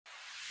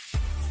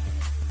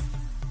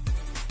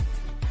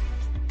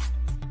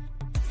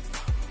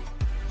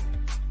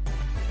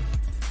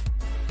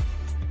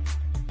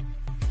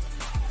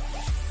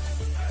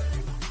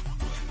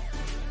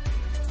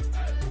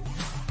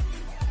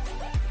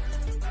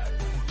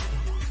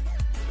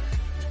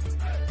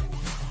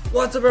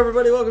What's up,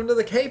 everybody? Welcome to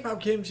the K-Pop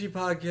Kimchi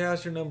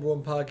Podcast, your number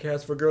one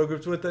podcast for girl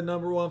groups with the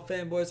number one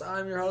fanboys.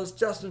 I'm your host,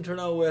 Justin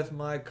Turneau, with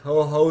my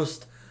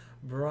co-host,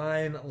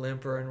 Brian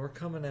Limper, and we're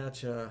coming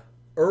at you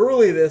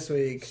early this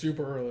week.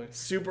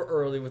 Super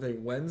early with a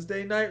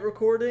Wednesday night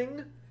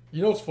recording.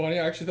 You know what's funny?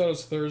 I actually thought it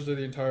was Thursday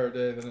the entire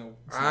day.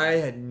 I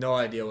had no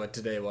idea what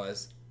today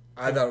was.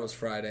 I thought it was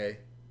Friday.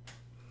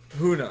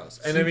 Who knows?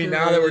 And Super I mean,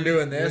 now that we're early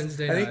doing this,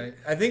 Wednesday night.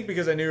 I think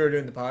because I knew we were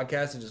doing the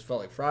podcast, it just felt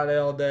like Friday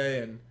all day,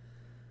 and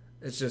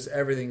it's just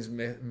everything's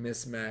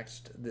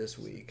mismatched this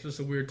week. It's just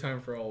a weird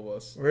time for all of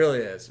us. Really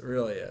is.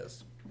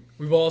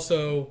 We've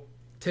also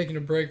taken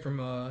a break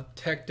from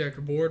tech deck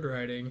board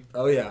writing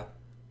Oh yeah,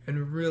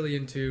 and really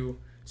into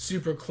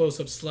super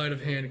close-up sleight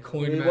of hand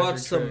coin we magic watched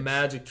some tricks.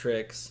 magic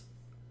tricks.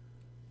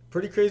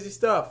 Pretty crazy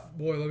stuff.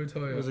 Boy, let me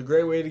tell It was you. a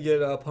great way to get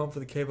pumped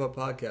for the K-pop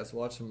podcast.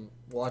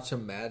 Watch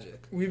some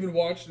magic. We even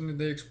watched and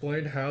they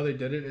explained how they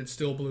did it. It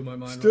still blew my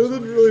mind. Still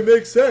didn't really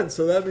make sense,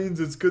 so that means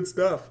it's good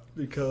stuff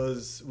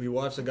because we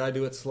watched a guy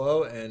do it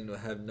slow and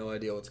had no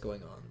idea what's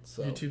going on.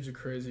 So YouTube's a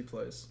crazy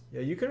place.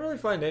 yeah, you can really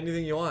find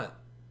anything you want.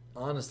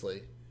 Honestly,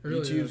 It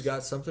really YouTube's is.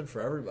 got something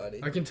for everybody.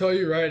 I can tell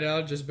you right now,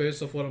 just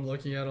based off what I'm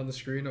looking at on the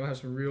screen, I'll have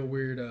some real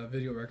weird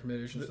video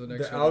recommendations for the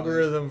next The couple of days.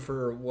 algorithm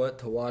for what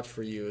to watch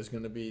for you is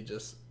going to be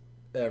just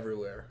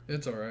everywhere.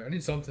 It's alright. I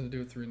need something to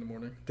do at 3 in the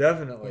morning.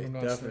 Definitely. When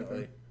I'm not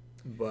sleeping.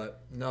 But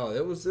no,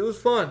 it was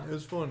fun. It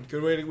was fun.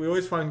 Good way. We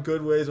always find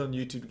good ways on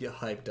YouTube to get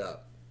hyped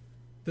up.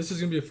 This is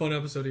going to be a fun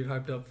episode to get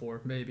hyped up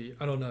for. Maybe.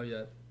 I don't know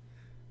yet.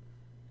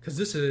 Because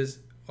this is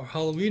our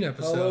Halloween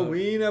episode.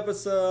 Halloween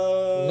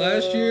episode.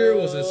 Last year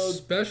was a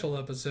special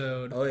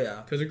episode. Oh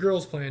yeah. Because a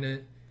girl's playing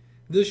it.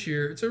 This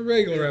year, it's a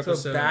regular It's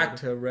episode. back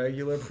to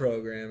regular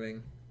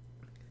programming.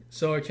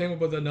 So I came up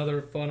with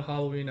another fun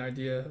Halloween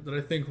idea that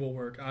I think will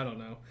work. I don't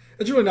know.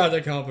 It's really not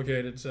that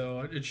complicated,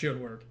 so it should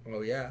work.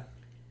 Oh yeah.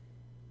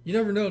 You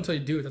never know until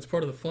you do it. That's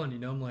part of the fun, you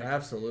know? I'm like,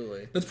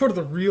 Absolutely. that's part of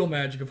the real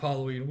magic of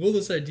Halloween. Will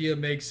this idea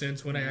make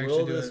sense when I actually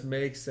Will do this it?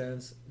 make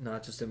sense?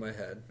 Not just in my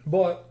head.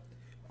 But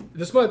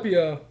this might be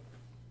a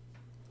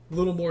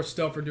little more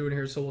stuff we're doing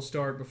here, so we'll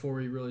start before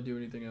we really do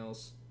anything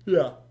else.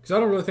 Yeah. Because I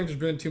don't really think there's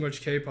been too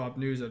much K-pop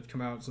news that's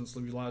come out since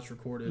we last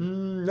recorded.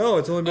 No,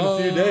 it's only been a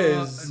few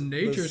days.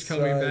 Nature's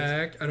coming Besides-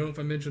 back. I don't know if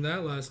I mentioned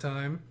that last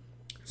time.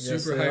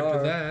 Yes, Super they hyped are.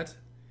 for that.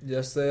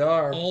 Yes, they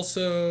are.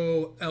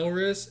 Also,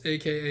 Elris,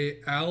 a.k.a.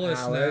 Alice,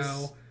 Alice.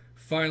 now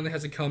finally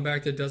has a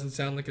comeback that doesn't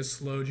sound like a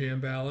slow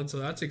jam ballad, so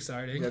that's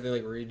exciting. Yeah, they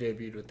like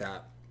re-debuted with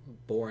that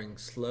boring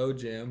slow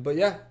jam. But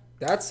yeah,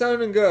 that's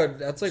sounding good.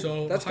 That's like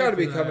So, that's hype got to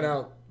be for coming that.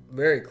 out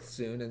very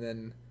soon. And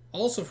then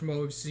Also, from what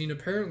we've seen,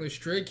 apparently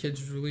Stray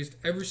Kids has released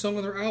every song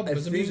on their album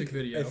as a music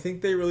video. I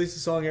think they release a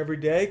song every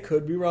day.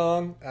 Could be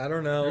wrong. I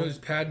don't know. Really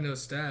just padding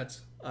those stats.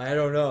 I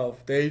don't know.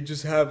 They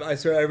just have. I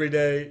swear every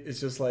day it's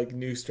just like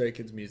new Stray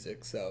Kids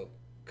music. So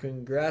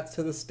congrats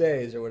to the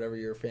Stays or whatever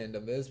your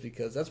fandom is,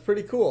 because that's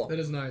pretty cool. That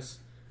is nice.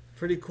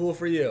 Pretty cool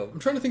for you. I'm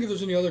trying to think if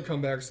there's any other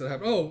comebacks that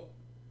happened. Oh,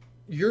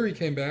 Yuri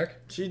came back.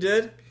 She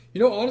did. You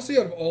know, honestly,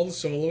 out of all the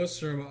soloists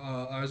from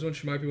IZ*ONE,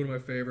 she might be one of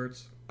my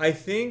favorites. I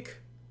think.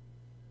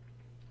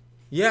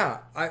 Yeah,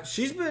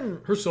 she's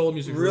been Her solo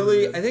music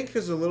really. good. I think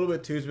because a little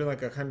bit too has been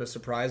like a kind of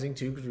surprising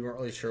too, because we weren't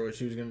really sure what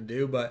she was going to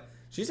do, but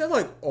she's had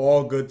like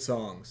all good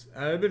songs,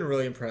 and I've been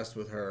really impressed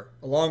with her,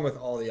 along with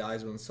all the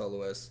IZ*ONE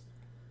soloists.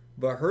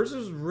 But hers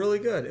was really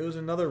good. It was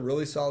another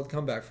really solid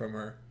comeback from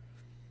her.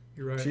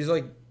 You're right.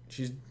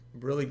 She's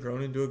really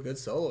grown into a good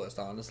soloist,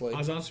 honestly. I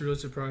was honestly really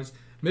surprised.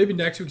 Maybe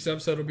next week's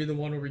episode will be the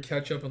one where we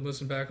catch up and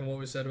listen back on what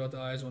we said about the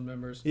IZ*ONE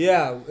members.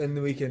 Yeah, and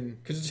then we can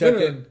Because check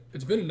in.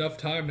 it's been enough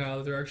time now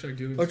that they're actually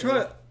doing Oh, stuff.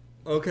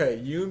 try.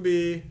 Okay,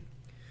 Yoonbi.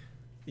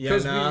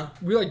 Because Yana.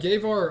 we like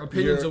gave our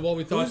opinions of what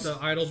we thought who's- the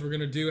idols were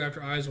going to do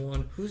after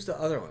IZ*ONE. Who's the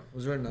other one?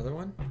 Was there another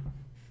one?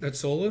 That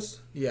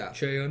soloist? Yeah.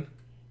 Chaeyoung.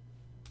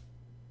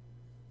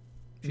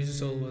 She's a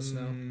soloist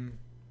now. Mm.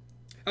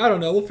 I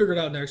don't know. We'll figure it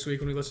out next week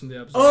when we listen to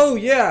the episode. Oh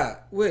yeah.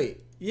 Wait.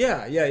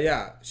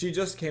 Yeah. She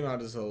just came out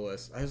as a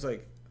soloist. I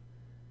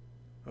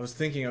was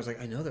thinking. I was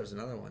like, I know there's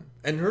another one,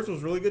 and hers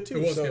was really good too.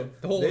 It was so good.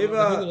 The whole they've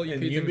little EP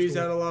and thing was Yoonbi's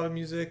cool. had a lot of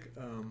music.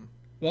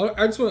 Well,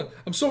 I just want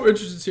I'm so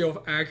interested to see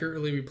how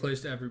accurately we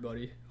placed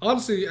everybody.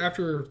 Honestly,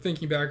 after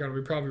thinking back on it, we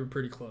probably were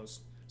pretty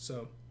close.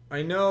 So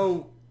I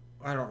know.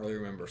 I don't really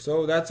remember.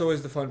 So that's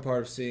always the fun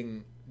part of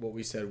seeing what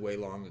we said way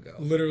long ago.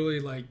 literally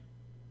like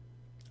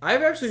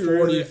I've actually 40,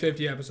 really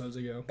 50 episodes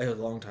ago. a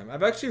long time.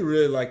 I've actually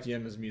really liked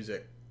Yena's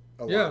music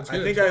a lot. Yeah, it's I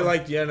good. think It's I fun.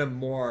 like Yena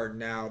more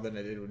now than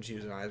I did when she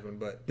was in IZ*ONE,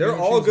 but You they're know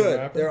when all she was a good.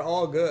 rapper? They're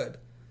all good.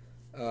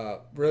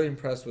 Really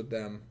impressed with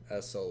them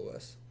as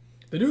soloists.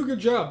 They do a good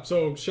job.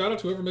 So shout out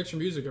to whoever makes your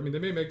music. I mean, they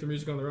may make their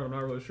music on their own. I'm not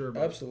really sure.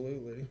 But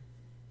Absolutely.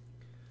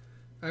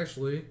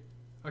 actually,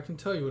 I can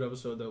tell you what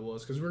episode that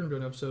was because we're going to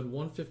do an episode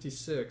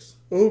 156.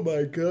 Oh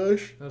my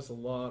gosh. That's a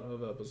lot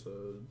of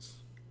episodes.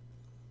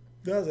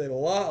 That's a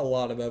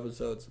lot of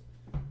episodes.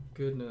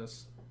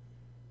 Goodness.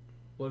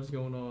 What is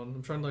going on?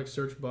 I'm trying to like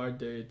search by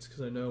dates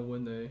because I know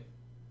when they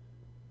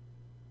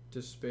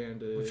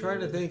disbanded. I'm trying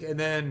to think, and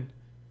then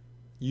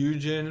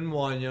Eugen and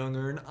Wonyoung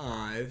are in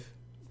IVE.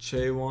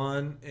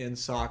 Chaewon and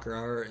Sakura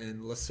are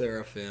in LE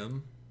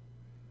SSERAFIM.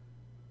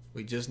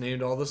 We just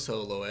named all the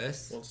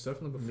soloists. Well, it's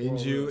definitely before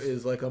Minju all this.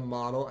 is like a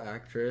model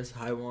actress.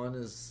 Haiwon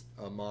is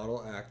a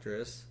model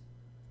actress.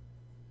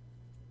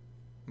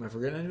 Am I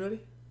forgetting anybody?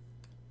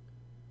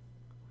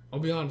 I'll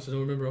be honest, I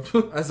don't remember.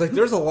 I was like,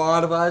 there's a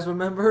lot of IZ*ONE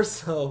members,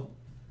 so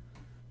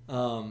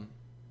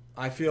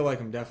I feel like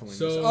I'm definitely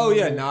missing. Oh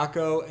yeah,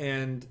 Nako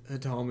and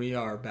Hitomi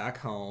are back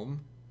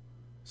home.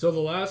 So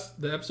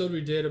the episode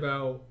we did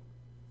about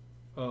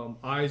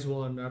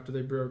IZ*ONE after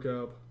they broke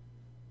up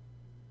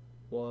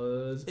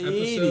was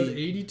episode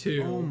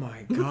 82. Oh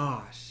my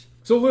gosh.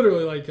 So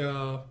literally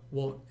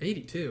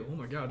 82. Oh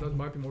my god, that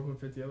might be more than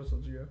 50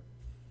 episodes ago.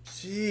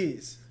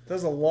 Jeez. That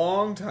was a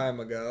long time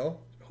ago.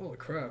 Holy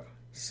crap.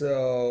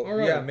 So, All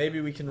right. yeah,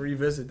 maybe we can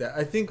revisit that.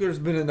 I think there's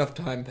been enough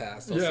time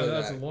passed. I'll say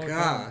That's that. a long time.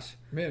 Gosh.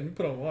 Man, we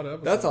put on a lot of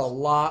episodes. That's a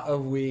lot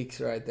of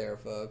weeks right there,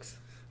 folks.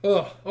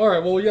 Oh, all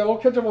right. Well, yeah, we'll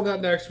catch up on that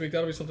next week.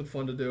 That'll be something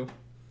fun to do.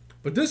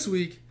 But this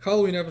week,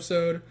 Halloween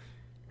episode.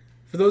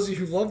 For those of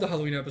you who love the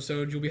Halloween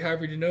episode, you'll be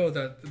happy to know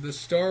that the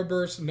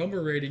Starburst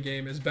number rating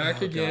game is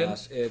back again.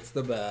 Gosh, it's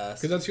the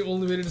best. Because that's the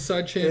only way to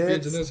decide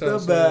champions in this It's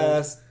house. the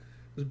best.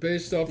 It's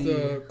based off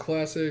the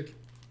classic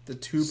The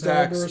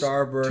 2-pack Starburst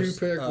Starburst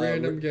 2-pack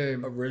random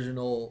game.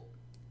 Original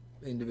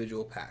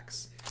individual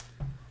packs.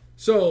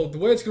 So, the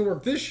way it's going to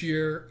work this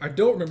year, I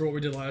don't remember what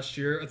we did last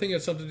year. I think it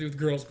had something to do with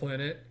Girls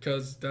Planet,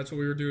 because that's what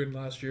we were doing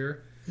last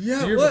year. Yeah,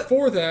 The year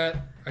before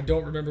that, I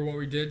don't remember what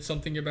we did.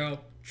 Something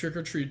about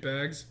trick-or-treat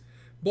bags.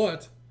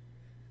 But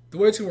the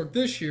way it's going to work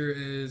this year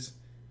is,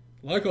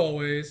 like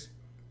always,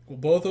 we'll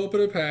both open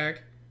a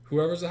pack.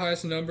 Whoever's the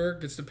highest number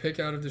gets to pick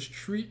out of this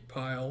treat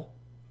pile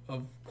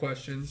of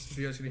questions. If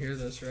you guys can hear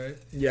this, right?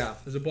 Yeah.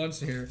 There's a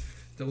bunch in here.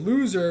 The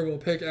loser will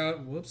pick out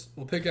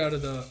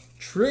of the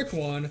trick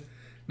one.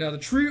 Now, the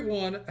treat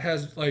one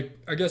has,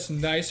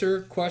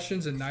 nicer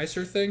questions and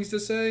nicer things to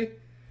say.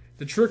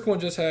 The trick one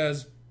just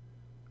has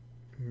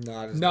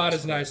not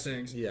as nice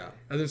things. Yeah.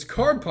 Now, this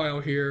card pile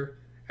here,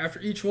 after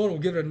each one, we'll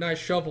give it a nice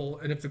shuffle,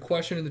 and if the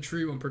question in the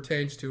treat one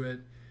pertains to it,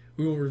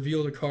 we will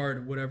reveal the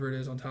card, whatever it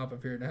is on top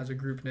of here, and it has a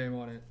group name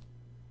on it.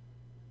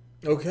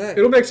 Okay.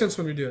 It'll make sense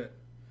when we do it,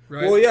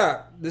 right? Well,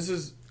 yeah. This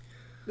is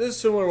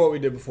similar to what we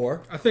did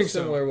before. I think so.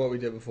 Similar to what we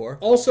did before.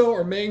 Also,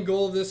 our main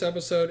goal of this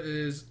episode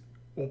is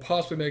we'll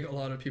possibly make a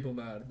lot of people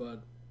mad,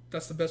 but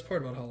that's the best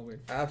part about Halloween.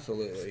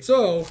 Absolutely.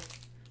 So,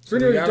 for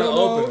we your gotta demo,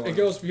 open it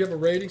goes. We have a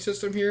rating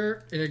system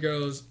here, and it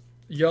goes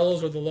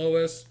yellows are the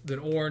lowest, then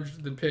orange,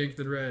 then pink,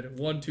 then red.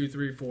 1, 2,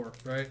 3, 4.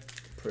 Right?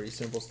 Pretty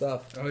simple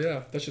stuff. Oh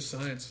yeah, that's just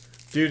science.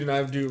 Dude, and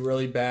I do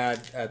really bad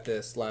at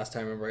this. Last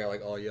time, remember, I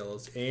got all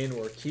yellows. And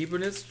we're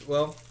keeping it,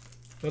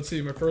 Let's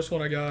see. My first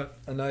one, I got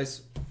a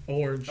nice...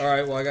 orange. All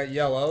right, well, I got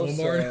yellow, Well,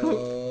 so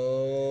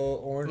Mario.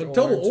 orange,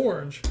 Double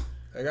orange.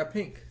 I got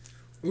pink.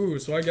 Ooh,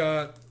 so I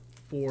got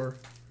 4,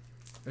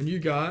 and you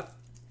got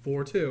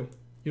 4 too.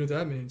 You know what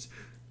that means?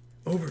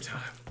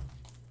 Overtime.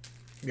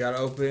 Gotta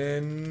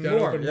open Gotta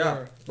more, open yeah.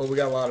 more. But we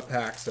got a lot of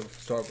packs of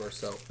Starburst,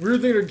 so... We're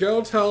either going to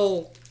go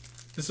till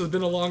this has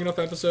been a long enough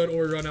episode,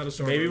 or we run out of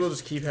Starburst. Maybe we'll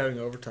just keep having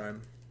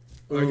overtime.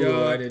 I Ooh,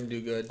 got- I didn't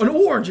do good. An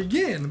orange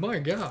again. My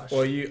gosh.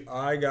 Well,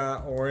 I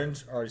got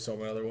orange. I already saw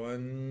my other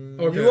one.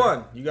 Okay. You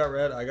won. You got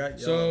red. I got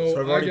yellow.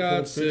 So, I've already I got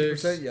pulled 50%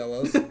 6.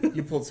 yellows.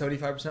 You pulled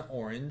 75%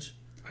 orange.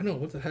 I know,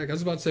 what the heck. I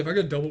was about to say, if I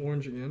got double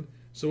orange again.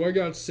 So I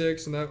got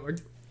 6, and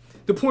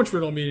the points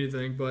really don't mean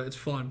anything, but it's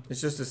fun.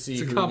 It's just to see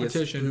It's a who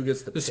competition. who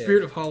gets the pick.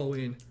 spirit of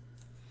Halloween.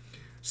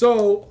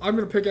 So I'm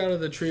going to pick out of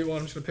the treat one.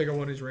 I'm just going to pick out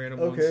one of these random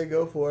ones. Okay,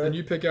 go for it. And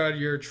you pick out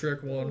your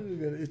trick one. I'm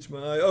gonna itch my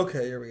eye.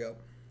 Okay, here we go.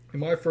 And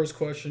my first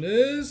question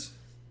is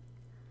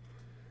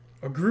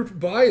a group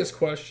bias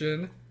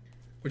question,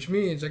 which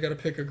means I got to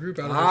pick a group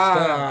out of the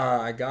stack.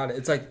 I got it.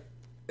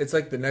 It's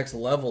like the next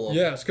level. Of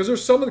Yes, because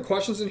there's some of the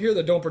questions in here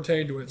that don't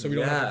pertain to it, so we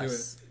don't have to do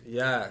it.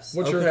 Yes.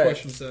 What's your Okay.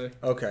 question say?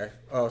 Okay.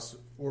 Oh, so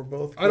we're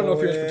both. I don't know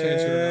if yours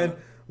pertains to it or not.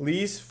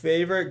 Least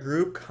favorite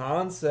group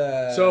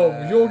concept. So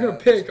you're gonna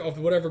pick off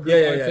whatever group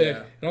Yeah, I yeah, pick, yeah.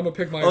 and I'm gonna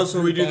pick my. Oh, so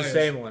we group do the bias.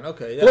 same one.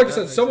 Okay. Yeah. But like I that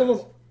said, makes some of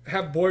sense. them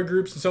have boy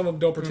groups and some of them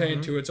don't pertain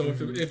to it. So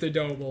if they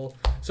don't, well,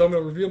 so I'm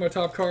gonna reveal my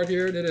top card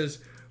here, and it is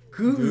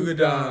Gugudan.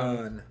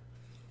 Gugudan.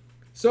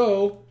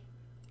 So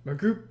my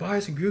group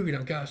bias and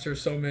Gugudan. Gosh,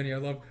 there's so many.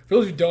 For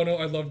those who don't know,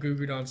 I love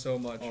Gugudan so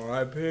much.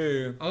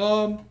 R.I.P.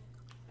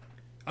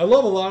 I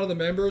love a lot of the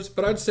members,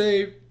 but I'd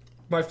say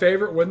my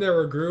favorite when they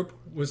were a group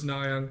was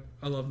Nayoung.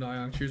 I love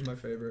Nayoung. She was my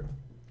favorite.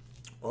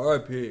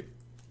 R.I.P.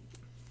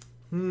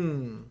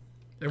 And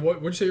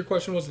what'd you say your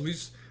question was?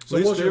 Least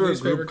what's your favorite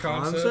least group favorite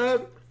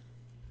concept?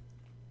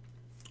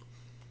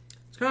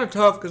 It's kind of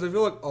tough because I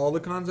feel like all the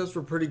concepts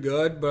were pretty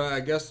good, but I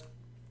guess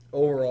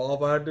overall,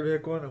 if I had to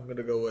pick one, I'm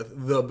gonna go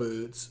with The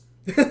Boots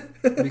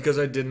because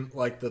I didn't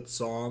like the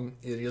song.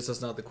 I guess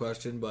that's not the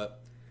question, but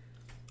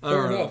I Fair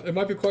don't know. enough. It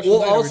might be a question Well,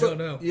 later. also, We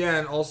don't know. yeah,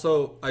 and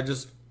also I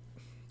just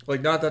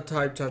like not that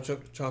type.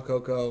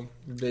 Chakoko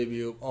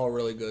debut, all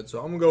really good. So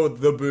I'm gonna go with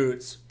The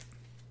Boots.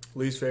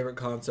 Least favorite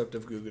concept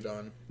of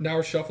Gugudan. Now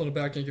we're shuffling it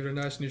back and give it a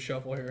nice new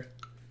shuffle here.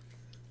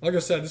 Like I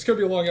said, this could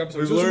be a long episode.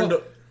 We've So learned.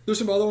 there's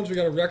some other ones we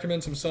got to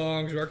recommend some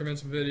songs, recommend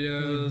some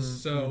videos.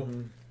 So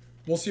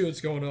we'll see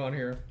what's going on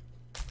here.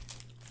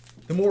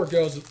 The more it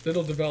goes,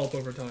 it'll develop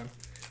over time.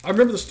 I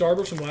remember the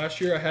Starburst from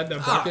last year. I had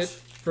that bucket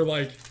for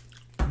like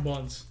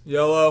months.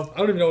 Yellow. I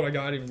don't even know what I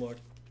got. I didn't even look.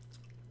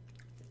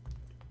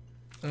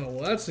 Oh,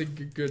 well, that's a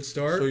good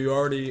start. So you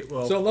already,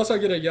 well. So unless I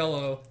get a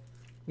yellow,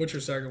 what's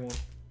your second one?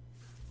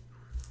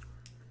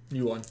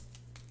 You won.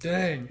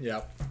 Dang.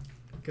 Yeah.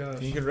 Gosh.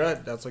 Pink and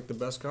red. That's like the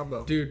best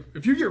combo. Dude,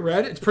 if you get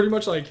red, it's pretty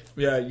much like...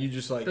 Yeah, you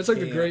just like... That's like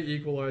the great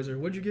equalizer.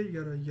 What'd you get?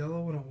 You got a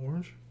yellow and an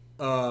orange?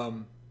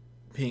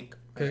 Pink.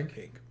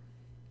 Pink.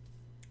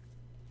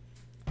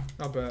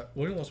 Not bad.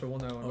 William lost by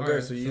one that one. Okay,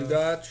 right, so you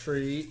got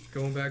treat.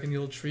 Going back in the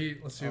old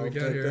treat. Let's see what we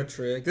got here. That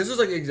trick. This is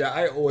like exact.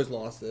 I always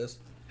lost this.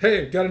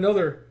 Hey, got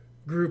another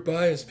group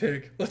bias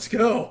pick. Let's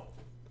go.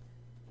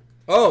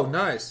 Oh,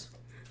 nice.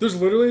 There's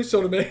literally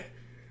so to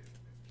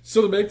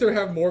make there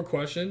have more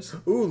questions.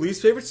 Ooh,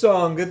 least favorite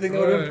song. Good thing that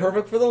would have been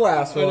perfect for the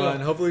last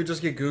one. Hopefully, we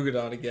just get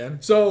Gugudon again.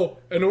 So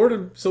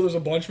there's a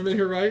bunch of them in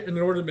here, right? And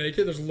in order to make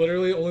it, there's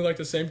literally only like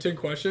the same 10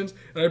 questions,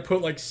 and I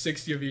put like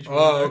 60 of each one.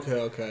 Oh,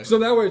 okay. So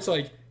that way, it's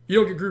like you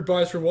don't get group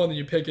bias for one, then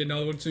you pick it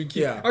another one. So you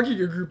keep, I keep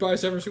your group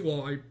bias every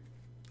single. Well,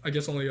 I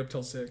guess only up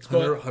till 6.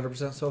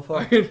 100% so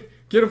far. I can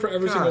get them for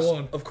every single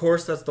one. Of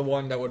course, that's the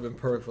one that would have been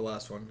perfect for the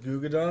last one.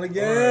 Gugudon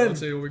again. All right, let's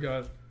see what we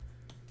got.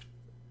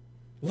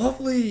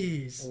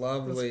 Lovelies.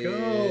 Let's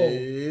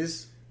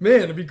go.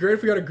 Man, it'd be great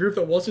if we got a group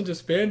that wasn't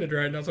disbanded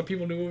right now, so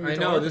people knew what we were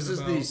talking about. I know, this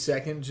is the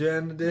second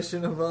gen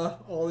edition of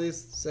all these,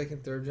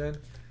 second, third gen.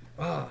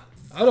 I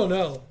don't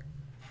know.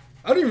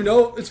 I don't even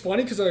know. It's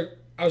funny because I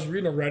was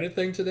reading a Reddit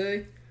thing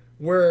today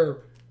where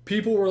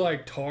people were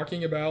like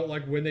talking about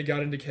like when they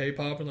got into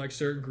K-pop and like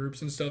certain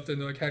groups and stuff, and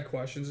they like had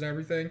questions and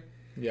everything.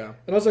 Yeah.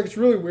 And I was like, it's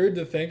really weird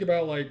to think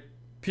about like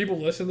people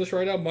listening to this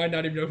right now might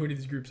not even know who any of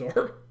these groups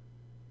are.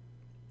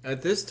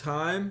 At this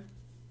time,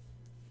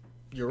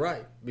 you're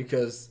right,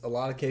 because a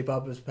lot of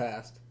K-pop has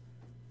passed.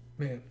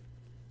 Man.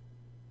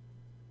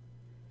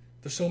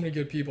 There's so many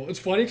good people. It's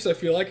funny because I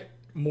feel like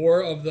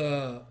more of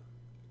the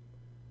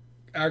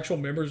actual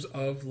members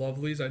of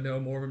Lovelies, I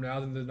know more of them now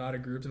than they're not a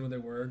group than when they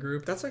were a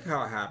group. That's like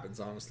how it happens,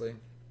 honestly.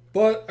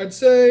 But I'd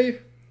say,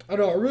 I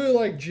don't know, I really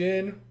like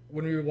Jin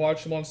when we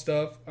watch them on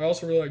stuff. I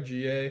also really like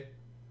GA,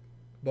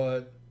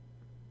 but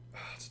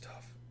it's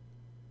tough.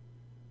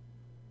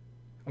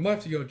 I might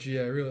have to go with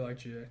GA. I really like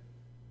GA.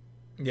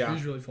 Yeah.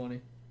 He's really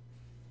funny.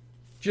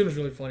 Jin was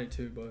really funny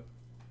too, but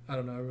I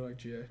don't know. I really like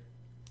GA.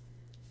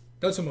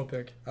 That's what I'm going to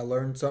pick. I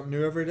learn something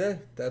new every day.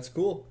 That's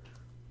cool.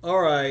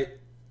 All right.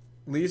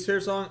 Least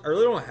favorite song? I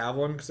really don't have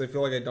one because I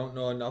feel like I don't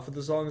know enough of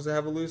the songs to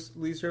have a least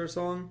favorite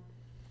song.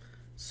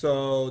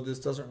 So this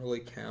doesn't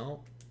really count.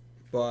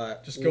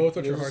 But just go with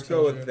what your heart tells you.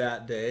 Let's go with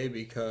That Day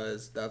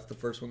because that's the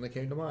first one that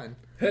came to mind.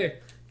 Hey.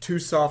 Too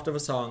soft of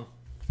a song,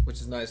 which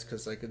is nice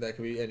because that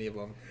could be any of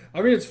them.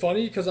 I mean, it's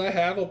funny because I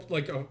have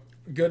a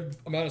good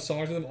amount of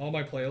songs with them on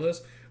my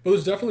playlist. But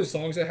there's definitely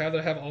songs I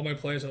have all my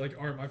playlists that like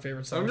aren't my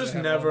favorite songs. I'm just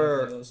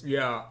never,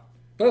 yeah.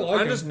 But I like them.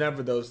 I'm just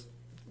never those,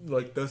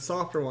 like the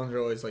softer ones are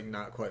always like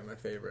not quite my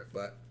favorite,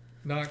 but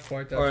not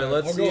quite that. All right,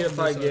 let's see if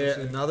I get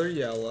another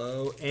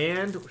yellow,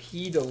 and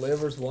he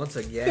delivers once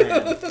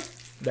again.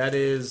 That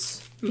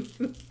is, I'm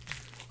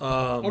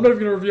not even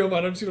gonna reveal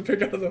mine. I'm just gonna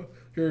pick out of them.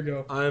 Here we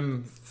go.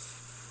 I'm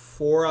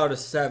 4 out of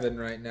 7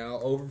 right now,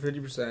 over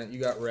 50%. You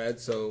got red,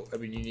 so I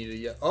mean you need a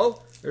yellow.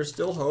 Oh, there's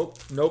still hope.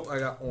 Nope, I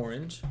got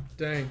orange.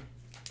 Dang.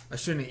 I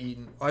shouldn't have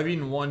eaten. I've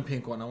eaten one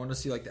pink one. I want to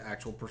see like the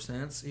actual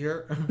percents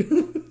here.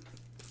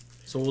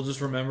 So we'll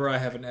just remember I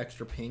have an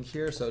extra pink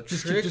here. So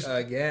trick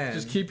again.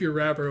 Just keep your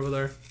wrapper over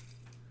there.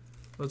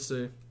 Let's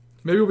see.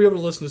 Maybe we'll be able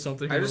to listen to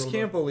something. I just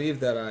can't believe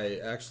that I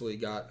actually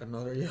got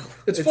another yellow.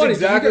 It's funny.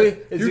 Exactly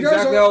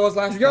how it was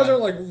last time. You guys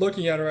aren't like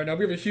looking at it right now.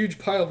 We have a huge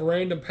pile of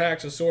random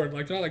packs of sword.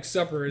 Like they're not like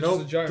separate. It's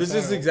just a giant This pile.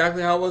 is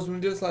exactly how it was when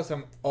we did this last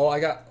time. I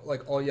got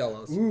like all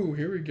yellows. Ooh,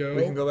 here we go.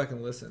 We can go back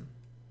and listen.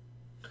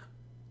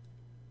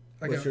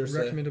 I got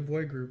recommended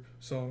boy group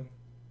song.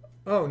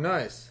 Oh,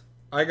 nice.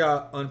 I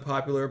got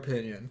unpopular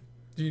opinion.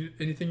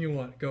 Anything you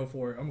want, go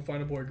for it. I'm gonna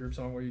find a boy group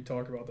song where you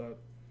talk about that.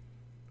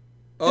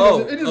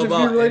 It doesn't be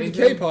related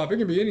to K-pop. It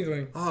can be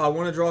anything. Oh, I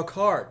want to draw a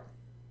card.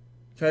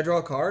 Can I draw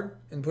a card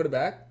and put it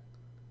back?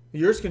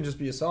 Yours can just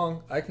be a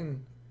song. I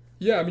can.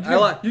 Yeah, I mean,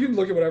 you can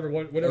look at whatever you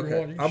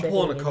want. I'm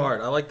pulling a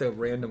card. I like the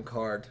random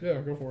card.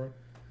 Yeah, go for it.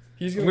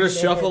 I'm gonna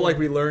shuffle like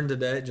we learned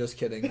today. Just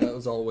kidding. That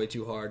was all way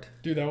too hard.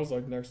 Dude, that was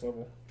like next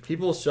level.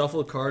 People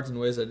shuffle cards in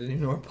ways I didn't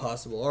even know were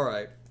possible. All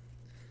right.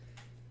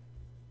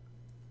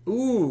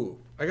 Ooh,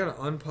 I got an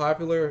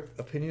unpopular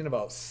opinion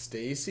about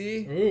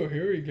Stacy. Ooh,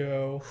 here we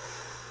go.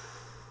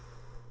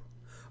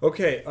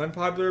 Okay,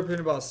 unpopular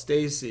opinion about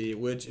Stacy,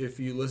 which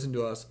if you listen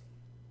to us,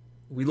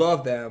 we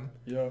love them.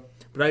 Yeah.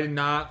 But I did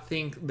not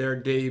think their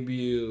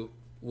debut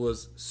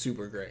was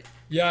super great.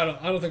 Yeah,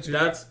 I don't think so.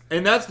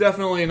 That's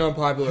definitely an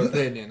unpopular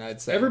opinion, I'd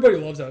say. Everybody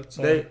loves that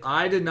song.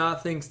 I did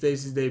not think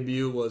Stacy's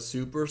debut was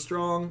super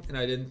strong, and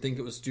I didn't think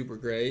it was super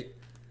great.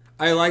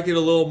 I like it a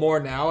little more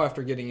now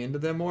after getting into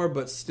them more,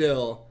 but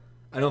still,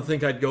 I don't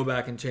think I'd go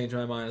back and change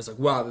my mind. It's like,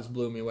 wow, this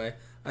blew me away.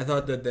 I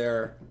thought that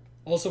they're...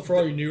 Also, for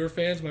all you newer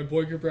fans, my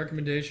boy group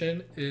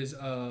recommendation is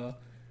the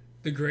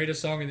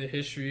greatest song in the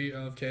history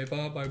of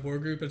K-pop by boy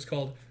group. It's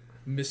called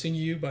Missing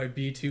You by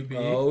B2B.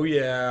 Oh,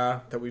 yeah.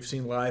 That we've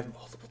seen live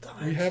multiple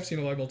times. We have seen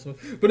it live multiple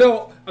times. But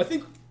no, I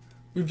think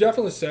we've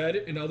definitely said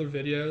in other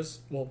videos,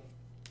 well,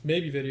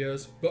 maybe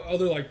videos, but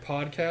other like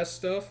podcast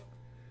stuff,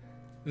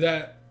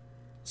 that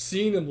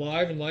seeing them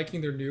live and liking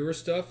their newer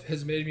stuff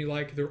has made me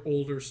like their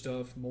older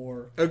stuff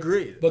more.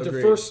 Agreed. But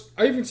their first,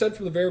 I even said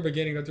from the very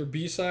beginning that their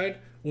B-side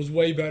was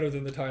way better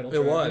than the title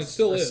track. It was. And it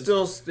still is. It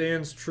still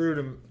stands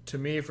true to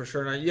me for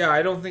sure. And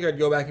I don't think I'd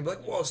go back and be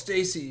like, whoa,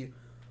 Stacy,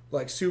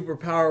 like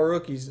superpower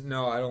rookies.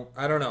 No,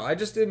 I don't know. I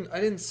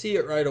didn't see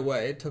it right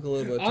away. It took a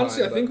little bit of time.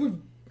 Honestly, I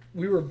think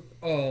we were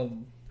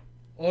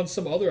on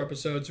some other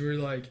episodes where we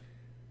were like,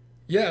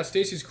 yeah,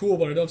 Stacy's cool,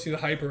 but I don't see the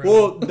hype around.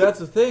 Well, that's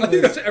the thing. I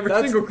think that's every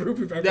single group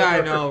we've ever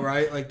heard. I know,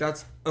 right? Like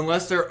that's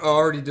unless they're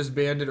already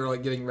disbanded or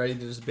like getting ready to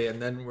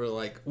disband, then we're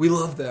like, we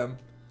love them.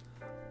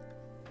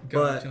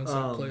 God,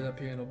 Johnson, play that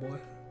piano, boy.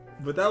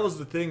 But that was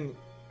the thing,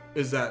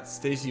 is that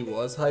Stacy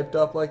was hyped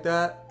up like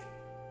that.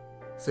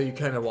 So you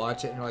kind of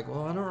watch it and you're like,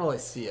 well, I don't really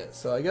see it.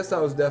 So I guess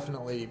that was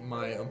definitely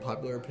my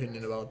unpopular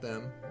opinion about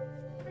them.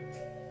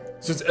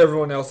 Since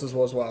everyone else's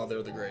was, wow,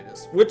 they're the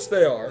greatest. Which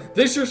they are.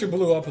 They seriously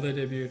blew up when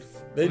they debuted.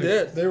 They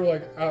did. They were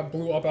like,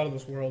 blew up out of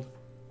this world.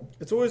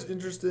 It's always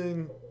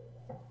interesting.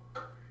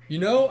 You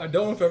know, I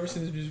don't know if I've ever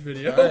seen this music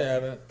video. I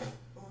haven't.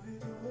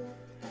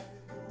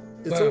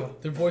 Wow,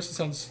 their voices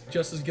sound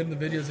just as good in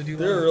the videos as they do live.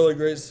 They're a really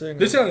great singer.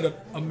 They sounded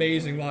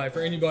amazing live.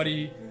 For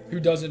anybody who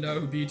doesn't know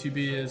who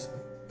B2B is,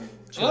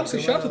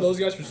 honestly, shout out to those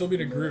guys for still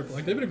being a group.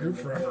 Like, they've been a group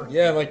forever.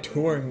 Yeah, like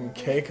touring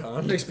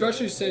KCON.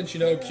 Especially since,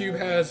 Cube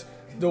has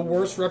the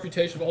worst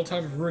reputation of all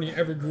time of ruining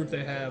every group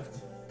they have.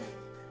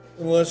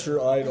 Unless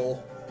you're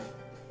Idol.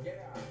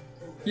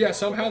 Yeah,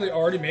 somehow they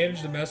already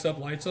managed to mess up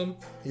Lightsome.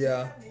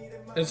 Yeah.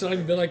 And it's not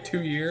even been like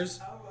 2 years.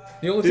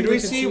 The only Did thing we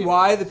see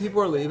why the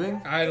people are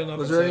leaving? I don't know.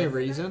 Was there any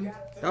reason?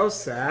 That was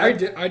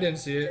sad. I didn't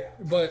see it,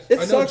 but It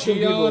I know sucks when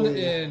people Jiyeon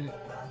leave. and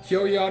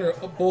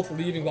Hyoyeon are both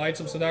leaving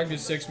Lightsome, so that could be a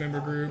 6-member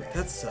group.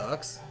 That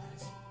sucks.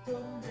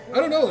 I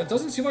don't know. It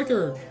doesn't seem like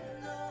they're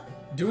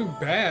doing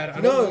bad.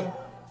 I don't know.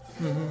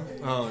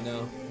 Mm-hmm. Oh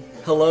no.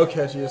 Hello,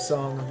 catchiest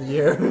song of the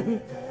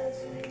year.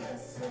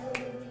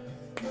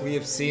 We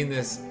have seen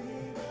this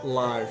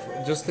live.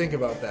 Just think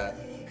about that.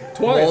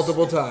 Twice.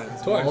 Multiple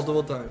times. Twice.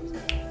 Multiple times.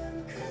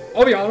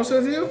 I'll be honest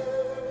with you.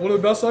 One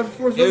of the best live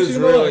performances It I've was seen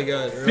in my really life.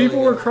 good. Really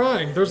People were good.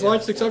 crying. There's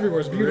light sticks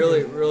everywhere. It's beautiful.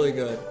 Really, really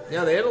good.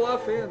 Yeah, they had a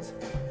lot of fans.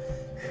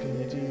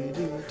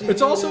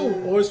 It's also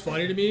always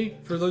funny to me,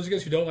 for those of you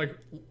guys who don't like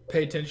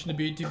pay attention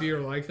to B2B or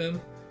like them,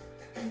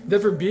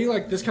 that for being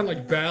like this kind of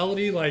like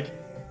ballady, like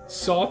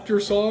softer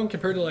song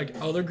compared to like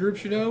other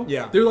groups,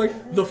 Yeah. they're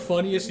like the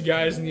funniest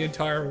guys in the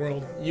entire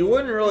world. You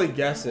wouldn't really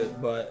guess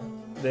it, but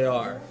they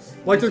are.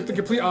 Like they're the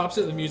complete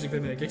opposite of the music they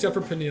make, except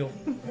for Peniel.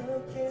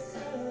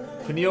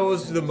 Peniel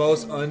was the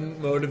most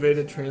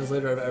unmotivated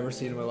translator I've ever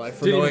seen in my life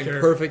for Didn't knowing even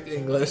care. perfect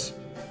English.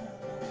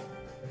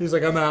 He's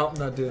like, I'm out, I'm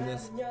not doing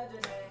this.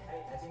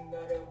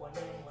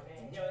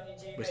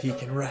 But he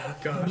can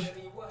rap. Gosh.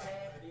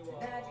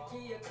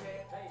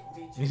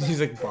 He's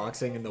like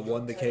boxing in the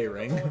 1-K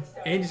ring.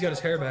 And he's got his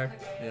hair back.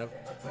 Yep.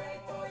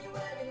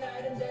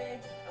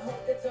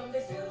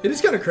 It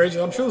is kind of crazy.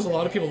 I'm sure there's a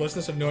lot of people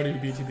listening that have no idea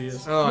who BTB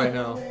is. Oh, I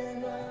know.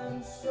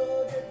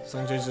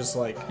 Sanjay's just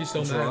like He's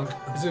still drunk.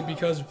 mad. Is it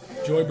because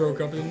Joy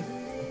broke up with him?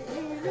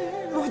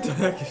 What the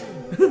heck?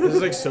 This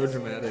is like so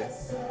dramatic.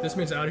 This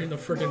man's out here in the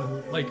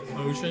freaking like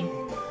ocean.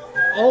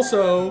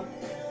 Also,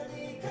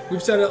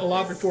 we've said it a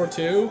lot before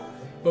too,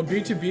 but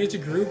B2B is a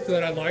group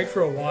that I liked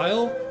for a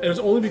while. And it was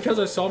only because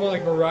I saw them on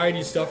like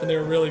variety stuff and they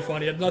were really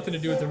funny. It had nothing to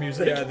do with their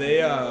music. Yeah,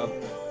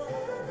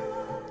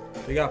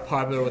 they got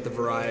popular with the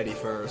variety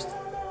first.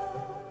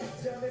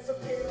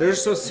 They're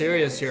so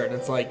serious here, and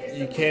it's like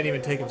you can't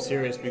even take them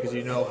serious because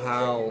you know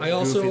how I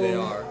also goofy they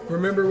are.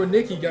 remember when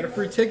Nikki got a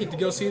free ticket to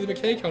go see the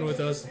McKayCon with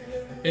us,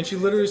 and she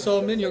literally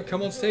saw Minyo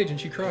come on stage and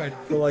she cried.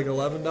 For like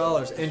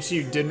 $11, and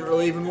she didn't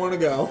really even want to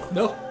go.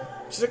 No.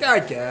 She's like, I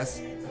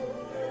guess.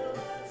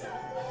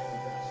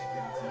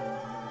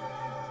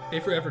 A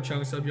for effort,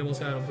 Chung Sub. You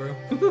almost had him,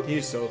 bro.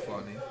 He's so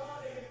funny.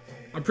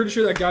 I'm pretty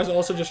sure that guy's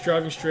also just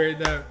driving straight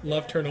that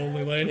left turn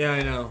only lane. Yeah,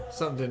 I know.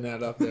 Something didn't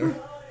add up there.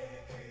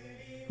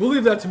 We'll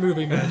leave that to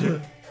movie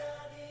magic.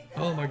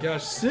 Oh my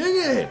gosh, sing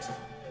it!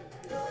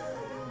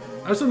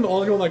 I listen to them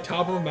all going like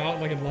top of a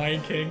mountain, like in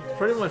Lion King.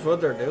 Pretty much what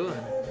they're doing.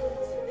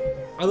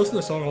 I listen to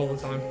the song all the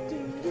time.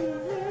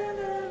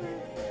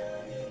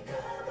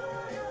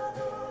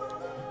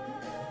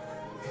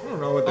 I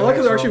don't know what. I like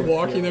how they're actually wrong with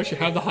walking. you. They actually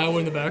have the highway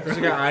in the There's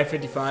a background. guy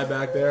I-55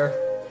 back there,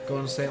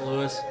 going to St.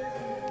 Louis.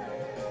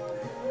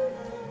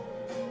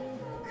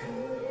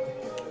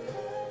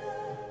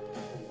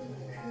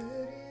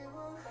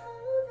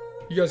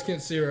 You guys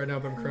can't see it right now,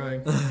 but I'm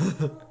crying.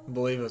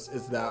 Believe us,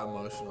 it's that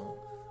emotional.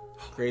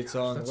 Great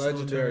song, that's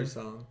legendary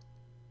so song.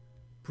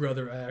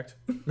 Brother act.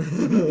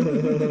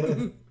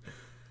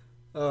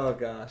 Oh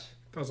gosh.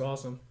 That was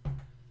awesome.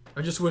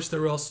 I just wish they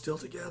were all still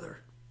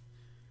together.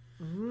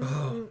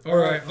 All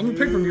right, I'm gonna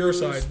pick from your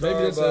side. Maybe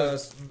it's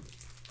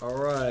all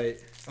right.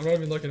 I'm not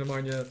even looking at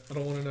mine yet. I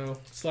don't want to know.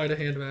 Sleight of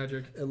hand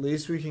magic. At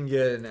least we can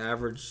get an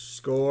average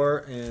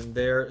score, and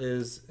there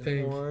is an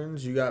Pink.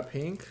 orange. You got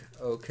pink.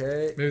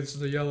 Okay. Maybe this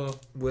is a yellow.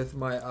 With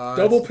my eyes.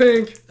 Double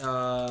pink.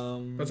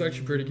 That's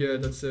actually pretty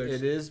good. That's 6.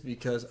 It is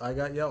because I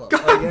got yellow.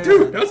 God, again.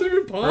 dude, that's not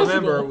even possible.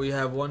 Remember, we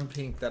have 1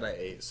 pink that I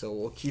ate, so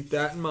we'll keep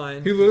that in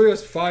mind. He literally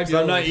has 5 So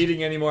yellows. I'm not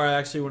eating anymore. I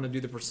actually want to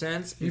do the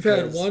percents. You've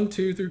had 1,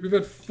 2, 3. We've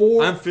had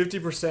 4. I'm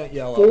 50%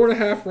 yellow.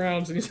 4.5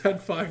 rounds, and he's had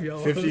 5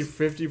 yellows.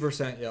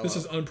 50% yellow. This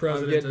is I'm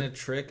unprecedented. getting a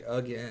trick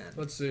again.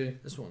 Let's see.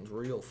 This one's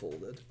real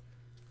folded.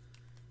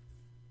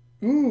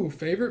 Ooh,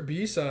 favorite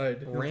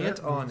B-side. Rant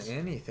on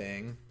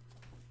anything.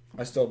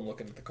 I still am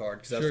looking at the card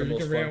because that's Sure, the you most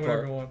can fun rant whatever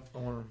part. you want. I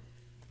wanna...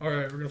 All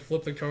right, we're gonna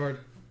flip the card.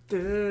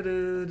 It's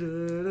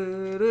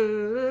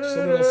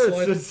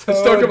It's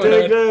stuck in my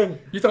head. addicting.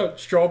 You thought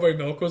strawberry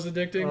milk was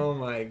addicting? Oh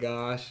my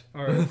gosh.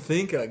 All right.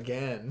 Think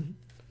again.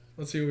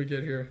 Let's see what we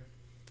get here.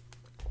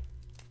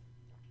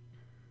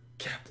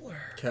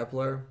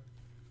 Kepler.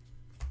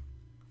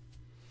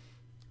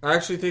 I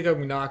actually think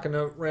I'm not going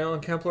to rant on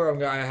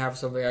Kepler. I have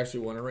something I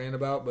actually want to rant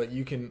about, but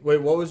you can... Wait,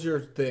 what was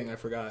your thing? I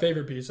forgot.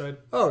 Favorite B-side?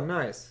 Oh,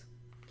 nice.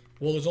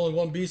 Well, there's only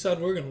one B-side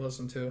we're gonna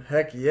listen to.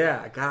 Heck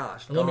yeah.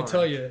 Gosh. And let me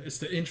tell you, it's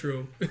the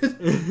intro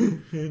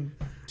to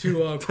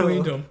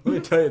Queendom. Let me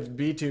tell you, it's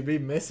B2B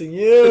missing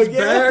you It's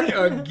again.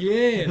 back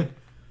again.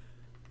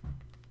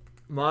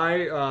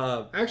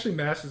 My... Actually,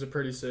 Mask is a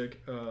pretty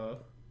sick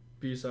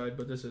B-side,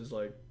 but this is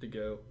like the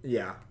go.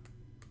 Yeah.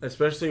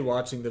 Especially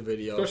watching the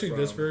video. Especially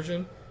this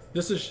version.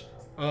 This is,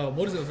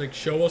 what is it? It's like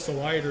Show Us the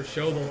Light or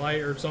Show the Light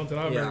or something.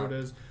 I don't remember what it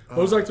is. But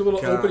it was like the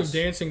little opening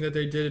dancing that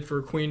they did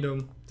for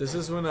Queendom. This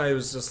is when I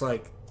was just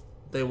like,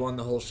 they won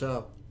the whole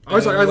show. I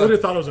literally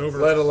thought it was over.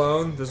 Let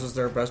alone, this was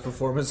their best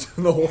performance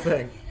in the whole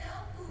thing.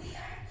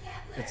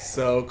 It's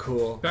so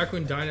cool. Back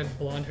when Dinah had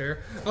blonde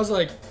hair, I was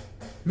like,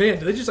 man,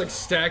 did they just like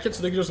stack it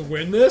so they could just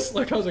win this?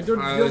 Like, I was like, they're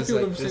I don't was feel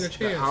like, them stand a the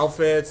chance.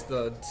 outfits,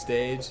 the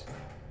stage.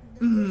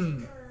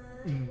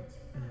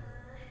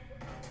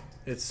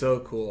 It's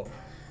so cool.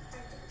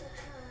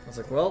 I was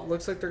like, well, it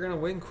looks like they're going to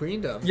win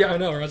Queendom. Yeah, I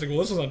know. I was like, well,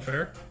 this is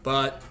unfair.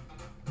 But,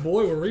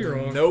 Boy, were we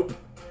wrong. nope.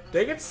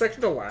 They get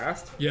second to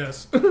last.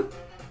 Yes. I don't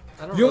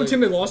The only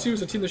team they lost to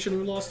was a team they shouldn't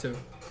have lost to.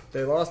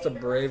 They lost to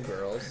Brave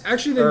Girls.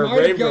 Actually, they Or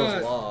might have Brave got...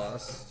 Girls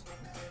lost.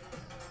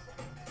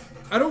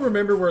 I don't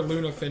remember where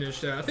Luna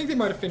finished at. I think they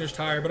might have finished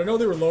higher, but I know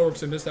they were lower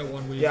because they missed that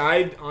 1 week. Yeah,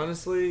 I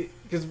honestly...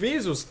 Because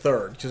V's was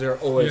third, because they're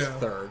always Yeah.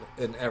 third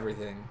in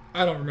everything.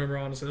 I don't remember,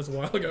 honestly. That's a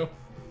while ago.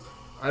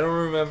 I don't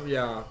remember.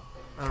 Yeah,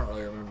 I don't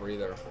really remember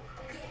either.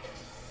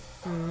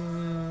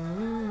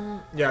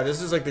 Yeah,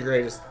 this is like the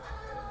greatest.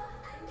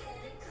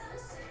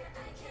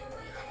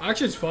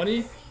 Actually, it's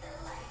funny.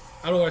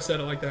 I don't know why I said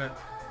it like that.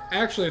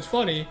 Actually, it's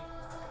funny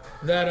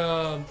that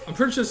I'm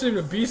pretty sure this isn't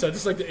even a B-side.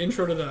 This is like the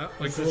intro to the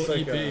like the little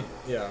EP.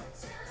 Yeah.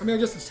 I mean, I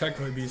guess it's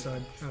technically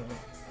B-side. I don't know.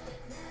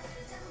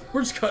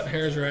 We're just cutting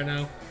hairs right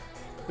now.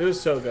 It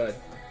was so good.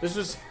 This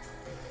was...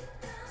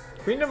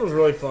 Queendom was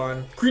really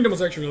fun. Queendom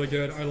was actually really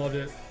good. I loved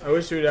it. I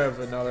wish we'd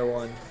have another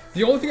one.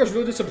 The only thing I was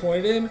really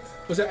disappointed in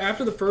was that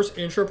after the first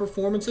intro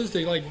performances,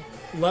 they like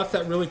left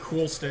that really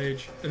cool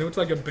stage and it was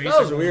like a basic.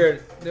 That was one.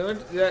 weird.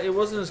 Yeah, it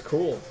wasn't as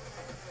cool.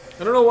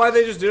 I don't know why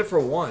they just did it for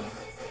one.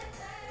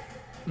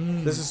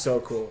 This is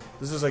so cool.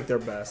 This is like their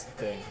best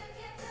thing.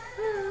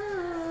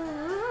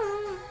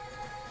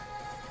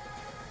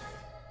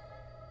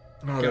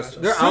 Gosh,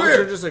 Their I outfits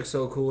swear. are just like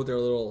so cool with their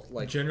little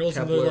like Generals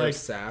and Kepler their, like,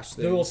 sash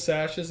thing. The little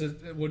sashes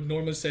that would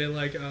normally say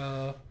like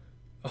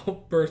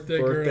birthday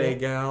girl.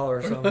 gal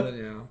or something.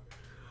 Yeah.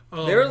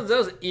 Um, That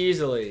was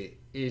easily.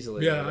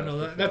 Yeah, I know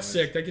that. That's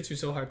sick. That gets you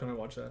so hyped when I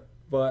watch that.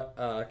 But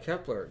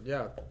Kepler,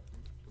 yeah.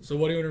 So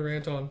what do you want to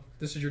rant on?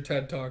 This is your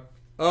TED talk.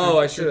 Oh,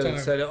 I Your should have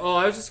time. said it. Oh,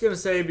 I was just gonna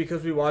say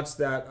because we watched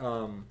that.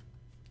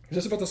 Is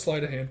this about the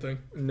sleight of hand thing?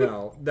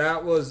 No,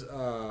 that was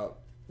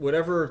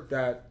whatever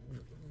that.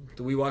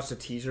 We watched a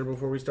teaser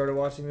before we started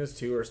watching this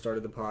too, or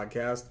started the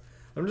podcast.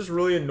 I'm just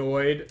really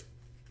annoyed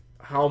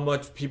how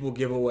much people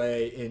give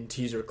away in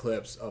teaser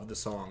clips of the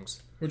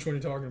songs. Which one are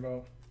you talking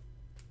about?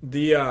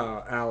 The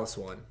Alice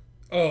one.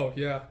 Oh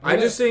yeah. I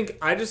just think,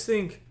 and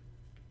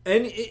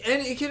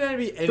it can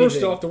be anything.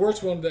 First off, the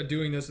worst one that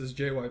doing this is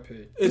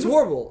JYP. It's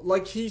horrible.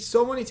 Like he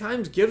so many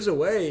times gives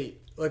away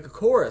like a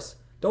chorus.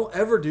 Don't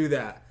ever do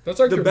that. That's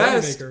like the your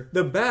best. moneymaker.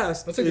 The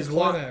best That's like is the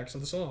one. climax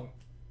of the song.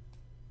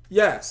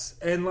 Yes,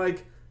 and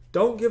like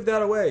don't give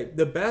that away.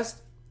 The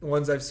best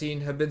ones I've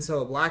seen have been some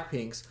of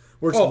Blackpink's,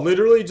 where it's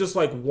literally just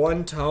like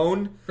one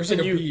tone. Or like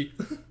a beat.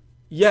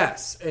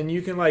 Yes, and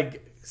you can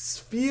like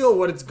feel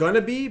what it's gonna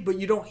be, but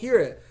you don't hear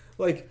it.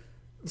 Like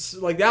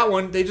that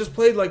one, they just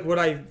played like what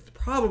I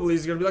probably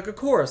is gonna be like a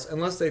chorus,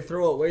 unless they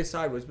throw it way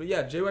sideways. But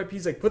yeah,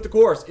 JYP's like put the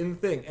chorus in the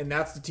thing, and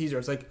that's the teaser.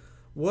 It's like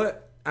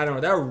what I don't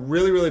know. That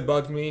really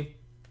bugged me.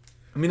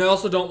 I mean, I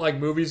also don't like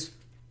movies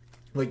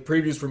like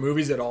previews for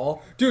movies at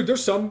all. Dude,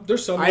 there's some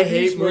I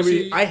hate where I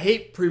movie. see, I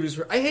hate previews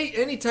for. I hate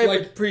any type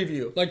of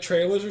preview. like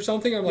trailers or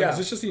something. I'm like, Yeah. is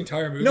this just the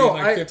entire movie No,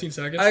 in like 15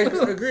 seconds? I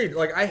agreed.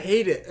 Like I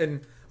hate it,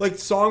 and like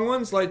song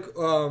ones, like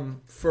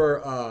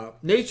for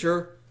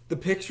nature, the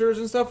pictures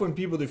and stuff. When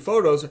people do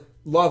photos,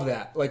 love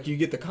that. Like you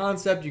get the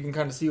concept, you can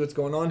kind of see what's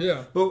going on.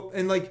 Yeah. But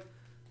and like,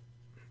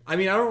 I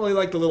mean, I don't really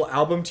like the little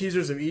album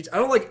teasers of each. I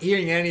don't like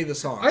hearing any of the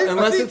songs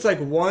unless it's like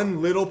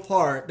one little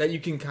part that you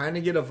can kind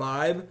of get a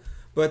vibe.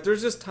 But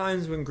there's just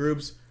times when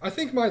groups. I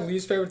think my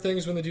least favorite thing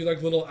is when they do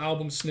like little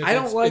album snippets. I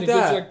don't like and it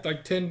that. gives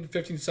like 10,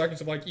 15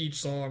 seconds of like each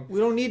song. We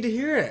don't need to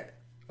hear it.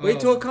 Wait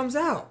till it comes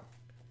out.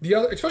 The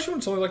other, especially when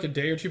it's only like a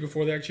day or two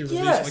before they actually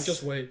release. Yes. Like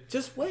just wait.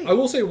 Just wait. I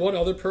will say one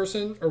other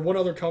person or one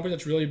other company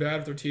that's really bad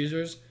with their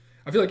teasers.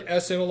 I feel like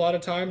SM a lot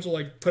of times will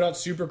like put out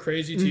super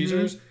crazy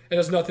teasers. It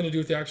has nothing to do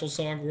with the actual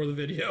song or the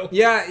video.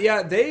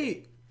 Yeah.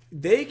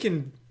 They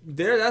can.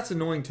 That's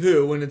annoying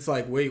too. When it's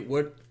like, wait,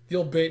 what? The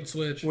old bait and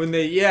switch. When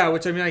they,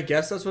 which I mean, I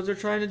guess that's what they're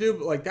trying to do,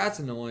 but like that's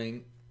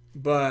annoying.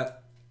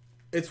 But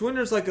it's when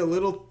there's like a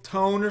little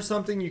tone or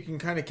something, you can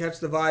kind of catch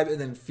the vibe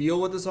and then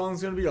feel what the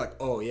song's gonna be. Like,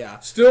 oh yeah.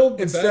 Still,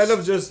 instead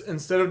of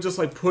just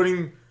like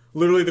putting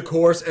literally the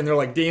chorus and they're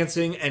like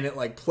dancing and it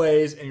like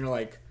plays and you're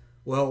like,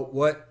 well,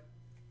 what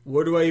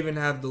do I even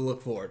have to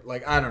look for?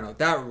 Like, I don't know.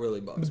 That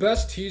really bugs me. The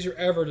best teaser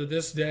ever to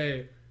this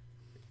day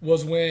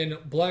was when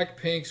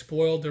Blackpink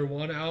spoiled their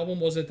one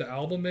album. Was it the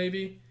album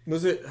maybe?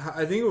 Was it?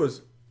 I think it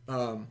was.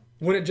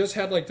 When it just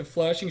had like the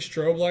flashing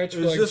strobe lights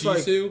for like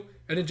Jisoo,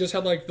 and it just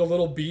had like the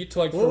little beat to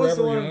like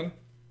Forever Young.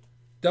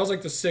 That was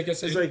like the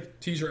sickest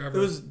teaser ever. It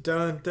was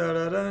dun dun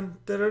dun dun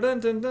dun dun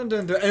dun dun dun,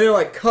 and they're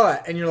like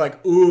cut, and you're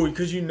like ooh,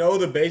 because you know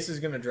the bass is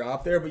gonna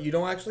drop there, but you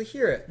don't actually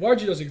hear it.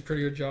 YG does a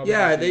pretty good job.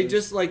 Yeah, they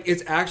just like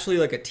it's actually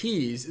like a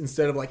tease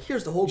instead of like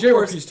here's the whole JYP's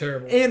chorus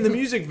terrible, and the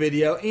music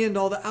video and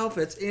all the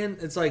outfits, and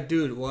it's like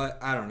dude, what?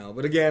 I don't know.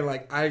 But again,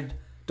 like I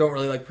don't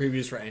really like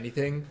previews for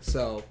anything,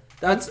 so.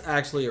 That's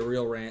actually a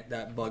real rant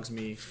that bugs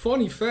me.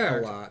 Funny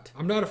fact, a lot.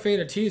 I'm not a fan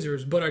of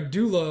teasers, but I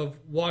do love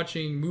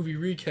watching movie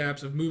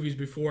recaps of movies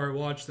before I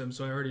watch them,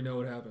 so I already know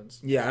what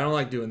happens. Yeah, I don't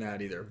like doing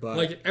that either. But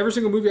like every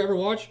single movie I ever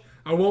watch,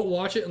 I won't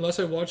watch it unless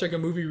I watch like a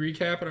movie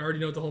recap and I already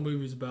know what the whole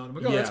movie's about. I'm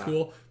like, oh, that's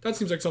cool. That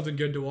seems like something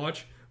good to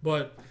watch.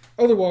 But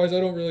otherwise,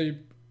 I don't really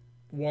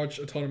watch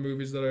a ton of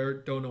movies that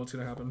I don't know what's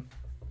going to happen.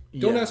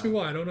 Don't ask me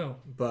why. I don't know.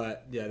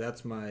 But yeah,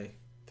 that's my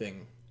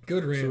thing.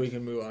 Good rant. So we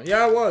can move on.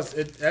 Yeah, it was.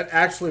 That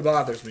actually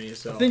bothers me.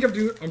 So I think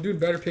I'm doing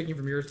better picking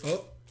from yours.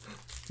 Oh,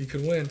 you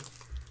could win.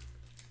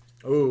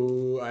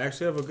 Oh, I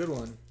actually have a good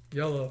one.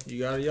 Yellow. You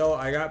got a yellow.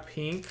 I got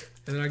pink.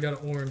 And then I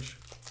got an orange.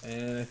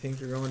 And I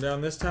think you're going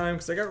down this time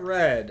because I got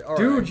red. All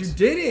Dude, right. you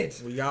did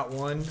it. We got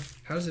one.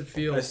 How does it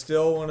feel? I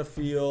still want to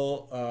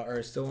feel, or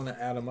I still want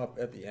to add them up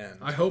at the end.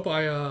 I hope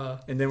I.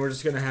 And then we're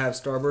just gonna have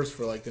Starburst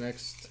for like the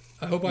next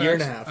year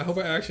and a half. I hope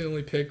I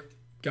accidentally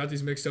got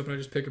these mixed up and I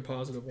just pick a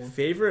positive one.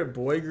 Favorite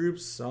boy group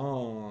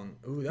song?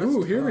 Ooh, that's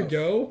tough. Here we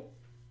go.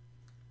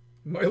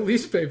 My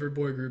least favorite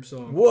boy group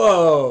song.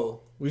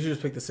 Whoa. We should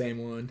just pick the same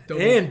one.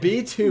 And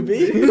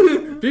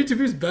B2B.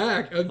 B2B's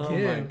back again. Oh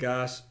my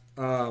gosh.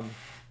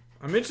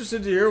 I'm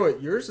interested to hear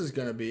what yours is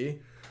going to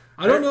be.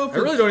 I don't know if I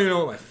really don't even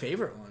know what my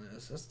favorite one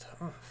is. That's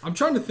tough. I'm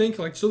trying to think,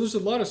 like, so there's a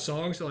lot of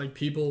songs that, like,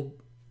 people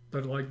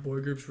that like boy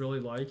groups really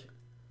like.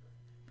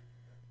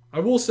 I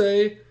will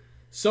say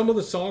some of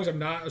the songs I'm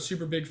not a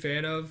super big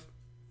fan of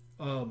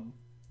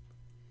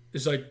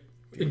is, like,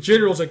 in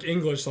general, it's, like,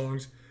 English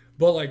songs.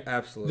 But, like,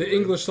 absolutely the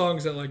English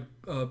songs that, like,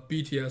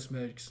 BTS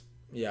makes.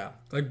 Yeah.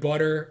 Like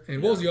Butter.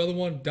 And what was the other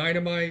one?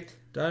 Dynamite.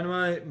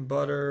 Dynamite,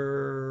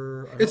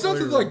 Butter. It's not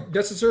like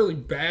necessarily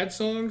bad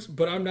songs,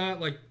 but I'm not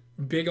like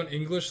big on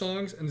English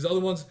songs, and these other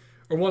ones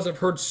are ones I've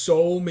heard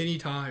so many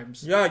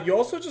times. Yeah, you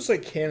also just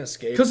like can't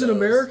escape. Because in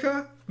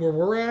America, where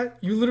we're at,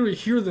 you literally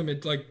hear them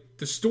at like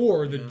the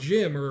store, or the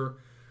gym, or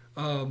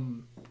oh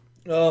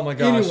my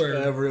gosh, anywhere.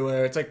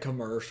 Everywhere. It's like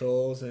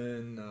commercials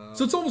and.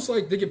 So it's almost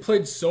like they get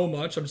played so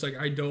much. I'm just like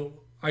I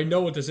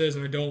know what this is,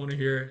 and I don't want to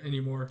hear it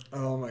anymore.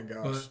 Oh my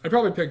gosh. But I'd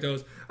probably pick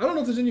those. I don't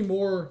know if there's any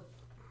more.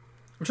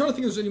 I'm trying to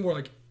think if there's any more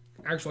like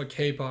actual like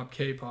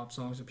K-pop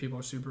songs that people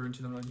are super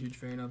into that I'm not a huge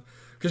fan of.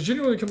 Because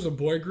generally when it comes to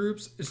boy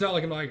groups, it's not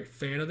like I'm not like a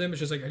fan of them. It's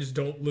just like I just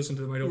don't listen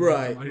to them. I don't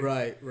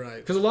Right.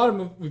 Because a lot of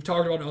them we've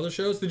talked about in other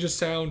shows, they just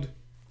sound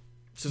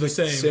the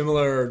same.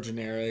 Similar or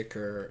generic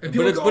or... And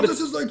people are like,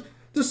 this is like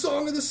the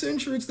song of the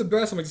century. It's the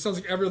best. I'm like, it sounds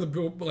like every other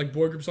like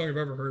boy group song I've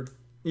ever heard.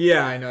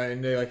 Yeah, I know.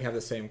 And they like have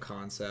the same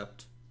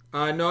concept.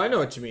 No, I know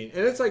what you mean.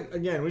 And it's like,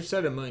 again, we've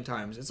said it a million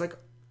times. It's like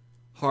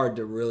hard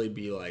to really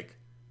be like,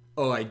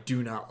 oh, I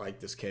do not like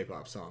this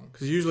K-pop song.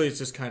 Because usually it's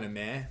just kind of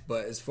meh.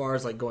 But as far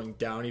as like going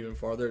down even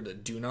farther to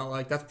do not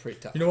like, that's pretty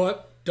tough. You know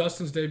what?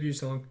 Dustin's debut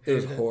song. It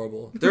was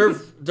horrible.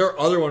 Their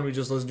other one we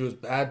just listened to was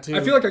bad too.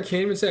 I feel like I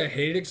can't even say I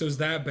hated it because it was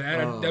that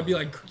bad. That'd be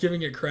like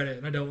giving it credit,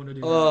 and I don't want to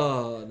do that.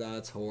 Oh,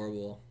 that's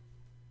horrible.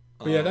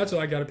 But yeah, that's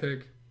what I got to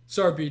pick.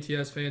 Sorry,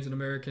 BTS fans and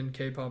American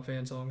K-pop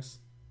fan songs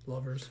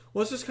lovers.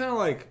 Well, it's just kind of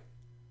like,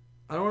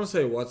 I don't want to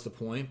say what's the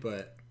point,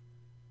 but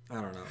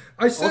I don't know.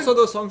 Also,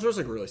 those songs are just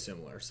like really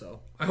similar.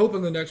 So I hope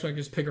in the next one I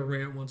can just pick a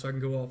rant one so I can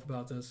go off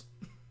about this.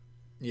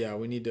 yeah,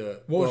 we need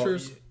to.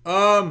 Vultures.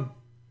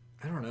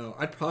 I don't know.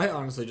 I'd probably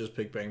honestly just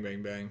pick Bang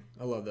Bang Bang.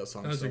 I love that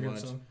song That's so a good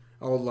much. song.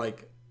 I would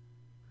like.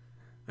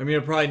 I mean, I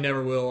probably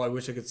never will. I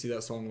wish I could see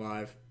that song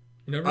live.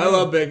 You never I know.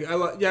 love Big.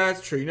 Yeah,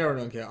 it's true. You never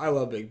know. Kid. I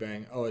love Big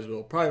Bang. Always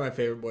will. Probably my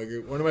favorite boy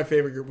group. One of my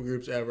favorite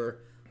groups ever.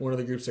 One of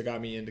the groups that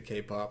got me into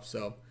K-pop.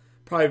 So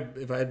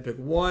probably if I had to pick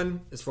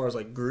one as far as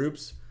like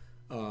groups,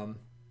 Bang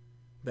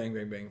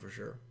Bang Bang for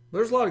sure.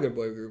 There's a lot of good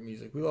boy group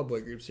music. We love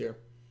boy groups here.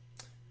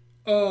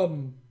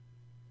 I'm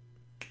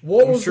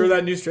sure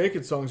that new Stray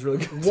Kids song is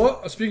really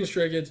good. Speaking of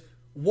Stray Kids,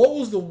 what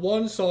was the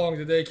one song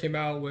that they came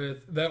out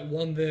with that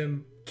won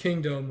them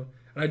Kingdom?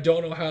 And I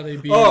don't know how they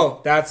beat it.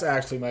 Oh, that's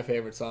actually my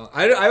favorite song.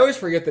 I always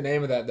forget the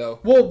name of that though.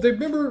 Well, they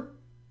remember.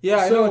 Yeah,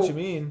 I know what you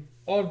mean.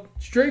 On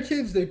Stray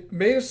Kids, they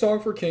made a song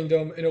for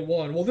Kingdom and it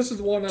won. Well, this is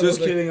the one. Just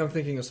kidding. I'm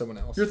thinking of someone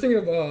else. You're thinking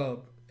of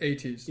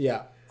ATEEZ.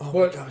 Yeah. Oh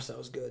but my gosh, that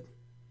was good.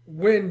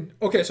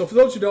 So for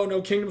those who don't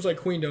know, Kingdom's like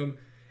Queendom,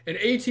 and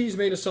ATEEZ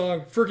made a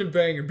song, freaking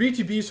banger.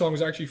 BTB song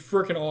was actually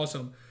freaking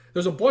awesome.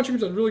 There's a bunch of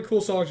groups that really cool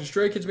songs. And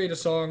Stray Kids made a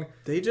song.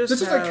 This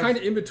is like kind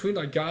of in between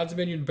like God's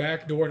Menu and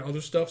Backdoor and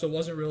other stuff. So it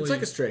wasn't really. It's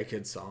like a Stray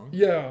Kids song.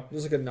 Yeah, it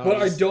was like a. But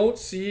I don't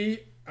see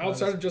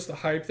outside of just the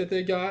hype that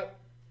they got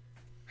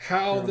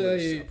how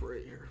they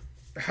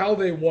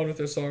won with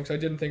this song. Because I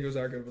didn't think it was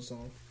that good of a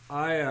song.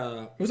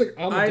 It was like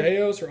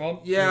Amadeus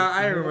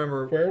I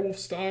remember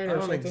Werewolfstein or I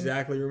don't something.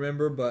 exactly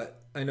remember, but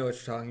I know what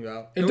you're talking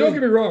about. And don't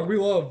get me wrong, we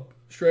love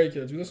Stray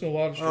Kids. We listen to a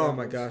lot of Stray Kids. Oh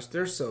my gosh,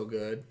 they're so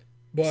good.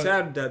 But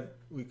sad that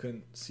we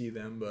couldn't see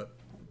them, but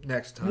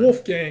next time.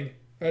 Wolfgang,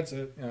 that's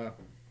it. Yeah.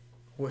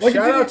 Well, Like,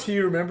 shout out to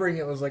you remembering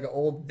it was like an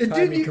old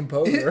timey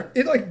composer.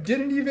 It like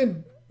didn't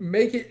even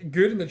make it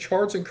good in the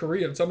charts in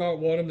Korea, and somehow it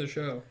won him the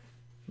show.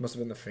 Must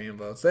have been the fan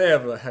votes. They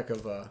have a heck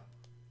of a.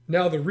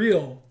 Now the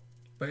Real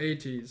by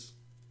ATEEZ.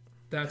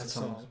 That's a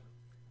song.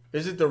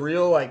 Is it the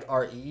Real like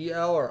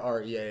REEL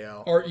or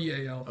REAL?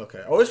 REAL. Okay.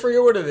 I always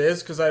forget what it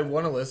is because I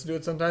want to listen to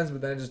it sometimes,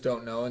 but then I just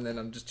don't know, and then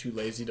I'm just too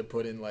lazy to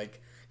put in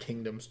like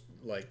Kingdoms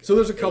like. So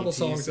there's a couple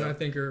songs that I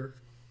think are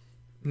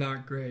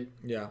not great.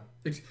 Yeah.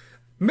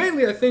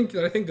 Mainly, I think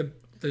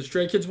the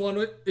Stray Kids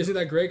one isn't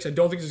that great because I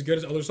don't think it's as good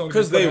as other songs.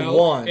 Because they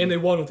won. And they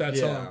won with that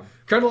song.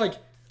 Kind of like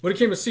when it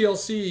came to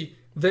CLC,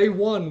 they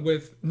won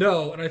with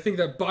No, and I think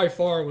that by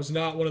far was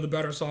not one of the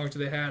better songs that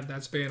they had in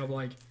that span of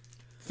like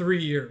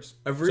 3 years.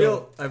 I've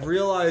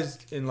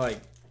realized in like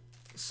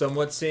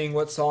somewhat seeing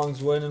what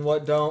songs win and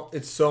what don't,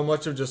 it's so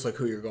much of just like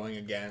who you're going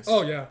against.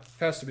 Oh yeah,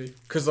 has to be.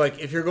 Because like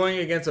if you're going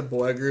against a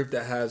boy group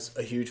that has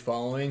a huge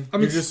following, I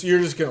mean, you're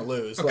just gonna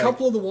lose. A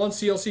couple of the ones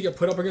CLC got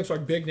put up against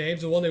like big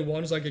names. The one they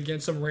won is like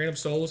against some random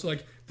soloist,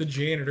 like the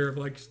janitor of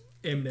like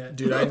Mnet.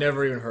 Dude, I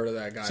never even heard of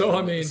that guy. So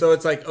I mean, so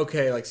it's like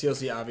okay, like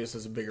CLC obviously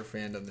is a bigger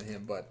fandom than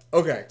him, but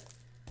okay.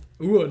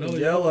 Ooh, another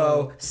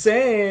yellow.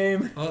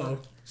 Same. Uh-oh.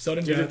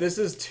 Sudden Dude, death. if this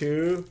is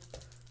two.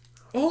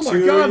 Oh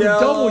my god, the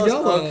double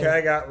yellow. Okay,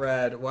 I got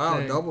red. Wow,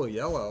 Dang. double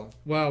yellow.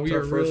 Wow, we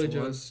are really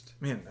just...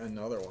 Man,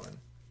 another one.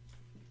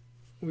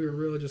 We were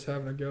really just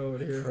having a go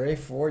at here. Pray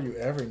for you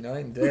every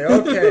night and day.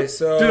 Okay,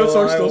 so dude, that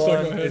song's still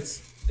stuck in my head.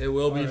 It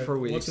will be for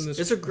weeks. What's in this,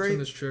 it's a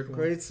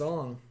great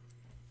song?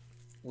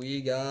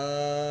 We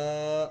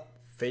got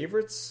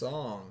favorite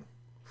song.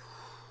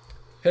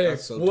 Hey,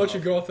 we'll let you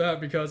go with that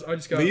because I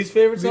just got Lee's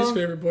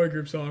favorite boy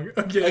group song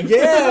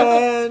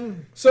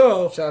again.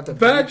 So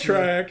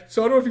backtrack.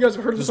 So I don't know if you guys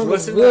have heard of the song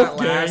listen to that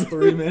last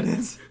 3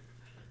 minutes.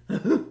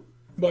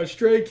 By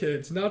Stray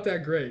Kids. Not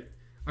that great.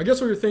 I guess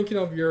what you're thinking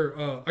of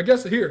your. I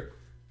guess here.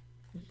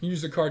 You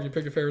use the card. You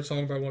pick a favorite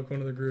song by one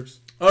of the groups.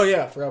 Oh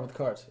yeah, I forgot about the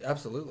cards.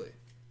 Absolutely.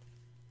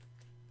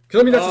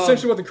 Because I mean that's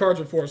essentially what the cards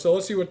are for. So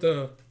let's see what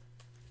the.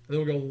 Then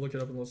we'll go look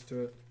it up and listen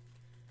to it.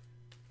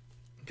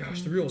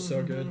 Gosh, the Real is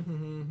so good.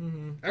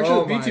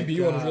 Actually, the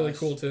BTB one was really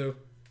cool too.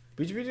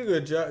 BTB did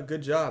a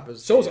good job.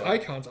 So was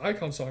Icon's.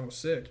 Icon's song was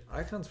sick.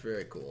 Icon's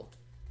very cool.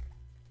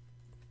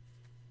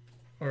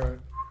 All right.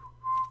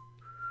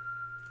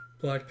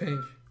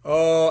 Blackpink.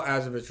 Oh,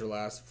 As If It's Your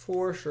Last,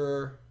 for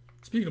sure.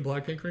 Speaking of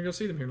Blackpink, we're gonna go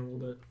see them here in a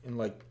little bit. In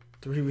like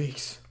 3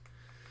 weeks.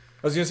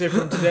 I was gonna say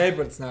from today,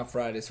 but it's not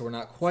Friday, so we're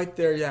not quite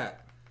there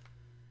yet.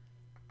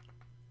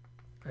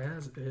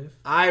 As If.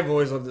 I've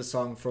always loved this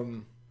song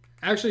from.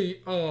 Actually,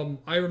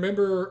 I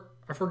remember.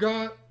 I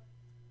forgot.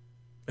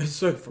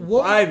 It's like from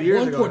 5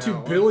 years ago.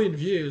 1.2 billion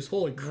views.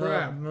 Holy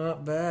crap!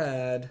 Not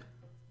bad.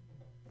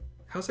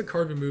 How's the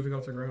card been moving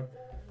off the ground?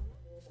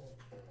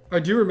 I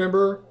do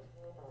remember.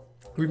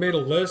 We made a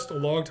list a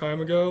long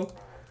time ago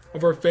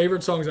of our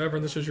favorite songs ever,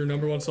 and this was your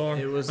number one song.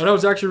 And I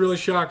was actually really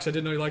shocked because I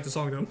didn't know you liked the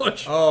song that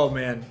much. Oh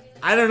man,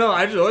 I don't know.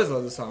 I just always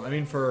love this song. I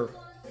mean, for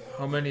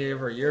how many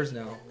of our years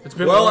now? It's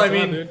been a long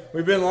time, dude.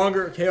 We've been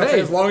longer.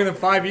 It's longer than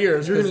 5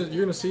 years. You're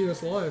gonna see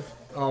this live.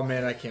 Oh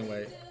man, I can't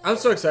wait. I'm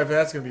so excited for that.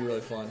 That's gonna be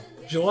really fun.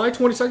 July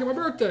 22nd, my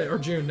birthday, or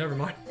June. Never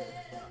mind.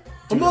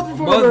 Dude, a month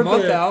before my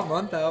birthday.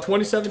 Month out.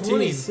 2017.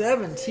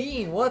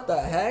 2017. What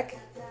the heck?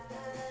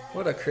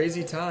 What a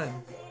crazy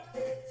time.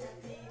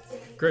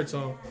 Great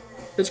song.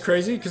 It's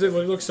crazy because they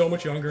look so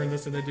much younger in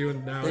this than they do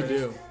in now. They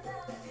do.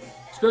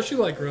 Especially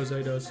like Rose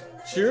does.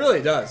 She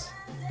really does.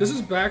 This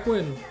is back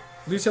when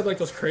Lise had like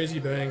those crazy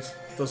bangs.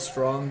 Those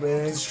strong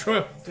bangs.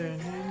 Strong.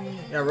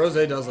 Yeah, Rose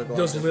does look a lot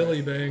Those different.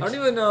 Lily bangs. I don't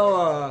even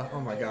know. Oh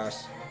my gosh.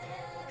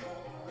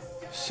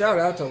 Shout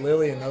out to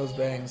Lily and those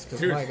bangs, because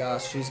Dude. my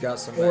gosh, she's got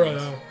some Or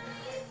bangs.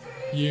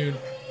 Yoon.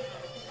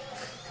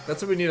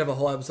 That's what we need to have a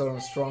whole episode on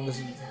the strongest.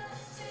 So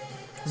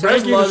I just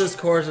Ranking love the- this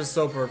chorus. It's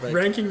so perfect.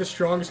 Ranking the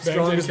strongest bangs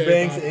Strongest in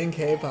bangs K-pop. in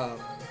K-pop.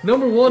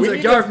 Number one's We that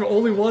need guy to- from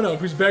Only One Up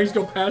whose bangs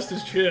go past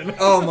his chin.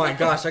 Oh my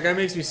gosh, that guy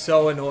makes me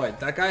so annoyed.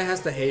 That guy has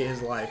to hate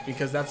his life,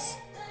 because that's...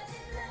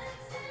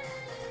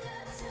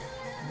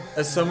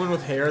 As someone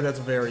with hair, that's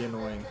very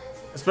annoying.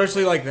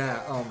 Especially like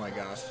that. Oh my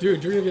gosh.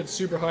 Dude, you're gonna get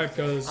super hyped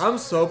because I'm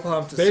so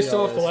pumped to see based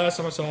all off the this. last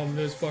time I saw him,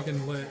 it was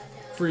fucking lit.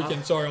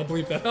 Freaking, sorry, I'll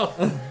bleep that out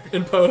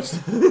in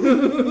post.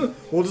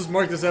 We'll just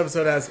mark this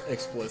episode as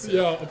explicit.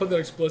 Yeah, I'll put that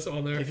explicit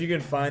on there. If you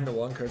can find the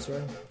one curse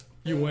word,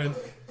 You win.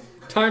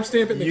 Timestamp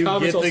it in the you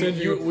comments. get I'll the, send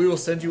you. we will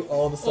send you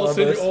all the I'll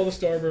send you Starbursts. all the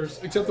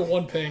Starbursts except the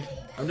one pink.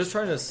 I'm just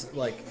trying to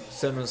like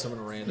send them to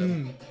someone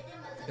random. Mm.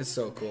 It's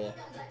so cool.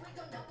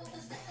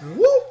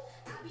 Woo!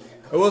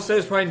 I will say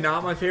it's probably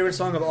not my favorite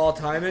song of all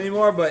time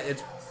anymore, but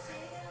it's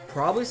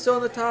probably still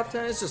in the top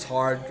 10. It's just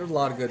hard. There's a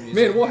lot of good music.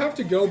 Man, we'll have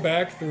to go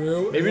back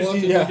through and Maybe we'll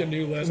have to yeah. make a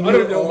new list. I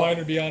don't know mine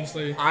would be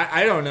honestly.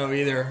 I don't know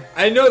either.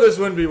 I know this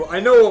wouldn't be. I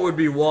know what would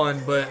be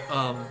one, but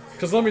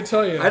Because let me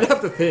tell you, I'd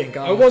have to think.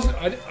 I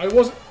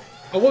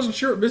wasn't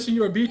sure if Missing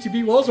You on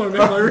BTB was one of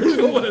my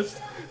original list.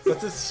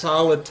 That's a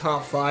solid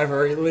top 5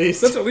 or at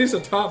least. That's at least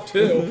a top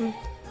 2.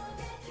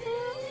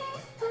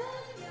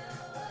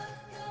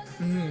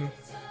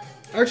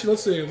 Actually,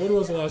 let's see. When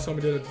was the last time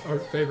we did our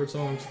favorite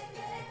songs?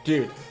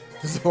 Dude,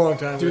 this is a long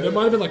time. Dude, ago. that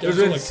might have been like There's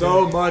episode been like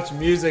so 2. much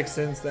music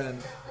since then.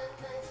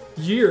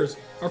 Years.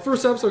 Our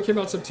first episode came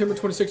out September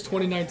 26,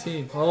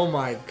 2019. Oh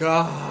my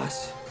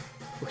gosh.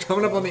 We're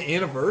coming up on the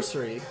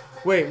anniversary.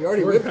 Wait, we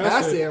already We're went past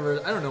past it. the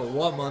anniversary. I don't know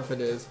what month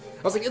it is.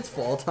 I was like, it's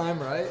fall time,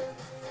 right?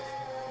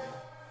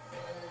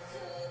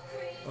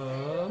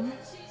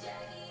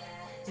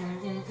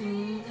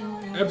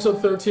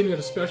 Episode 13, we had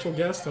a special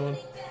guest on,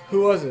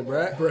 Who was it,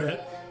 Brett?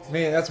 Brett.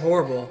 Man, that's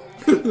horrible.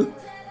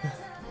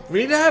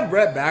 We need to have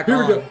Brett back Here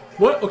on. we go.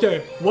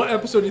 What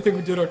episode do you think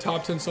we did our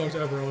top 10 songs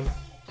ever on?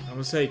 I'm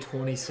gonna say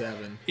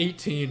 27.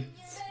 18.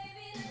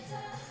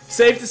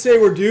 Safe to say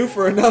we're due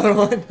for another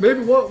one.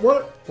 Maybe what?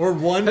 We're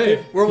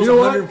Hey, we're almost you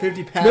know what?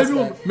 150 past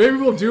that. Maybe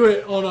we'll do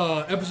it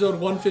on episode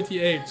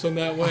 158, so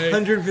that way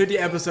 150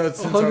 episodes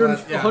since 100, our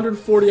last, yeah.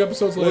 140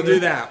 episodes later. We'll do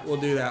that. We'll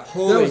do that. That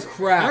Holy was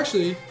crap.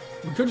 Actually,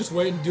 we could just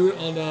wait and do it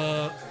on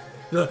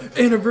the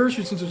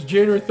anniversary since it was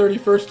January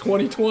 31st,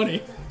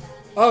 2020.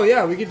 Oh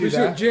yeah, we could do We should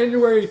do it that.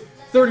 January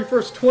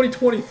 31st,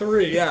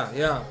 2023.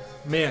 Yeah.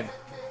 Man,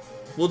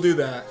 we'll do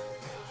that.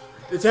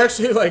 It's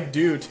actually like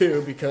due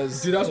too,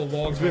 because Dude, that was a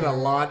long there's time. been a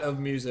lot of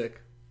music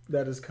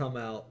that has come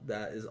out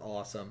that is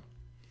awesome.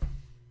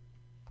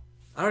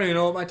 I don't even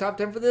know what my top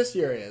 10 for this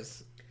year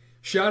is.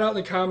 Shout out in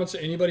the comments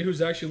to anybody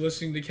who's actually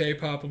listening to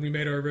K-pop when we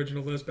made our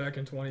original list back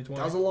in 2020.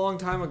 That was a long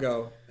time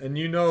ago, and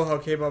you know how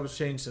K-pop has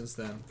changed since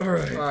then. All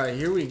right. All right,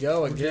 here we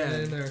go Getting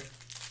in again. there.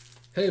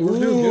 Hey, we're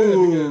doing good.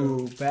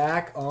 Ooh,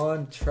 back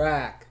on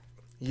track.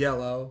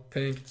 Yellow.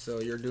 Pink. So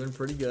you're doing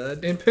pretty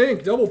good. And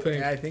pink, double pink.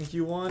 Yeah, I think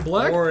you won.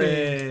 Black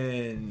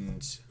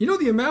Orange. You know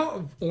the amount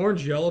of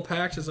orange yellow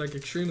packs is like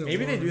extremely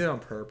Maybe they large. do that on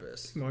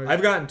purpose. Might.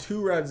 I've gotten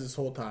 2 reds this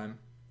whole time.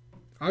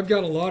 I've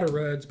got a lot of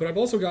reds, but I've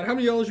also got how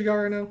many yellows you got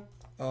right now?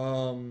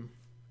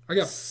 I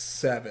got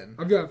 7.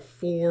 I've got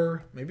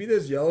 4. Maybe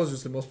this yellow is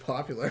just the most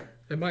popular.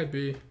 It might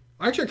be.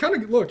 Actually, I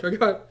kind of looked. I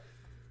got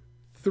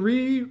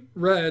 3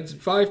 reds,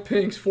 5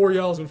 pinks, 4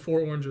 yellows, and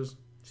 4 oranges.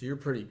 So you're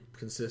pretty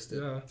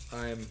consistent. Yeah.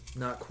 I am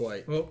not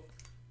quite. Well,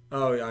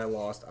 Oh, yeah, I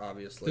lost,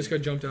 obviously. this guy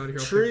jumped out of here.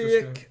 I'll pick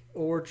this guy. Trick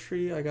or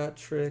tree. I got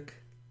trick.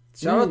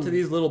 Shout out to Ooh.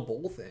 these little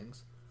bowl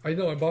things. I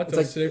know. I bought It's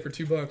those like- today for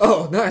 $2.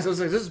 Oh, nice. I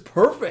was like, this is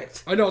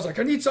perfect. I know. I was like,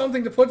 I need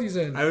something to put these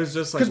in. I was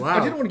just like, Because wow.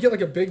 I didn't want to get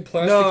like a big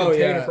plastic No,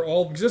 container yeah. for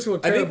all because this would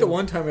look I terrible. think the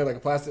one time we had like a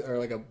plastic or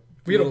like a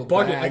we had a little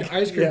bucket, bag. like an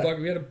ice cream Yeah. bucket.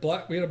 We had a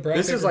brown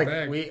This paper is like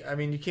bag. I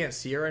mean, you can't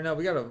see it right now.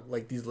 We got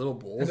like these little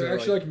bowls. And they're that are,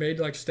 actually like made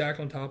like stacked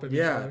on top of each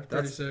yeah, other. Pretty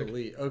that's sick.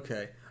 elite.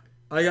 Okay,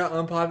 I got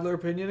unpopular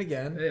opinion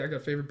again. Hey, I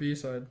got favorite B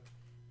side.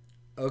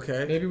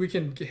 Okay. Maybe we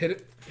can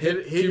hit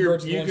Hit two your-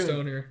 birds with you one can-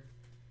 stone here.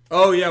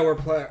 Oh yeah, we're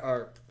playing.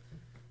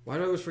 Why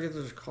do I always forget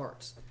there's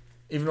cards?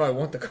 Even though I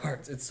want the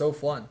cards, it's so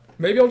fun.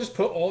 Maybe I'll just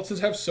put all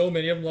since I have so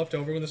many of them left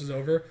over when this is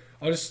over.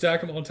 I'll just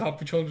stack them on top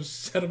of each other and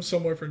just set them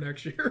somewhere for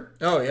next year.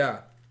 Oh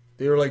yeah,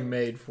 they were like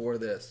made for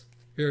this.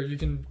 Here, you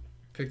can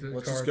pick the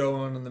Let's card. just go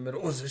on in the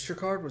middle. Was this your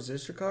card? Was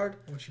this your card?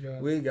 What you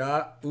got? We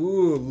got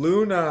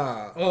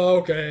Luna. Oh,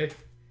 okay.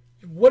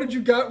 What did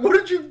you got? What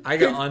did you? I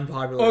got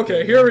unpopular.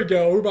 Okay, opinion. here we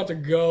go. We're about to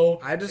go.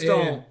 I just in.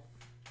 don't.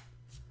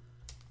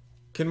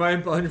 Can my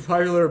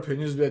unpopular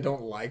opinions be I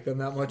don't like them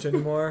that much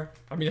anymore?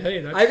 I mean,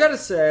 hey, that's, I gotta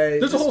say,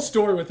 there's a whole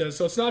story with this,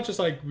 so it's not just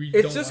like we.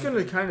 it's don't just like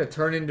gonna it. kind of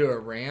turn into a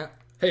rant.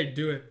 Hey,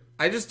 do it.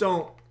 I just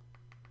don't.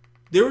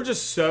 they were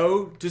just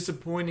so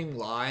disappointing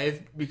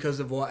live because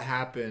of what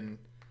happened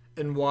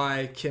and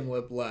why Kim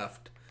Lip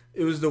left.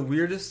 It was the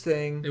weirdest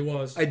thing. It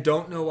was. I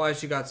don't know why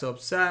she got so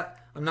upset.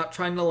 I'm not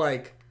trying to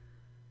like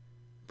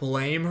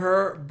blame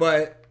her,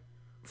 but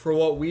for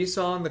what we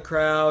saw in the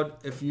crowd,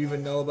 if you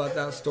even know about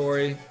that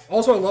story.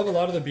 Also, I love a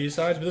lot of the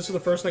B-sides, but this is the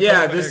first thing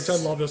Yeah, I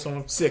love this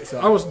song. Six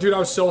up. I was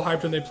so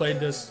hyped when they played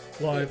this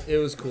live. It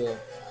was cool.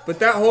 But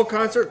that whole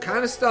concert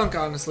kind of stunk,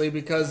 honestly,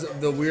 because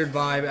of the weird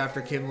vibe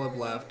after Kim Lip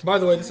left. By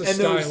the way, this is And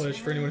there was- stylish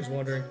for anyone who's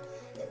wondering.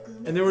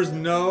 And there was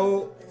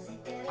no...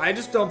 I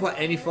just don't put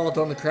any fault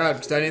on the crowd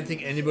because I didn't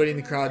think anybody in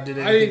the crowd did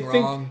I anything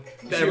think wrong.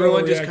 she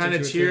Everyone just overreacted kind to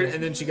of it, cheered, too.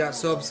 and then she got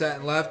so upset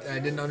and left, and I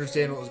didn't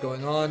understand what was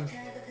going on.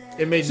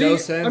 It made See, no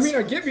sense. I mean,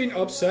 I get being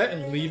upset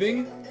and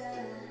leaving,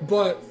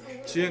 but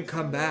she didn't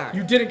come back.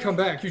 you didn't come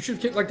back. You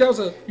should like that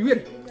was you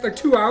had like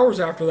 2 hours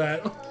after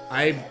that.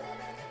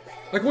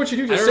 Like what you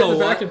do, I just don't sit in the know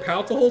back what- and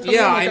pout the whole time.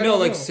 Yeah, Like, I know. don't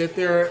Like sit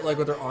there, like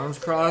with her arms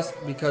crossed,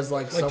 because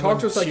like talk someone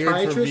to a cheered for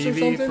psychiatrist or Vivi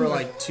something? for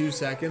Like- like 2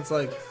 seconds.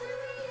 Like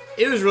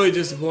it was really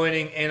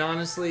disappointing, and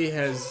honestly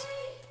has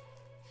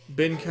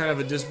been kind of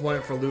a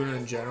disappointment for Luna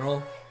in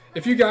general.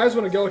 If you guys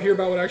want to go hear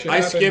about what actually I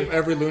happened, skip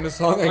every Luna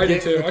song I I do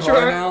get too. in the I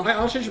car now. I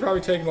honestly should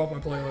probably take them off my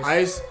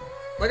playlist.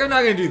 I'm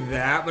not gonna do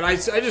that, but I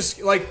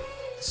just like.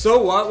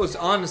 So What was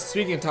on,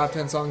 speaking of top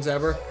 10 songs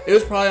ever, it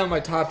was probably on my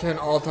top 10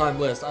 all-time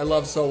list. I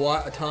love So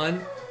What a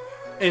ton.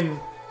 And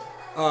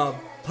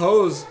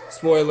Pose,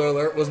 spoiler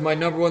alert, was my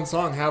number one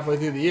song halfway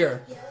through the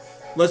year.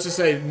 Let's just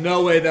say,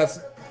 no way that's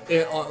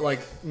it, like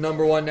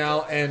number one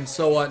now, and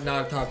So What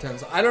not a top 10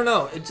 song. I don't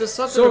know. It's just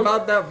something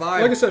about that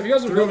vibe. Like I said, if you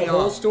guys want to threw know the me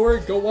whole off.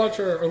 story, go watch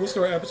or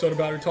listen to our episode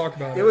about it or talk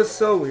about it. It was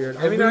so weird.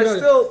 I mean, Luna- I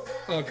still...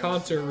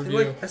 concert review.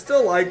 Like, I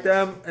still like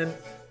them, and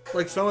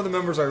like some of the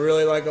members I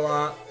really like a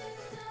lot,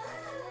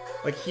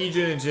 like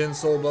Heejun and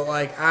Jinsol. But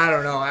like I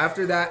don't know.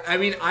 After that, I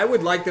mean, I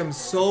would like them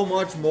so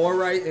much more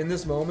right in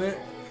this moment.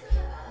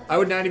 I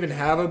would not even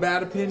have a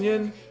bad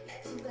opinion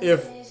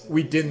if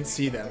we didn't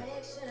see them.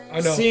 I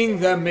know. Seeing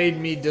them made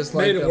me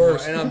dislike Made it them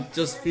worse. more, and I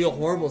just feel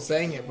horrible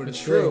saying it, but it's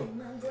It's true.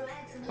 true.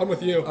 I'm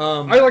with you.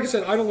 Um, like I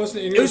said, I don't listen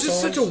to any It of was their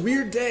just songs. such a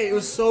weird day. It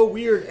was so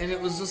weird, and it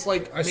was just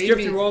like I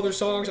skipped through all their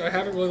songs. I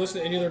haven't really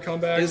listened to any of their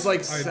comebacks. It was like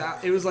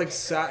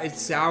I- it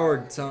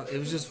soured. It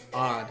was just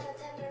odd,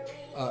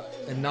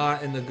 and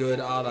not in the good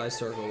odd eye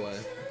circle way.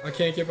 I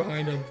can't get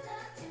behind them.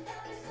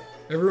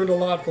 It ruined a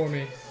lot for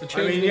me. It I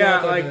changed mean, me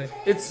yeah, a lot like that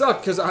day. it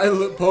sucked because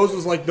Pose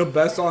was like the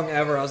best song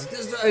ever. I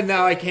was like, and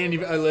now I can't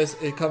even.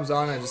 It comes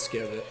on, I just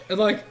skip it. And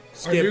like our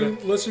Skip new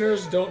it.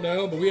 listeners don't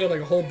know, but we had like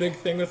a whole big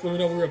thing with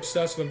Luna. We were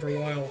obsessed with them for a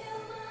while.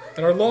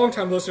 And our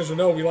longtime listeners will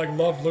know we like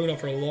loved Luna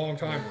for a long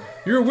time.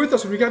 You were with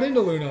us when we got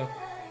into Luna,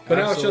 but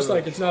now it's just Absolutely.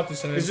 like it's not the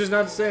same. It's just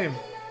not the same.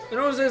 I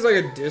don't want to say it's like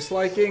a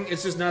disliking.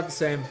 It's just not the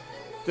same.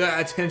 The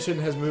attention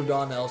has moved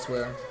on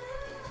elsewhere.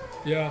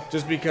 Yeah.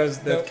 Just because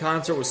the Yep.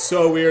 concert was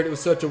so weird. It was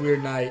such a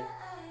weird night.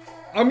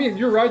 I mean,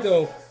 you're right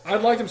though.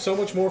 I'd like them so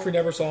much more if we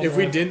never saw them. If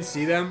we live. didn't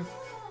see them,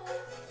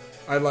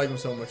 I'd like them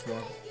so much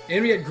more.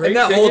 And we had great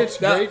And tickets,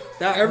 great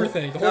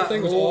everything. The whole that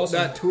thing was whole- awesome.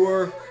 That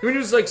tour, I mean, it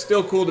was like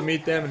still cool to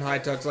meet them in high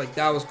touch. Like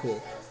that was cool,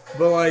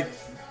 but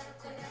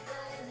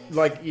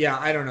like yeah,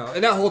 I don't know.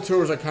 And that whole tour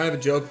was like kind of a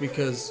joke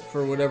because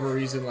for whatever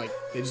reason, like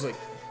they just like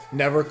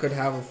never could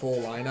have a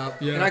full lineup.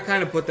 Yeah. And I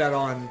kind of put that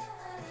on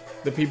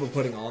the people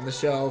putting on the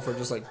show for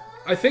just like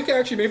I think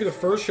actually maybe the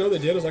first show they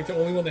did was like the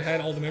only one they had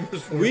all the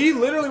members for. we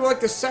literally were like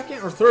the second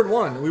or third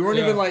one. We weren't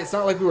Yeah. even like it's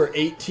not like we were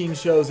 18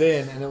 shows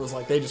in and it was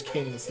like they just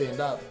can't even stand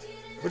up.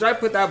 Which I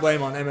put that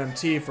blame on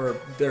MMT for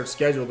their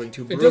schedule being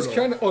too It brutal. does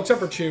kind of. Oh, except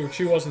for Chu.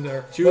 Chu wasn't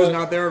there. She was But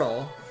not there at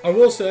all. I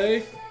will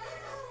say,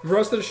 the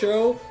rest of the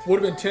show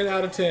would have been 10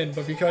 out of 10,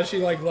 but because she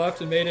like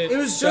left and made it, It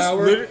was just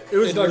sour, it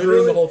was like, ruined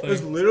literally the whole it was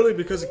thing. literally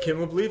because of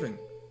Kim Lip leaving.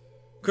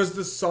 Because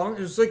the song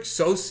it was like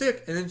so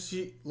sick, and then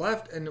she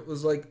left, and it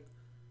was like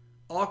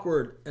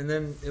awkward, and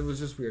then it was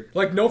just weird.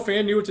 Like no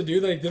fan knew what to do.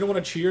 They didn't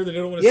want to cheer. They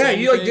didn't want to. Yeah, say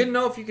you like anything. didn't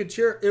know if you could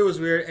cheer. It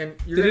was weird, and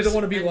you're They didn't gonna-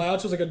 want to be and- loud,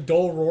 so it was like a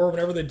dull roar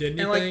whenever they did anything.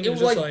 And like it it was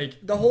was just like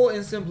the whole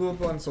incident blew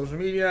up on social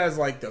media as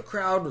like the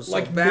crowd was so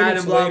Like, bad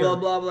minutes and blah later. blah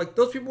blah. But like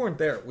those people weren't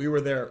there. We were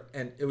there,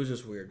 and it was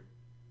just weird.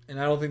 And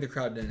I don't think the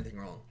crowd did anything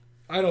wrong.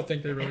 I don't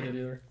think they really did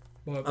either.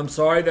 But I'm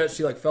sorry that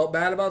she like felt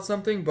bad about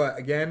something, but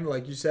again,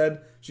 like you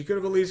said, she could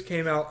have at least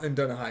came out and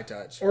done a high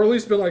touch. or at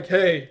least been like,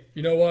 hey,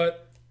 you know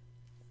what?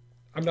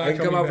 I'm not I can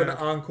coming come out for back.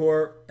 the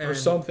encore Or and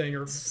something,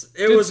 or It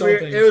did was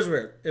weird. something. It was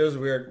weird. It was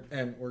weird,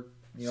 and we're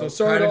So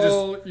sorry to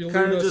all you kinda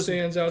Luna just-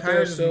 stands out kinda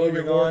there, just so your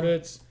moving on.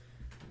 orbits.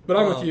 But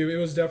I'm with Um, you. It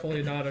was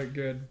definitely not a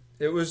good.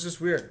 It was just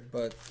weird,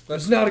 but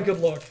It's not a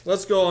good look.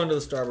 let's go on to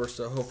the Starburst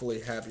to hopefully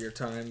happier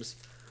times.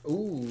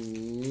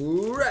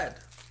 Ooh, red.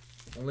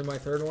 Only my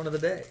third one of the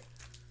day.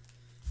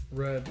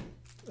 Red.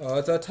 Oh,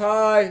 it's a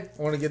tie.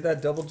 I want to get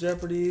that double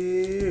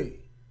Jeopardy.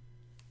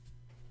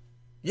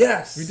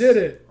 Yes, We did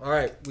it. All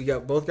right, we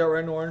both got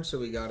red and orange, so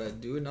we gotta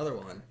do another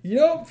one. You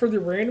know, for the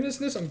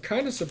randomness, I'm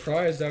kind of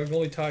surprised that we've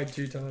only tied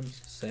 2 times.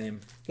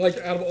 Same. Like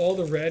out of all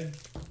the red,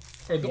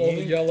 or all the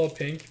Me? yellow,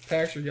 pink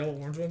packs, or yellow,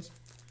 orange ones.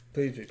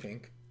 Please be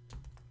pink.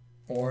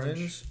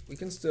 Orange. We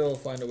can still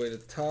find a way to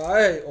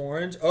tie.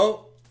 Orange.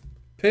 Oh,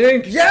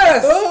 Pink.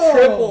 yes! Oh!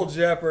 Triple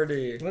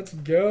Jeopardy. Let's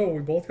go. We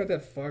both got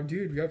that 5.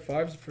 Dude, we got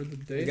 5s for the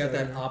day. We got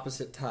that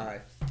opposite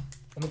tie.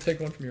 I'm gonna take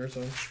one from your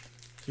son.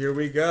 Here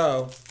we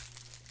go.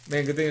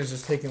 Man, good thing it's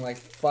just taking like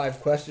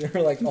 5 questions,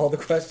 or like all the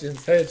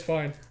questions. Hey, it's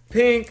fine.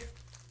 Pink.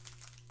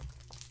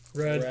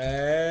 Red.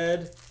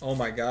 Red. Oh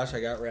my gosh, I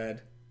got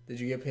red. Did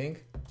you get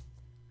pink?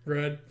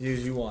 Red.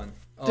 You won.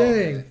 Oh,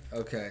 Dang.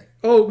 Okay.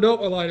 Oh,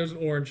 nope, I lied. It was an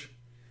orange.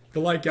 The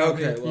light got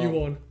me. Okay, well, You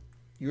won.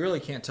 You really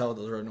can't tell with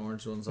those red and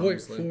orange ones, Wait,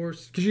 honestly. 4.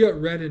 Because you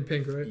got red and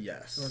pink, right?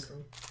 Yes.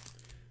 Okay.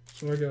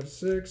 So I got a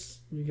 6.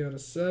 You got a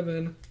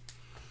 7.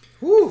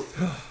 Whew.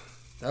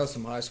 That was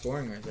some high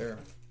scoring right there.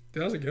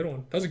 That was a good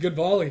one. That was a good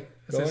volley.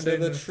 As Going they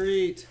to the say.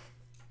 treat.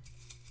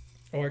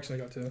 Oh, actually,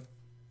 I got 2.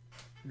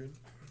 Good.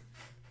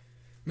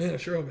 Man, I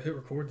sure hope I hit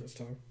record this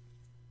time.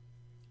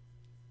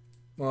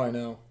 Well, I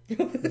know.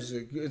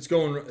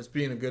 It's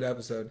being a good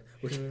episode.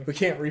 Yeah. We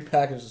can't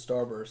repackage the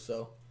Starburst,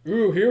 so.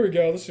 Ooh, here we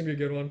go. This is going to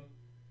be a good one.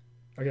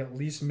 I got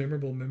least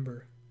memorable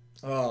member.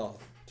 Oh,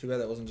 too bad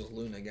that wasn't just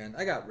Luna again.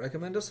 I got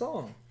recommend a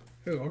song.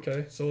 Ooh,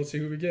 okay. So let's see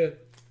who we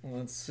get.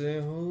 Let's see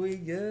who we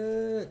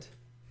get.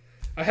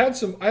 I had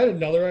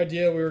another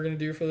idea we were going to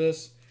do for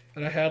this,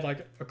 and I had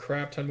like a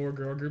crap ton more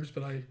girl groups,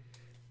 but I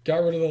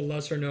got rid of the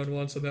lesser known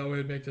ones so that way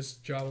it'd make this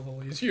job a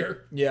little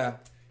easier. Yeah.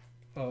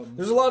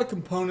 There's a lot of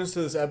components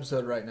to this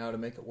episode right now to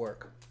make it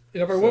work.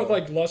 And if I went with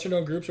like lesser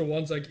known groups or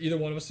ones like either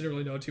one of us didn't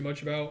really know too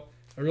much about,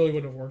 I really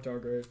wouldn't have worked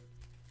out great.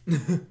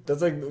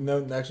 That's like, no,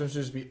 next one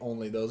should just be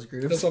only those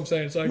groups. That's what I'm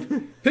saying. It's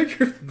like,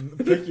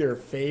 Pick your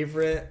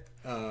favorite,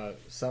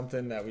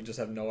 something that we just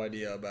have no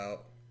idea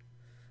about.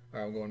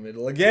 Alright, I'm going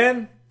middle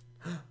again.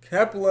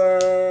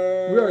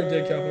 Kepler. We already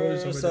did Kepler. We'll do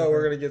somebody so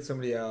we're different. going to get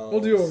somebody else.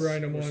 We'll do a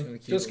random We're one,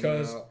 keep just them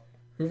 'cause. out.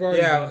 We've already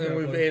Yeah, done and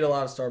we've Kepler. ate a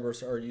lot of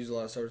Starburst, or used a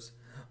lot of Starburst.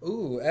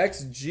 Ooh,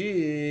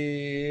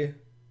 XG.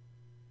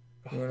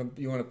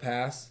 You want to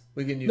pass?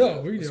 We can use No,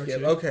 it. we can do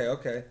skip. XG.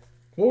 Okay.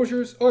 What was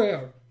yours? Oh,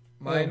 yeah.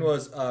 Mine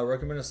was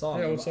recommend a song.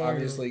 Yeah, what I'm song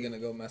obviously going to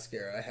go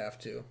Mascara. I have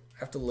to. I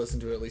have to listen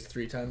to it at least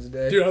 3 times a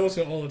day Dude, I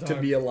listen all the time.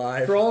 to be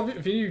alive. For all of you,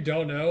 if any of you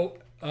don't know,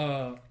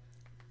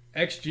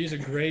 XG is a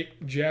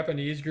great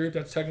Japanese group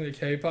that's technically a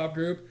K-pop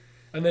group,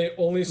 and they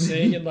only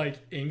sing in like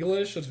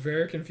English, so it's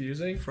very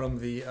confusing. From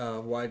the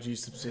YG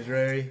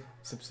subsidiary.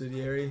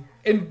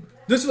 And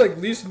this is like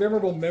least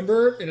memorable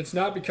member, and it's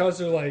not because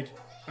they're like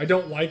I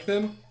don't like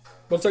them,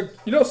 but it's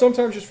like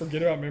sometimes you just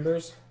forget about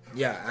members.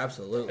 Yeah,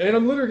 absolutely. And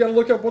I'm literally gonna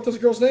look up what this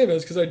girl's name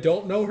is because I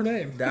don't know her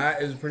name.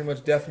 That is pretty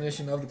much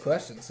definition of the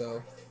question.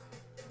 So.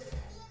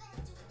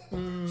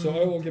 So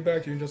I will get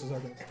back to you in just a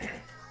second.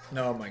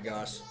 Oh my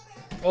gosh.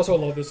 Also, I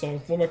love this song.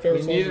 One of my favorite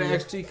We songs. need an of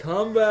the year. XG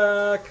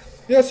comeback.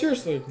 Yeah,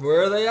 seriously.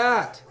 Where are they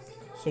at?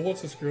 So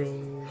what's this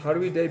girl? How do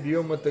we debut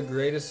them with the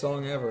greatest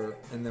song ever,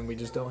 and then we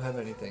just don't have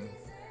anything?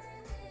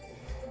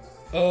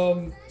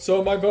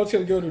 So my vote's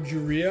gonna go to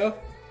Juria,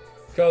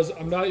 because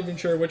I'm not even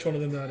sure which one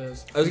of them that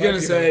is. I was It might gonna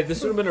be say her.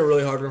 this would have been a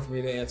really hard one for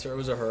me to answer. It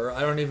was a her.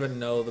 I don't even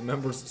know the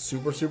members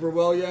super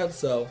well yet,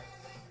 so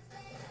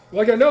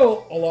Like I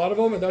know a lot of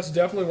them, and that's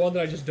definitely one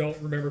that I just don't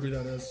remember who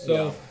that is. So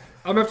Yeah.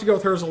 I'm gonna have to go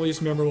with her as the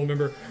least memorable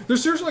member.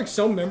 There's seriously like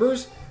some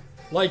members,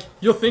 like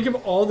you'll think of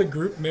all the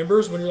group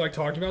members when you're like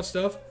talking about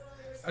stuff,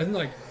 and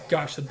like,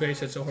 gosh, the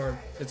bass hit so hard.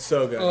 it's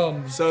so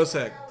good, so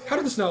sick. How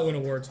did this not win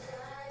awards?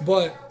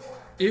 But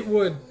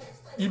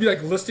you'd be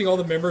like listing all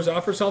the members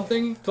off or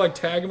something to like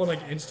tag them on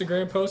like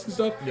Instagram posts and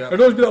stuff. Yep.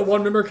 There'd always be that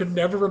one member could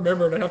never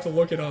remember, and I'd have to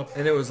look it up.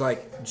 And it was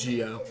like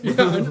Geo, Yeah,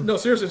 no,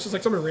 seriously, it's just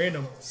like something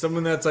random.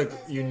 someone that's like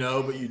but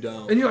you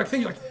don't. And you're like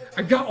thinking, like,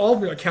 I got all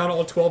of them, like, count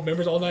all 12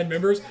 members, all 9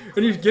 members,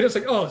 and you get it, it's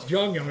like, oh, it's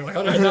Young. You're like,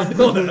 how did I not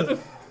know that?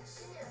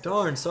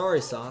 Darn, sorry,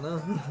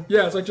 Sana.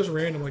 Yeah, it's like just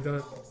random like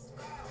that.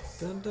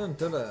 Dun, dun,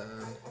 dun, dun.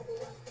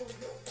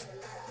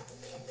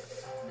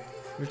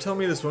 You're telling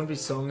me this wouldn't be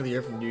Song of the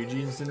Year from New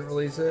Jeans didn't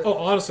release it? Oh,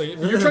 honestly,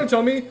 you're trying to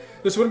tell me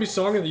this wouldn't be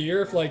Song of the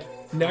Year if, like,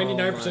 99%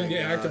 Oh of the my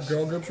active gosh.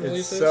 girl groups It's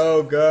release this?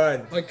 so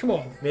good. Like, come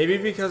on. Maybe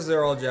because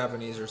they're all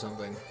Japanese or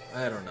something.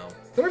 I don't know.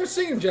 They're not even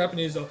singing in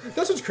Japanese, though.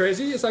 That's what's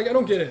crazy. It's like, I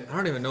don't get it. I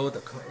don't even know what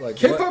the like.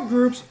 K-pop what?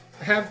 groups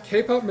have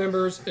K-pop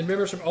members and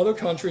members from other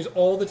countries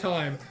all the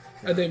time,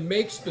 and they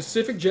make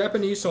specific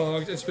Japanese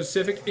songs and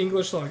specific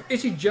English songs.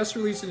 ITZY just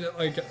released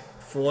like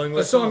Full a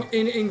English song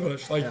in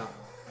English, like Yeah.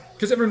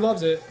 because everyone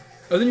loves it.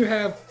 And then you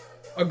have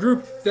a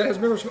group that has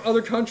members from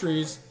other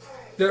countries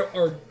that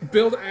are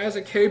billed as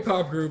a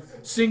K-pop group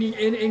singing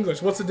in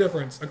English. What's the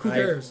difference? Like, who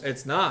cares?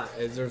 It's not.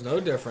 There's no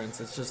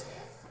difference. It's just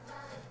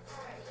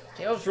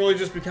K-pop's really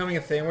just becoming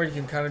a thing where you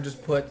can kind of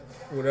just put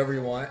whatever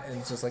you want, and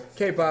it's just like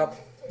K-pop,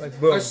 like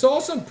boom. I saw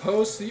some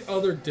posts the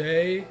other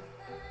day.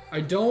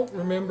 I don't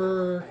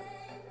remember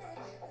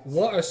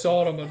what I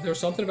saw them, but there's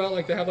something about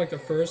like they have like the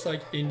first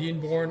like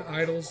Indian-born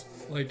idols,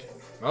 like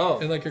Oh,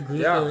 in like a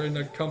group yeah. or in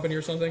a company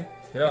or something.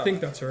 Yeah. I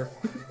think that's her,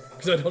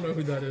 because I don't know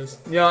who that is.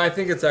 Yeah, I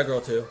think it's that girl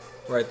too,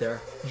 right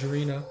there.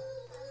 Jarina.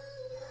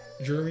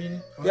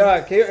 Jarina?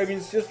 Yeah, I mean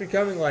it's just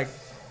becoming like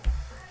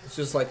It's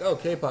just like, oh,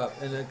 K-pop,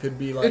 and it could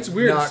be like It's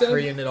weird. not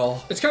Korean at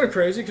all. It's kind of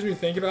crazy because when you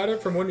think about it,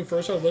 from when we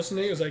first started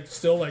listening, it was like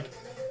still like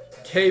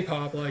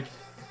K-pop, like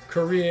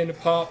Korean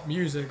pop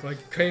music,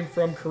 like came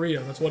from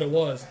Korea. That's what it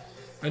was.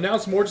 And now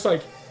it's more just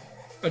like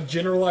a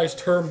generalized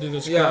term to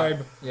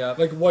describe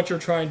like what you're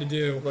trying to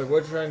do. Like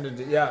what you're trying to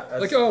do. Yeah.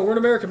 Like, oh, we're in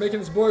America making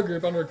this boy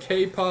group under a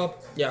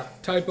K-pop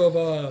type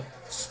of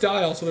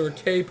style, so they're a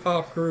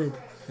K-pop group.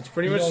 It's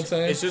pretty You much. know what I'm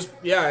saying? It's just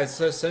it's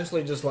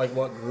essentially just like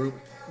what group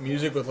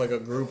music with like a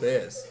group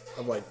is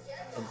of like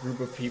a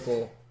group of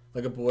people,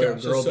 like a boy or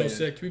Gosh, girl that's so band.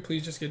 sick. Can we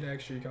please just get an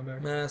extra? You come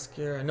back.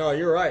 Mascara. No,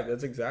 you're right.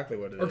 That's exactly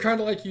what it is. Or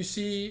kind of like you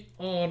see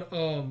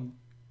on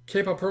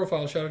K-pop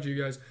profile. Shout out to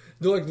you guys.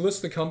 They'll like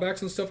list the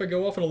comebacks and stuff that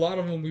go off, and a lot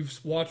of them we've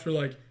watched were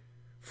like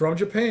from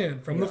Japan,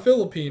 from the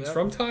Philippines,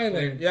 from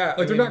Thailand.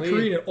 Like they're not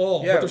Korean at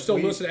all, but they're still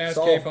listed as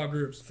K-pop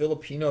groups.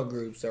 Filipino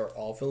groups are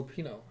all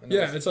Filipino. And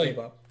It's like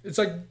K-pop. It's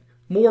like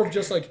more of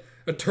just like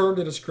a term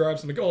to describe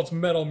something. Like, oh, it's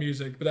metal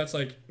music, but that's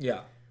like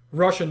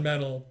Russian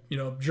metal,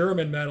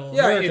 German metal,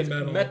 American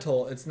metal.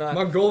 Metal. It's not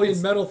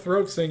Mongolian metal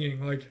throat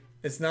singing. Like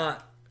it's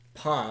not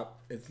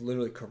pop. It's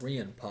literally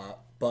Korean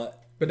pop, but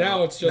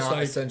now it's just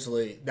like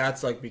essentially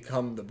that's like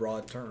become the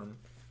broad term.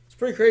 It's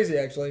pretty crazy,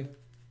 actually.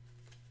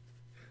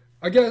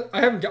 I guess I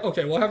haven't got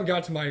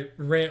to my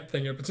rant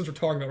thing yet, but since we're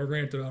talking about it, we're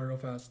ranting about it real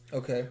fast.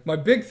 Okay. My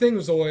big thing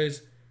was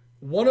always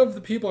one of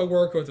the people I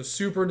work with is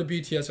super into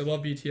BTS. I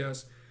love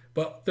BTS.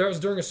 But there was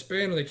during a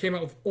span when they came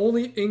out with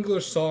only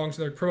English songs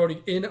and they're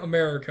promoting in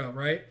America,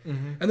 right?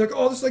 Mm-hmm. And they're like,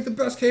 oh, this is like the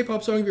best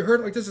K-pop song. Have you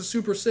heard it? Like, this is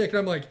super sick. And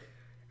I'm like,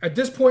 at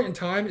this point in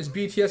time, is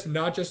BTS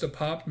not just a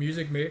pop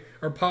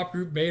pop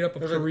group made up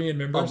of Korean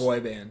members? A boy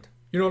band.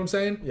 You know what I'm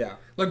saying? Yeah.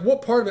 Like,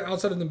 what part of it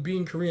outside of them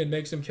being Korean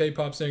makes them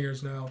K-pop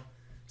singers now?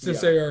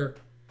 Since they are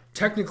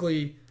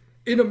technically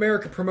in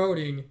America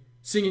promoting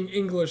singing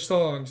English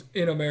songs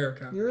in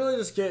America. You really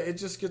it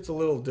just gets a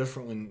little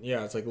different when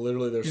it's like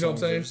literally there's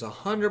songs there's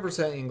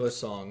 100% English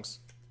songs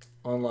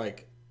on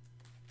like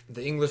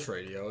the English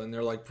radio and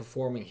they're like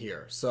performing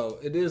here. So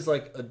it is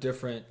like a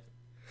different.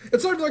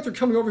 It's not like they're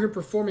coming over here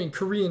performing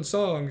Korean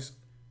songs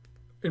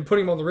and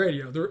putting them on the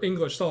radio. They're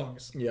English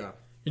songs. Yeah.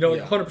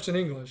 100%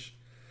 English.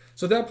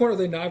 So at that point, are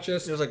they not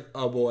just there's like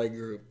a boy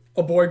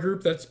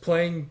group that's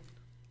playing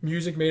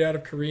music made out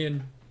of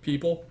Korean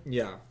people?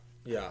 Yeah.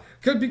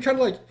 Could be kind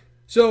of like.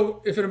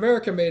 So, if an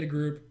America made a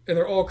group and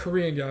they're all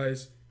Korean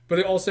guys, but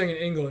they all sang in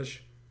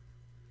English,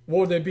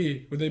 what would they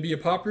be? Would they be a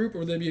pop group or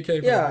would they be a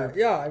K-pop group?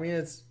 Yeah. I mean,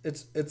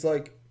 it's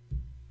like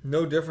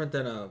no different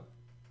than a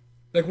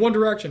like One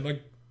Direction.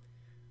 Like,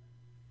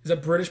 is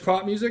that British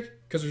pop music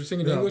because they're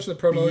singing English and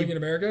they're promoting in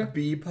America?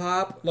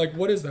 B-pop. Like,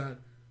 what is that?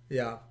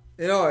 Yeah,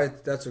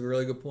 that's a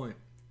really good point.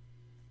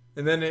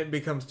 And then it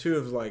becomes too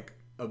of like.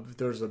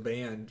 There's a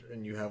band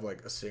and you have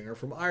like a singer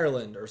from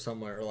Ireland or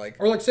somewhere,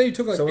 or like say you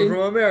took like someone from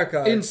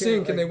America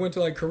NSYNC and they went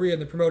to like Korea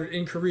and they promoted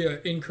in Korea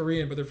in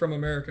Korean, but they're from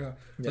America.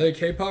 Are they a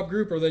K-pop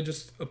group or are they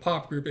just a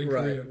pop group in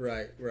Korea?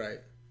 Right.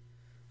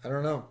 I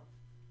don't know.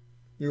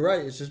 You're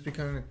right. It's just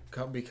becoming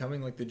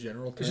like the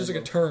general term. It's just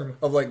like a term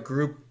of like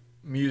group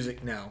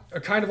music now.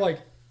 A kind of like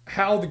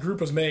how the group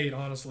was made,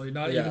 honestly,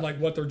 not even like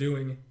what they're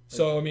doing.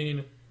 So I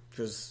mean,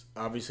 because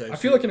obviously I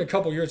feel like in a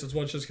couple years that's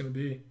what it's just going to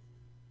be.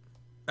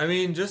 I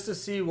mean, just to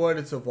see what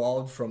it's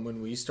evolved from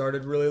when we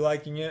started really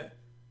liking it,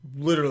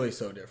 literally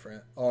so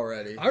different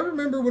already. I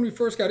remember when we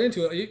first got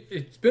into it,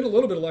 it's been a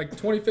little bit like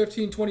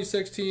 2015,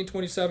 2016,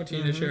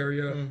 2017-ish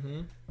area.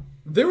 Mm-hmm.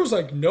 There was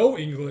like no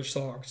English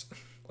songs,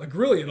 like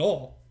really at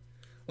all.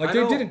 Like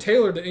they didn't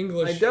tailor to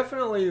English. I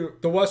definitely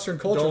the Western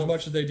culture as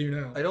much as they do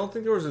now. I don't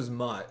think there was as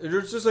much.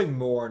 There's just like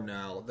more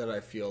now that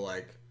I feel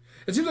like.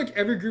 It seems like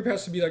every group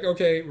has to be like,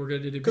 okay, we're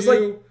going to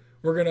debut,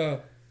 we're going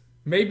to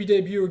maybe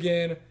debut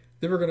again.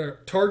 Then we're going to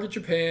target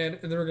Japan,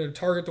 and then we're going to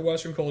target the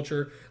Western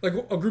culture. Like,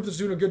 a group that's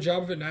doing a good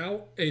job of it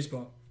now,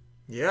 aespa.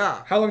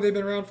 Yeah. How long have they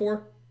been around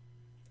for?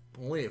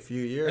 Only a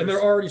few years. And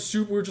they're already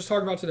we were just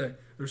talking about today.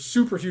 They're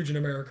super huge in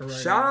America right now.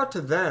 Shout out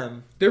to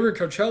them. They were at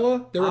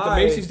Coachella. They were at the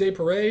Macy's Day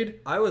Parade.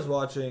 I was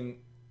watching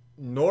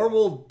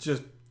normal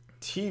just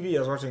TV. I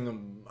was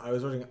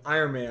watching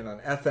Iron Man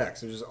on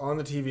FX. It was just on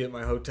the TV at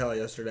my hotel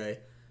yesterday.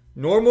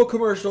 Normal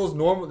commercials.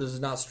 This is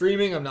not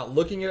streaming. I'm not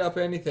looking it up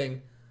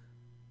anything.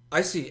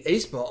 I see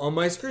aespa on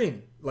my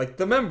screen, like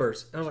the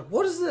members. And I was like,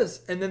 what is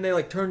this? And then they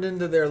like turned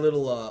into their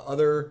little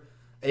other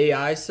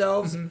AI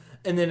selves. Mm-hmm.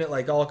 And then it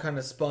like all kind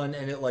of spun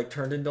and it like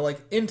turned into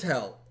like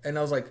Intel. And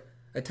I was like,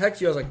 I texted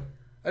you, I was like,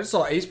 I just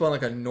saw aespa on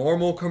like a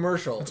normal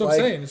commercial. That's what I'm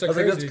saying. It's like I was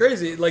like, that's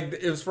crazy. Like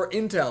it was for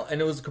Intel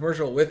and it was a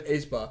commercial with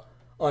aespa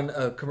on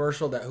a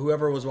commercial that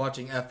whoever was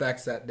watching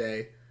FX that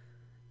day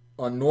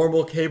on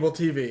normal cable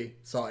TV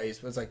saw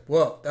aespa. It's like,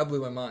 whoa, that blew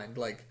my mind.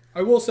 Like,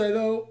 I will say,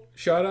 though,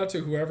 shout out to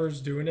whoever's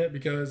doing it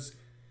because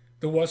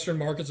the Western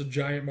market's a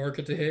giant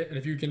market to hit, and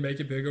if you can make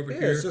it big over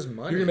here, it's just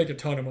money. You're going to make a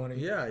ton of money.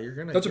 Yeah, you're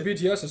going to. That's what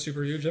BTS is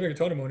super huge. They make a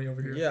ton of money over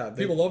here. Yeah.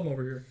 People love them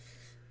over here.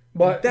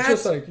 But that's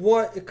it's just like,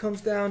 what it comes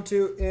down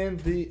to in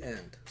the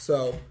end.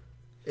 So,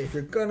 if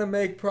you're going to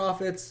make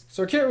profits,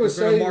 so I can't really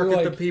say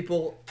market the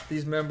people,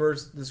 these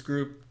members, this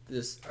group,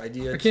 this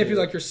idea. It can't be to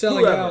like you're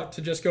selling whoever. out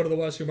to just go to the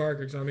Western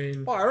markets. I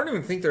mean, Well, I don't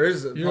even think there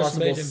is a You're just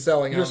possible making-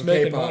 selling you're out just in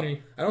making K-pop.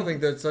 money. I don't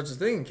think there's such a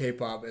thing in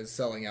K-pop as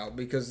selling out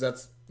because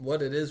that's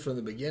what it is from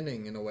the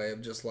beginning in a way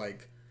of just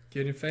like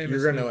getting famous,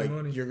 you're gonna making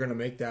like money. you're gonna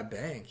make that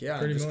bank, yeah.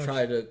 Pretty And just much.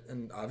 try to,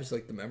 and obviously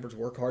like the members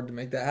work hard to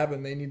make that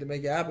happen. They need to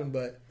make it happen,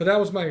 but But that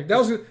was my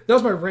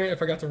my rant.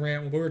 If I got to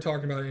rant, but we were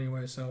talking about it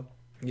anyway. So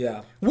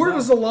yeah. where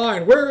does the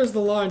line? Where is the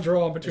line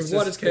drawn between It's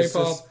what just- is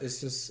K-pop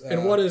It's just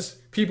and what is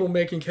people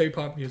making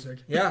K-pop music?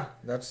 Yeah,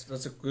 that's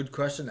a good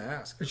question to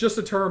ask. It's just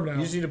a term now.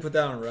 You just need to put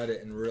that on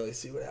Reddit and really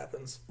see what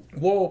happens.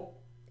 Well,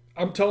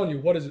 I'm telling you,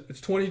 what is it?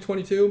 It's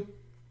 2022.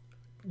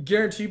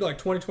 Guaranteed by like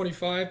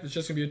 2025, it's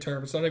just gonna be a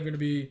term. It's not even gonna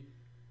be.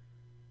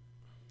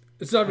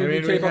 It's not gonna I be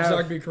mean, we K-pop. It's not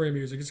have- gonna be Korean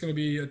music. It's gonna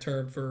be a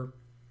term for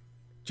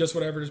just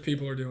whatever it is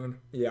people are doing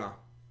Yeah.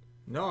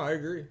 No, I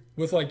agree.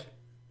 with like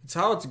It's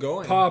how it's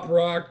going. pop,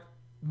 rock,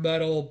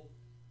 metal.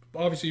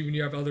 Obviously, when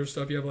you have other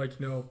stuff, you have like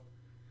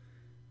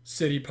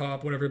city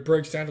pop, whatever. It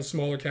breaks down to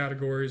smaller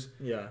categories.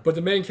 Yeah. But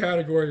the main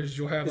categories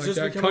you'll have It's like just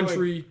that becoming,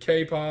 country,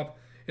 K-pop.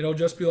 It'll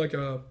just be like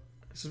a,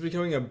 This is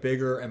becoming a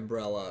bigger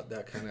umbrella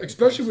that kind of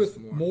especially with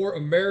more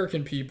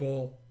American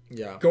people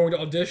Yeah. going to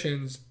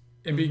auditions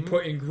and being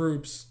put in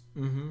groups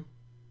Mm-hmm.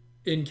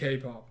 in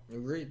K-pop.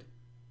 Agreed.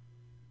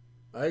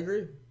 I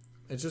agree.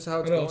 It's just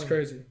how it's I know going. it's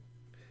crazy,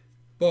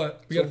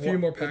 but we got a few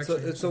more packs.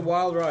 It's a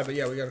wild ride, but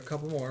yeah, we got a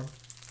couple more.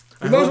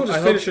 We might as well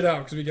just finish it out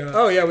because we got.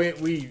 Oh yeah,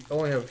 we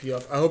only have a few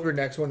left. I hope your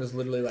next one is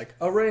literally like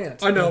a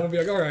rant. I know. I'm gonna be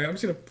like, all right, I'm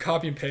just gonna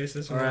copy and paste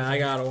this All one. right, I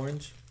got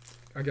orange.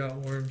 I got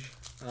orange.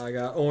 I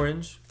got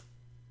orange.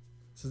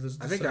 So this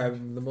is I think I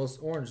have the most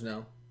orange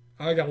now.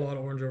 I got a lot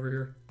of orange over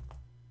here.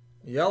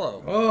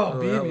 Yellow. Oh,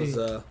 beat that me.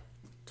 was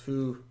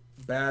two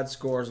bad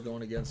scores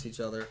going against each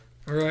other.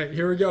 All right,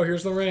 here we go.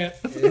 Here's the rant.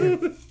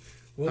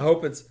 I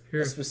hope it's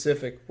Here. a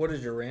specific. What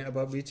is your rant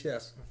about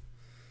BTS?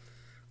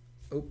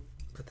 Oh,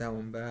 put that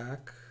one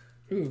back.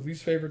 Ooh,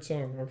 least favorite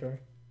song. Okay.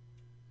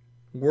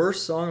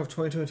 Worst song of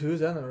 2022, is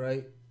that not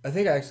right? I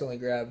think I accidentally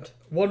grabbed.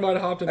 One might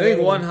have hopped in. I the think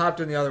other one hopped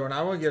in the other one.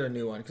 I want to get a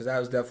new one because that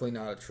was definitely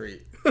not a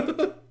treat.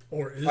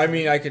 Or is I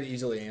mean, I could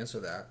easily answer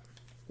that.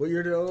 What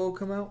year did OO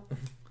come out?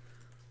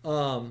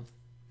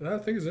 I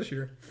think it's this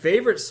year.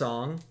 Favorite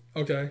song?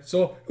 Okay,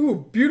 so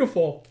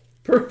beautiful,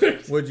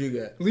 perfect. What'd you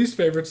get? Least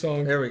favorite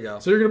song. There we go.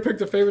 So you're gonna pick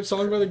the favorite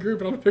song by the group,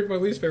 and I'm gonna pick my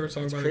least favorite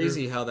song by the group.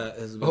 Crazy how that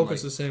has been. I hope like-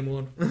 it's the same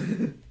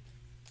one.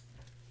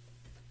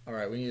 All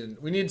right, we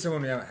need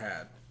someone we haven't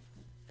had.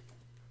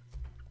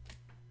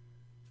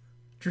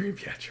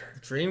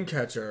 Dreamcatcher.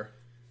 Dreamcatcher.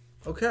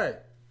 Okay.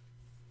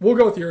 We'll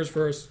go with yours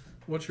first.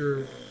 What's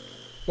your?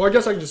 Well, I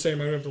guess I can just say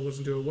mine. I don't have to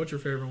listen to it. What's your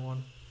favorite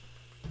one?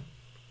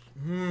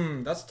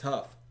 That's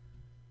tough.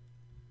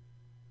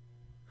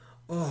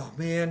 Oh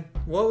man,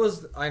 what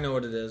was? I know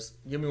what it is.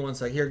 Give me one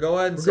sec. Here, go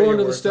ahead. And We're say going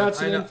to your the worst one.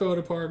 stats and info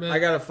department. I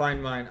gotta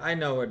find mine. I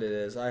know what it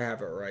is. I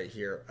have it right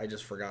here. I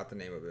just forgot the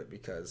name of it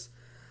because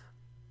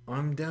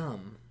I'm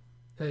dumb.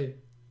 Hey,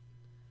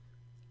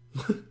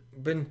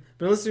 Been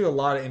listening to a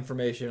lot of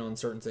information on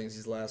certain things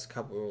these last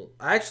couple.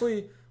 I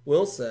actually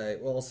will say.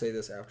 Well, I'll say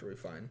this after we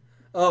find.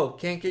 Oh,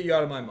 Can't Get You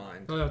Out of My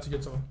Mind, oh, that's a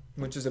good song.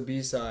 which is a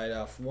B-side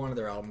of one of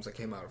their albums that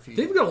came out a few.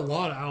 They've got a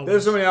lot of albums.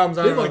 There's so many albums.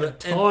 I They don't have know like a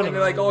that- ton and of they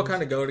like all albums.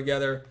 kind of go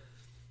together.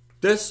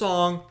 This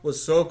song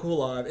was so cool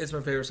live. It's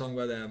my favorite song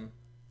by them.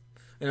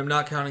 And I'm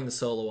not counting the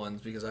solo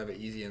ones because I have an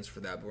easy answer for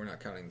that, but we're not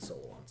counting the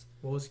solo ones.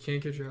 What was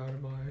Can't Get You Out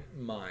of My?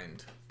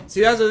 Mind.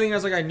 See, that's the thing. I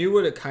was like, I knew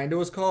what it kind of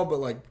was called, but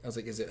like, I was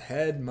like, is it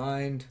head,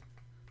 mind,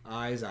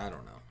 eyes? I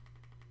don't know.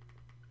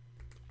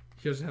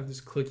 He doesn't have this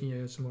clicking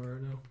ASMR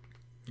right now.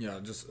 Yeah,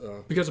 just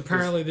Because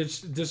apparently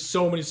there's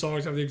so many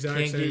songs have the exact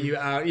Can't same. Get You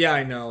Out. Yeah,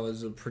 I know. It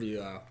was a pretty.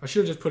 I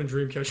should have just put in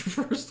Dreamcatcher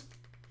first.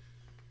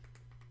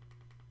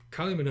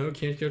 Kylie Minogue,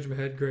 Can't Catch My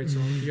Head, great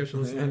song. You guys should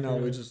listen to I that. know,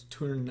 which is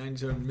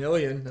 297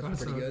 million. That's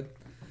That's pretty not- good.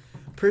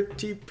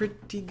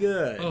 Pretty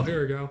good. Oh,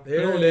 here we go.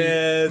 There it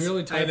is. We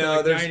only I typed know,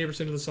 like there's- 90%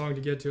 of the song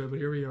to get to it, but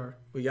here we are.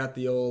 We got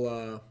the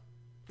old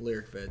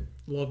lyric vid.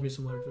 Love me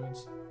some lyric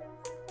vids.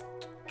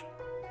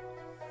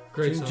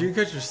 Great song.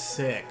 Dreamcatcher's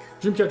sick.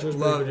 Dreamcatcher was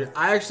Loved pretty it.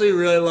 I actually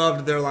really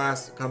loved their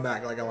last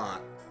comeback, like a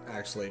lot.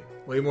 Actually,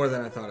 way more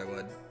than I thought I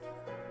would.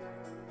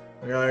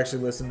 Like, I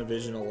actually listened to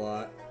Vision a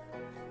lot.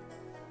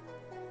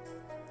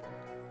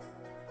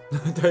 I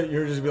thought you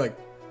were just gonna be like,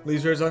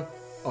 least favorite song?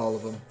 All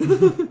of them.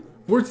 good.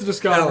 Where's the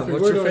discography? Alan,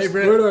 what's your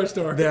favorite? Where do I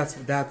start?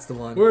 That's the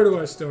one. Where do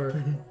I start?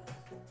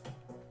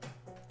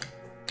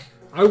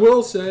 I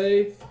will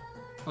say,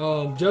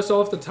 just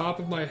off the top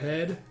of my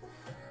head,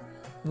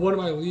 one of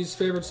my least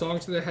favorite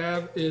songs that they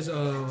have is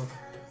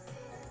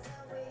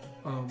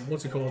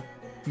what's it called?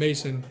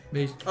 Mason.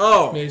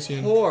 Oh,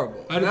 Mason.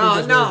 horrible. I didn't No, think it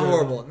was not very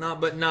good. horrible.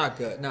 But not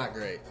good. Not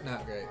great.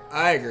 Not great.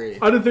 I agree.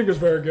 I didn't think it was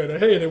very good.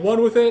 Hey, they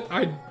won with it.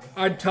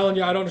 I'm telling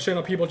you, I don't understand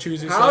how people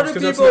choose these How songs. do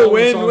 'cause that's people not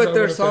one of the win songs with I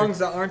their would've songs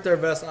that aren't their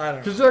best? I don't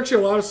know. Because there's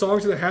actually a lot of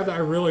songs that they have that I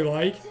really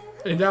like,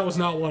 and that was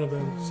not one of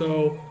them.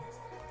 So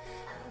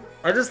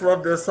I just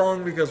love this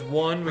song because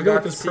one, we I got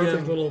got to this see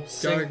perfect him little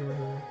sing. guy over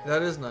here.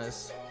 That is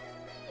nice.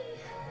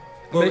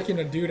 making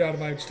a dude out of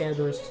my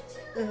Starburst.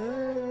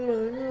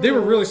 They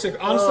were really sick.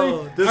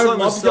 Honestly, this I would one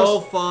love was to go, so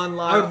fun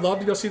I live. would love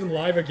to go see them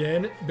live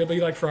again, but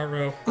be like front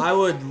row. I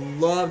would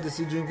love to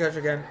see Dreamcatcher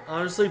again.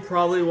 Honestly,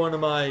 probably one of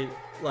my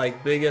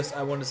like biggest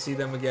I want to see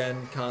them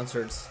again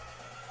concerts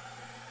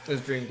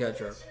is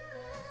Dreamcatcher.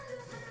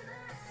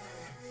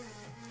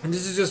 And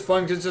this is just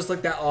fun because it's just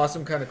like that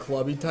awesome kind of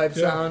clubby type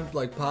sound,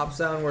 like pop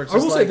sound, where it's I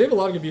just will say like they have a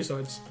lot of good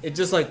B-sides. it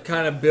just like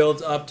kind of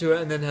builds up to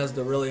it and then has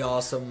the really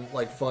awesome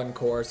like fun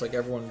chorus. Like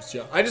everyone's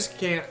young. I just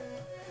can't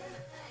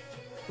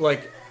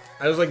like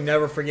I just like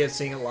never forget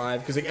seeing it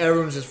live because like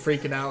everyone's just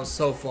freaking out. It was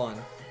so fun.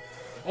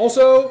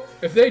 Also,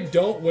 if they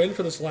don't win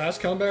for this last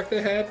comeback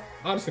they had,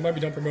 honestly, it might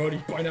be done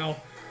promoting by now.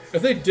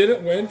 If they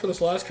didn't win for this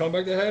last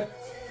comeback they had,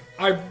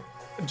 I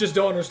just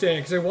don't understand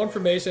because they won for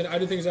Mason. I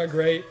didn't think it was that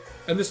great.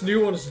 And this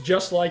new one is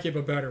just like it,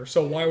 but better.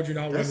 So why would you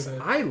not win with it?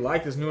 I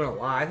like this new one a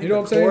lot. I think You know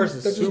the what I'm saying? chorus That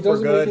is just super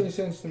doesn't good. make any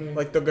sense to me.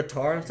 Like the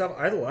guitar and stuff.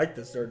 I like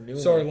this their new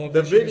Sorry, one. love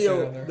The that you can say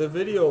video on there. the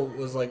video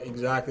was like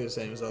exactly the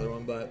same as the other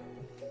one, but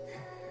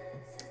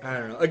I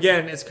don't know.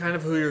 Again, it's kind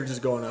of who you're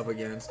just going up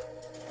against.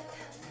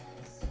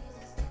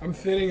 I'm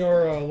thinning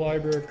our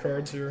library of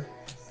cards here.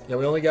 Yeah,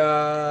 we only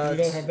got We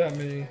don't have that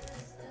many.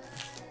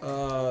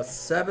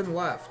 7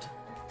 left.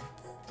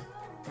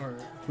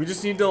 Alright. We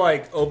just need to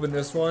like open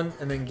this one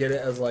and then get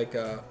it as like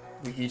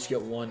we each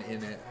get one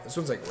in it. This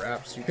one's like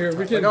wrapped super Here, we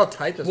tight. can. Like, how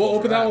tight this We'll one's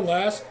open that wrapped. one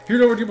last. Here's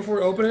what we're gonna do before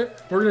we open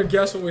it. We're gonna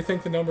guess what we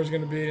think the number's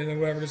gonna be, and then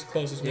whoever gets the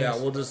closest Yeah,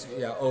 wins. we'll just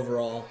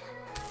overall.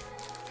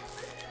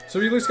 So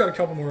we at least got a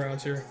couple more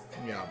rounds here.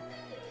 Yeah.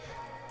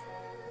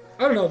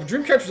 I don't know. The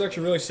Dreamcatcher's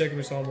actually really sick when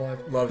we saw them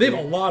live. Love they have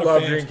Dream- a lot of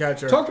love fans.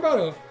 Dreamcatcher. Talk about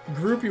a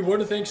group you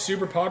wouldn't think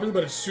super popular,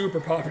 but it's super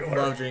popular.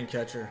 Love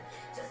Dreamcatcher.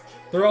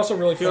 They're also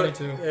really Feel funny like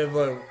too. they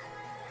have,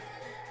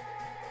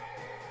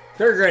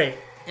 they're great,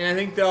 and I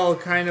think they'll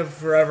kind of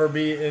forever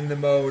be in the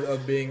mode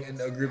of being in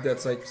a group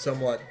that's like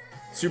somewhat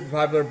super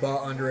popular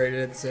but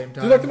underrated at the same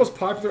time. They're like the most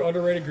popular,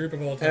 underrated group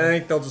of all and I time.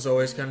 think they'll just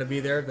always kind of be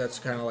there. That's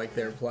kind of like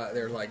their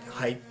like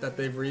height that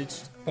they've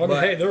reached. But I mean,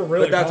 hey, they're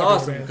really But that's popular,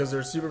 awesome man. because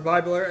they're super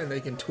popular and they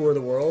can tour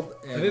the world.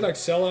 And And they like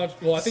sell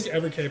out. Well, I think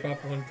every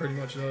K-pop one pretty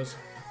much does,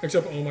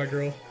 except Oh My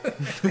Girl.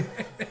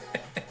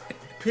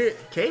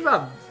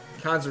 K-pop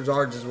concerts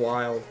are just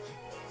wild.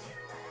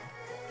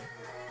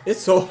 It's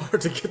so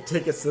hard to get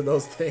tickets to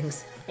those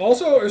things.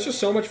 Also, it's just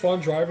so much fun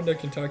driving to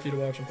Kentucky to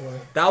watch them play.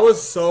 That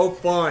was so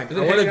fun. And I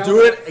then want to hanging do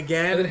out- it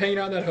again. And then hanging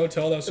out in that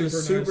hotel, that was It super,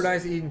 was super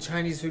nice. nice eating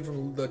Chinese food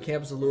from the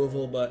campus of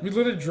Louisville, but We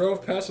literally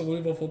drove past the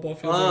Louisville football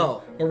field.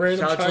 oh, A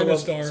random shout out to China Lam-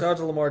 star. Shout out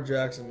to Lamar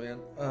Jackson, man.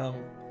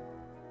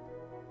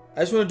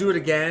 I just want to do it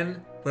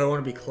again, but I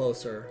want to be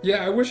closer.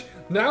 Yeah, I wish.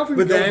 Now if we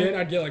But could go then, in,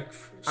 I'd get like.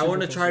 I want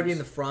to super try to be in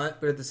the close. front,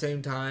 but at the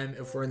same time,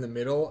 if we're in the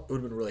middle, it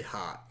would have been really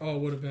hot. Oh, it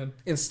would have been.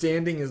 And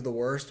standing is the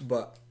worst,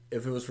 but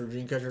if it was for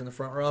Dreamcatcher in the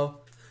front row,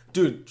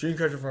 dude,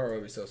 Dreamcatcher front row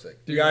would be so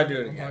sick. Dude, you gotta I'm- do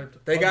it I'm again.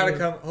 hyped. They I'll gotta do it.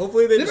 come.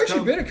 Hopefully they They've just actually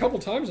come. been a couple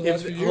times in the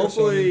last few years.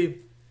 Hopefully,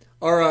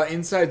 our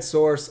inside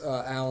source,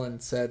 Alan,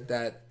 said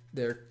that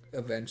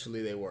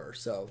eventually they were.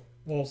 So,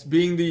 Well,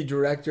 being the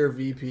director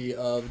VP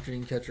of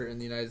Dreamcatcher in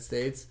the United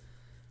States,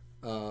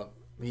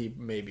 he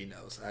maybe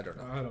knows. I don't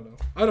know. I don't know.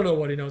 I don't know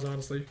what he knows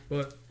honestly,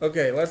 but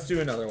Okay, let's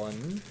do another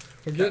one.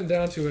 we're getting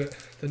down to it.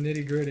 The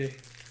nitty gritty.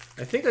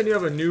 I think I do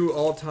have a new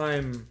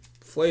all-time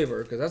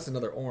flavor because that's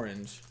another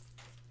orange.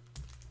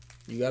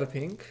 You got a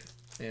pink,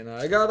 and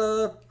I got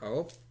a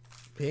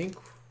pink.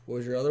 What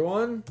was your other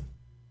one?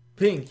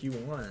 Pink. You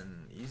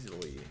won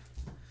easily.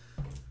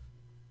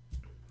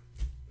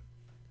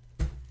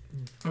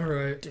 All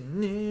right.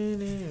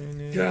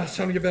 Gosh,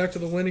 time to get back to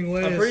the winning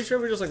ways. I'm pretty sure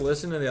if we just like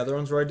listened to the other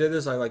ones where I did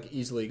this, I like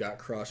easily got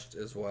crushed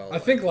as well. I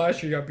think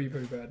last year you got beat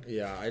pretty bad.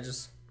 Yeah, I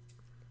just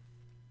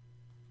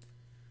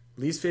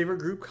least favorite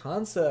group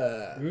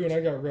concept. Ooh, and I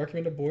got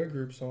recommended boy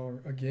group song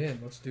again.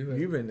 Let's do it.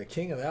 You've been the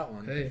king of that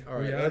one. Hey, all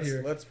we right, out let's,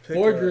 here. let's pick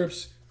Boy a-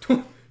 groups.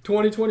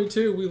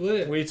 2022, we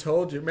lit. We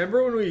told you.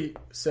 Remember when we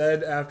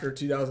said after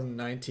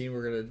 2019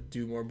 we're gonna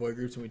do more boy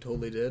groups, and we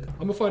totally did. I'm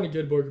gonna find a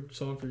good boy group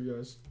song for you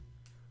guys.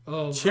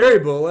 Cherry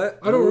Bullet.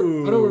 I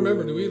don't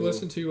remember. Ooh. Did we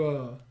listen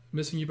to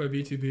 "Missing You" by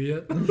B2B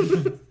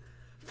yet?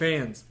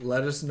 Fans,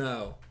 let us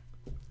know.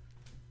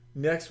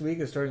 Next week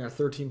is starting our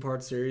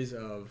 13-part series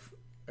of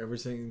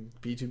everything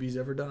B2B's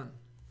ever done.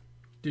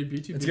 Dude,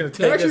 B2B. It's gonna that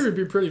take actually us- would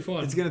be pretty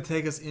fun. It's gonna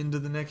take us into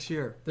the next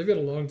year. They've got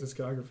a long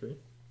discography.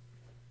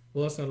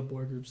 Well, that's not a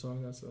boy group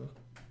song. That's a.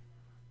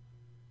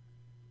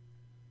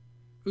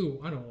 Ooh,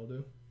 I know what I'll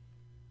do.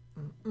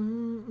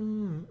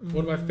 One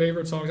of my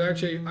favorite songs.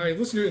 Actually, I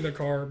listened to it in the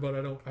car, but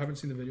I haven't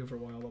seen the video for a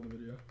while. I love the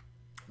video.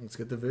 Let's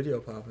get the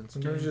video popping.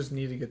 Sometimes you just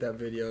need to get that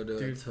video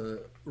to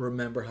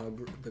remember how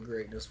the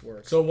greatness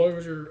works. So, what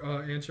was your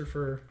answer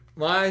for?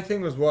 My thing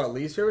was what?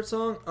 Least favorite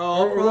song?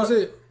 Or was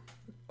it?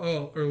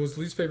 Oh, or was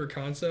least favorite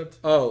concept?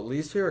 Oh,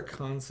 least favorite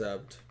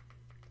concept.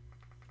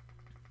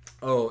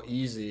 Oh,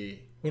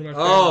 easy. One of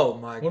my Oh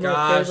my one gosh. of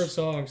my favorite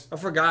songs. I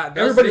forgot.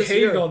 That's Everybody this hated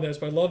year. on this,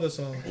 but I love this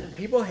song.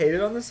 People hated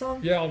on this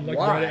song? Yeah, on like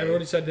Why? Reddit,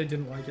 everybody said they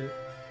didn't like it.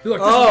 They're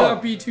like, this Oh. is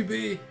not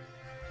B2B.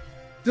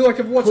 They're like,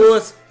 if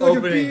Coolest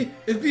opening.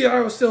 If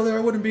B.I. was still there,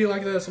 I wouldn't be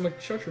like this. I'm like,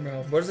 shut your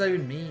mouth. What does that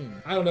even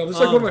mean? I don't know. This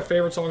is like one of my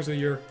favorite songs of the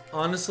year.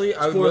 Honestly,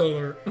 Spoiler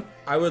alert.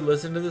 I would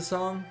listen to the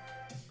song.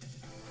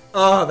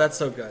 Oh, that's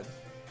so good.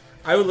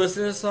 I would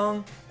listen to the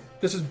song.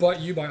 This is But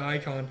You by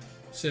Icon.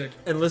 Sick.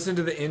 And listen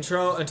to the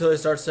intro until they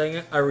start saying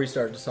it. I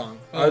restart the song.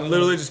 Oh, I would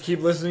literally just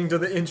keep listening to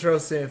the intro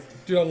synth.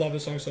 Dude, I love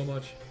this song so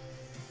much.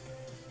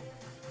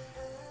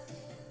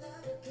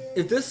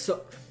 If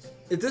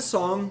this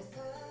song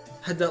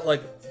had that,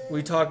 like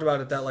we talked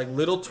about it, that like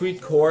little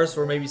tweaked chorus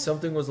where maybe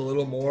something was a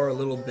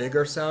little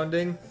bigger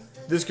sounding,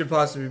 this could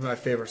possibly be my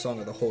favorite song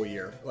of the whole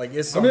year. Like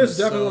it's it's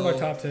definitely one of my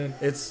top 10.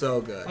 It's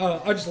so good.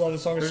 I just love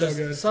this song. It's so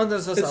good. Something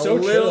that's It's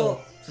so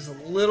chill. just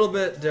a little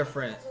bit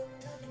different.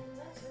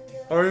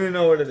 I don't even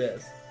know what it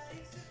is.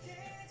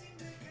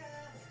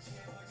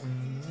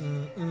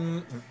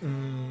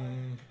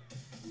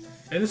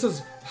 And this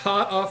is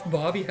hot off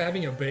Bobby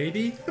having a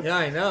baby. Yeah,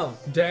 I know.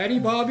 Daddy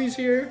Bobby's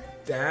here.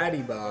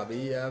 Daddy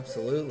Bobby,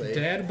 absolutely.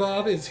 Dad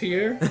Bob is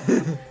here.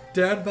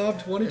 Dad Bob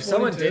 2022. If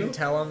someone didn't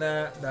tell him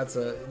that,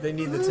 they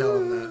need to tell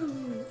him that.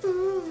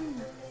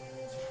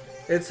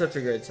 It's such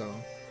a great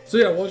song. So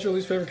yeah, what's your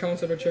least favorite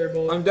concept of Cherry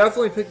Bullet? I'm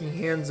definitely picking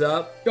Hands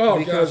Up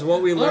because gosh.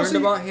 what we learned Honestly,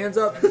 about Hands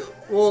Up,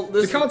 well,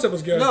 the concept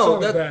was good. No, the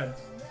song was bad.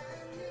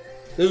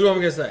 This is what I'm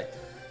gonna say.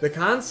 The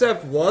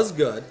concept was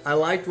good. I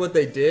liked what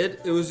they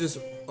did. It was just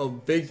a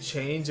big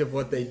change of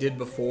what they did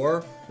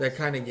before that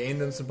kind of gained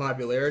them some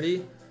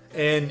popularity.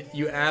 And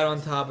you add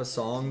on top a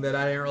song that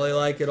I didn't really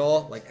like at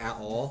all.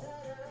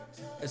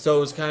 So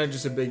it was kind of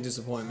just a big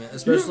disappointment,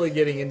 especially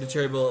getting into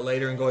Cherry Bullet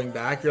later and going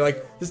back. You're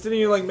like, this didn't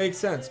even make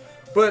sense.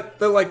 But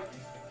the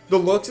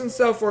looks and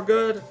stuff were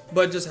good,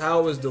 but just how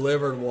it was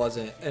delivered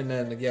wasn't. And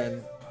then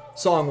again,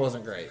 song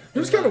wasn't great. It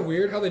was kind of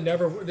weird how they've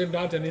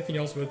not done anything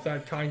else with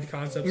that kind of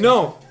concept.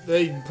 No,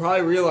 they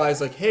probably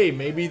realized hey,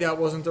 maybe that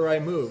wasn't the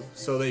right move.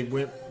 So they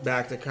went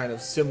back to kind of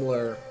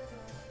similar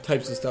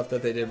types of stuff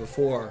that they did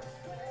before.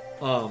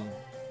 Also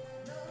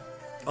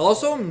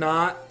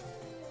I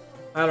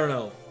don't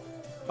know.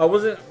 I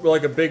wasn't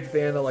a big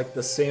fan of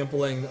the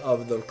sampling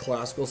of the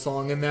classical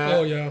song in that.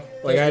 Oh yeah.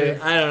 I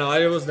don't know.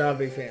 I was not a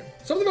big fan.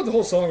 Something about the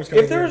whole song was kind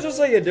of If there was just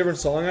a different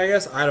song, I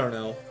guess, I don't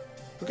know.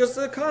 Because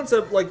the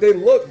concept, they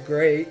look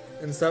great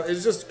and stuff.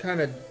 It's just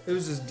it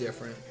was just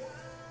different.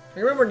 I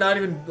remember not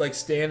even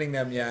standing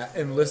them yet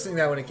and listening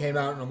to that when it came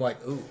out, and I'm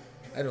like, ooh,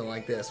 I don't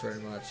like this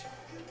very much.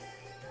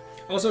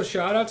 Also,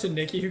 shout out to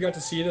Nikki who got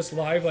to see this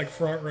live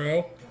front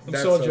row. I'm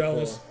That's so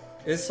jealous.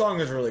 Cool. His song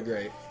is really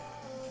great.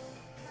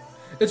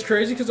 It's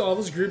crazy because all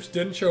those groups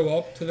didn't show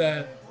up to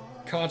that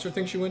concert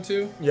thing she went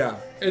to. Yeah.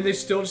 And they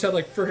still just had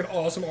freaking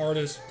awesome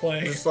artists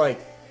playing. Just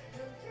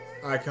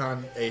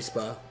Icon,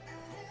 aespa.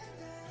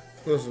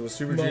 This was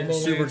Super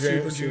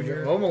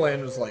Junior.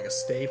 Momoland was a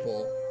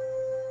staple.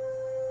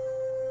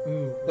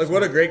 Ooh,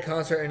 what a great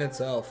concert in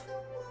itself.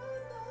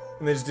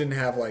 And they just didn't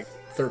have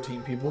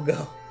 13 people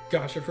go.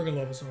 Gosh, I freaking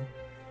love this song.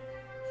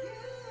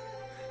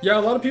 Yeah,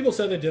 a lot of people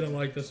said they didn't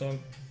like this song.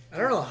 I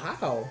don't know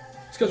how.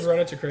 It's because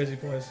Reddit's a crazy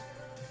place.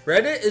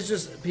 Reddit is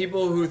just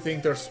people who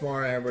think they're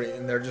smart and everybody,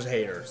 and they're just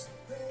haters.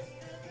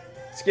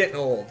 It's getting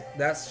old.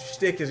 That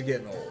shtick is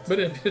getting old. But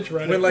it's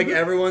Reddit. When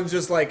everyone's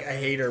just a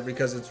hater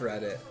because it's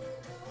Reddit.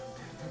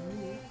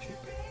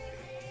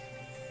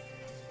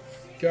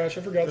 Gosh,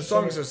 I forgot the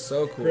songs are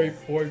so cool.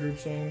 Great boy group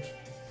songs.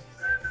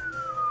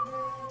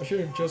 I should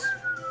have just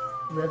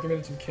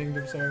recommended some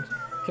Kingdom songs.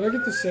 Can I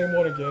get the same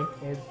one again?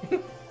 Oh.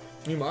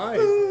 You might.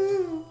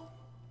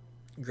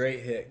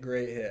 Great hit.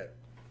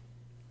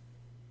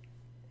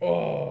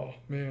 Oh,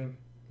 man.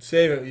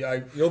 Save it.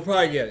 Yeah, you'll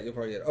probably get it.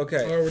 Okay. All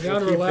right, we're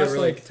down to our last,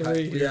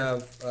 three. We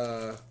have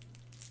a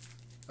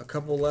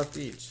couple left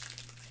each.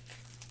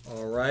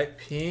 All right,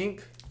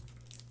 pink.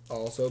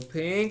 Also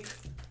pink.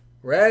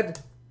 Red.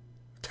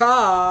 Tie.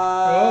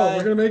 Oh,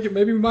 we're going to make it.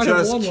 Maybe we might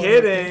have one. Just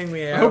kidding.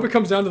 I hope it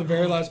comes down to the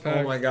very last pack.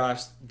 Oh, my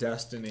gosh.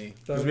 Destiny.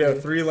 Because we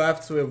have 3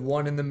 left, so we have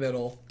 1 in the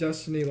middle.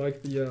 Destiny,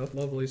 like the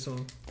lovely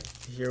song.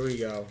 Here we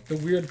go. The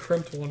weird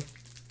crimped one.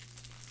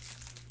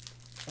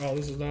 Oh,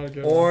 this is not a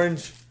good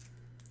Orange.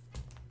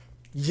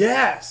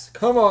 Yes!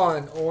 Come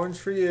on. Orange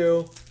for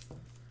you.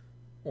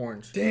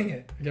 Orange. Dang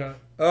it. I got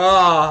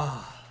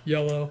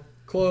yellow.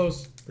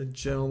 Close. The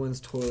gentleman's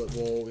toilet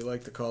bowl, we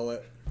like to call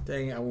it.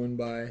 Dang it, I wouldn't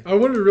buy. I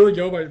wanted to really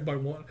go by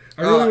one.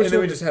 And then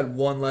we just had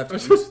 1 left. I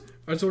just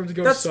wanted to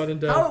go sudden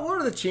death. What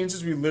are the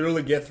chances we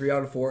literally get 3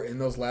 out of 4 in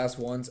those last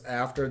ones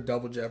after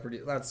Double Jeopardy?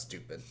 That's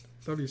stupid.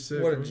 That'd be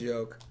sick. What a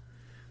joke.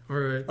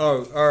 Alright.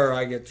 Oh, or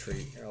I get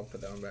treat. Here, I'll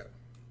put that one back.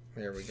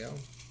 There we go.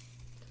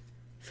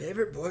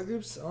 Favorite boy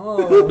group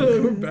song?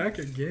 We're back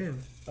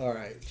again.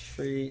 Alright,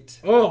 treat.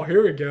 Oh,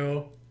 here we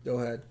go. Go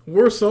ahead.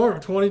 Worst song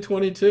of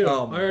 2022.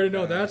 Oh, I already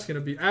know that's going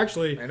to be.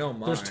 Actually, I know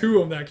mine. There's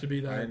 2 of them that could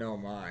be that. I know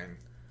mine.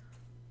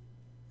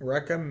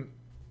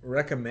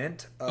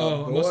 Recommend?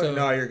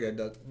 No, you're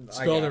good.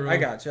 Spelled it wrong. I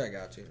got you.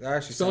 That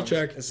actually Spell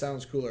check. It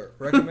sounds cooler.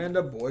 Recommend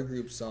a boy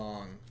group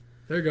song.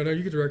 There you go. Now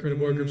you get to recommend a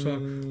boy group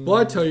song. Well,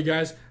 I tell you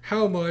guys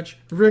how much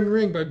 "Ring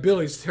Ring" by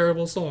Billy's a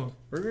terrible song.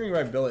 Ring Ring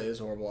by Billy is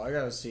horrible. I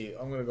gotta see.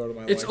 I'm gonna go to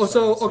my. It's Life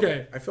also Science.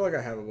 okay. I feel like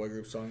I have a boy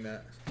group song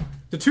that.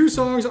 The two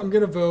songs I'm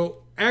gonna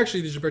vote.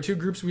 Actually, these are by two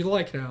groups we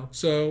like now.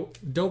 So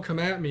don't come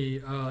at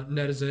me,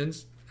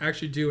 netizens.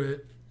 Actually, do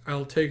it.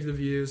 I'll take the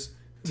views.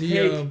 Take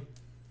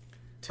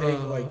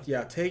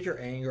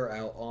your anger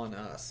out on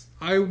us.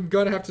 I'm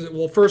gonna have to.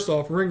 Well, first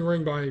off, "Ring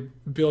Ring" by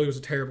Billy was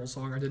a terrible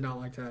song. I did not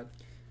like that.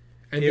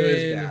 And It then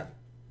was bad.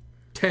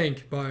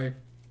 "Tank" by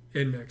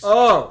Inmix.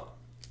 Oh,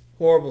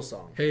 horrible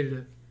song. Hated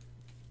it.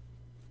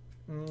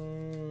 I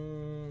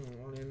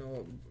don't even know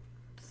what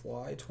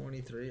Fly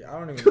 23. I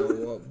don't even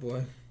know what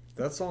boy.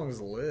 That song is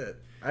lit.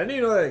 I didn't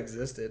even know that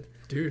existed.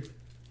 Dude,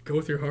 go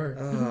with your heart.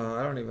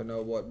 I don't even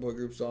know what boy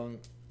group song.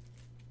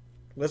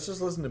 Let's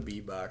just listen to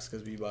Beatbox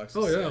because Beatbox.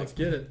 Oh is yeah, sick. let's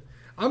get it.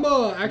 I'm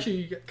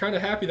actually kind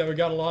of happy that we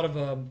got a lot of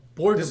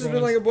boy group This has ones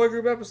been like a boy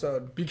group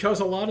episode. because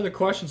a lot of the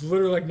questions,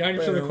 literally like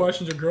 90% of the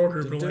questions are girl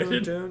group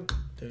related.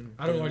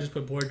 I don't know why I just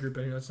put boy group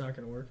in here. That's not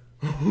going to work.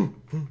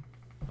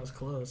 That was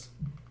close.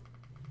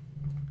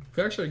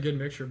 We actually had a good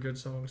mixture of good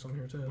songs on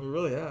here We too.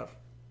 really have.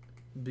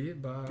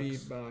 Beatbox.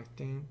 Beatbox.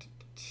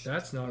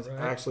 That's not That's right.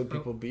 actually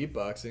people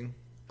beatboxing.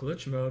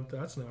 Glitch mode.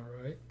 That's not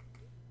right.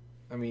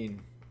 I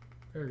mean,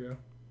 There we go.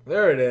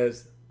 there it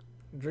is.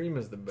 Dream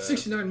is the best.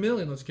 69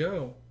 million. Let's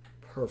go.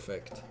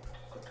 Perfect.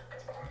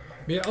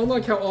 Yeah,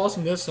 unlike how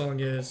awesome this song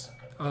is,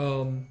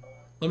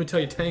 let me tell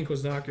you, Tank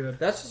was not good.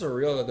 That's just the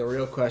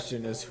real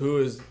question is who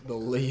is the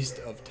least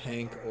of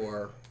Tank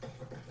or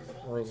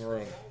Ring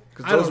Ring?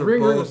 I don't know.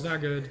 Ring Ring was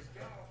not good.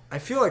 I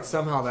feel like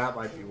somehow that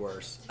might be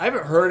worse. I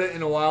haven't heard it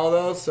in a while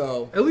though,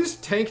 so At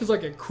least Tank is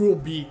like a cool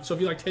beat. So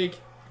if you like take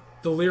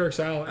the lyrics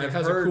out, it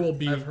has a cool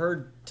beat. I've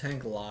heard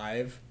Tank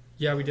live,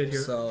 Yeah, we did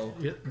hear. so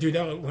Yeah, dude,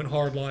 that went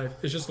hard live.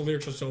 It's just the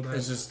lyrics are so bad.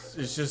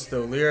 it's just the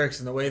lyrics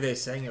and the way they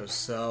sang it was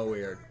so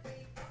weird.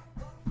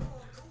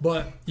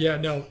 But yeah,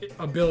 no,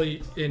 a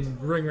Billy in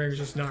Ring Ring is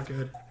just not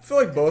good. I feel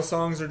like both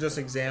songs are just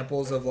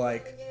examples of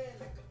like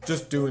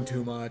just doing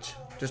too much,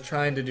 just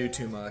trying to do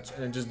too much,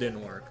 and it just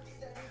didn't work.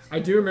 I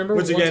do remember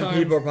Which one again, time,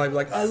 people are probably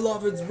like, "I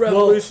love it, it's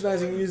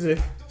revolutionizing music."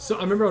 So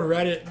I remember on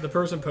Reddit, the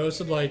person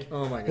posted like,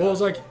 Oh my god! what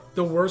was like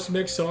the worst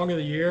mixed song of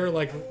the year,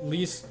 like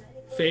least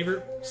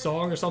favorite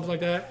song or something like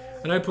that.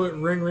 And I put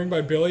Ring Ring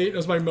by Billy. It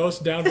was my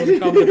most downvoted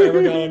comment I've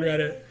ever got on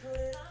Reddit.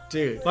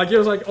 Dude, Like it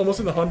was like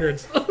almost in the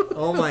hundreds.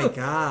 oh my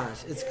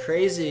gosh, it's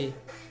crazy.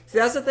 See,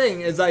 that's the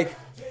thing. Is like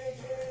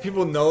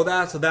people know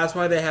that, so that's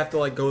why they have to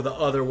like go the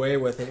other way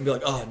with it and be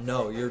like, "Oh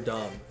no, you're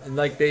dumb," and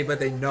like but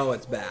they know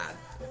it's bad.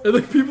 And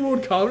like people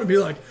would comment and be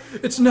like,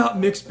 "It's not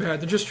mixed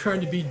bad. They're just trying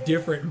to be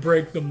different and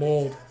break the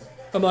mold."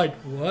 I'm like,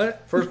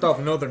 what? First off,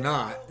 no, they're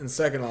not, and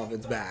second off,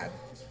 it's bad.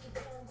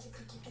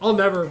 I'll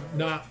never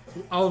like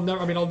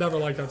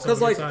that song.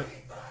 'Cause, like-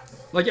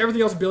 Like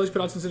everything else Billy's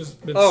put out since it's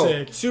been Oh,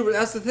 sick. super!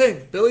 That's the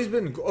thing. Billy's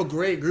been a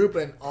great group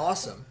and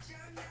awesome.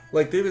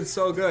 Like they've been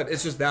so good.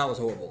 It's just that was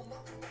horrible.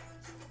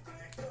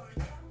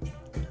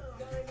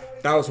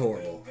 That was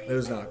horrible. It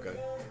was not good.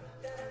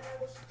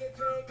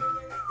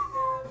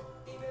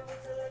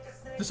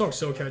 This song's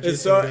so catchy.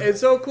 It's so so good. it's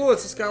so cool.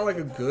 It's just got like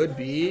a good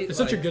beat. It's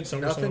such a like, good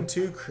summer Nothing song.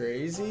 too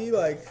crazy.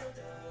 Like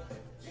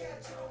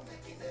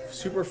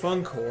super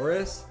fun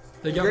chorus.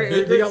 They got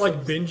Great- they got great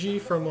like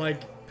Benji from like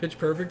Pitch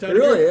Perfect. Out It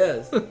really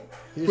here.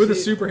 is. With a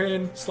super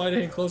hand, sleight of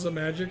hand, close up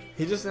magic.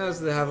 He just has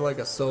to have like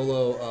a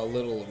solo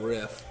little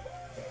riff.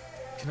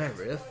 Can I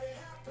riff?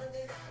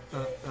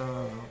 I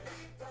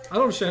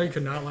don't understand how you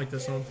could not like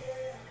this song.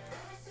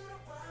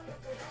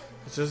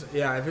 It's just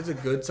if it's a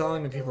good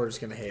song, then people are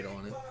just gonna hate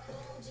on it.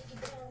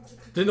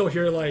 Then they'll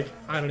hear like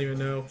I don't even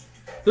know.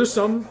 There's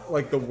some.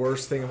 Like the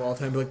worst thing of all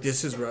time. Be like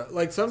this is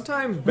like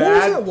sometimes What was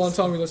bad. that one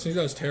song we listened to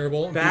that was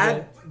terrible?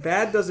 And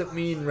Bad doesn't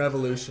mean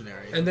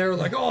revolutionary. And they were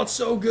like, "Oh, it's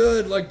so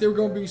good! Like they were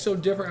going to be so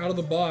different out of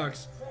the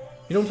box."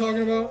 You know what I'm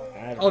talking about?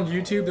 I don't- On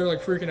YouTube, they're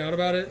like freaking out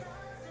about it.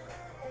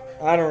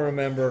 I don't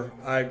remember.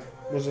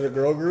 Was it a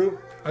girl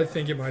group? I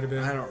think it might have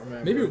been. I don't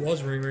remember. Maybe it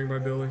was Ring Ring by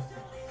Billy.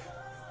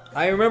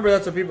 I remember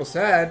that's what people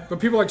said. But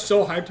people like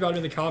so hyped about it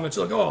in the comments,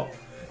 like, "Oh,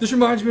 this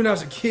reminds me when I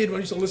was a kid when I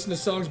used to listen to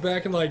songs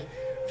back in like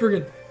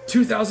friggin'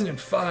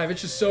 2005.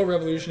 It's just so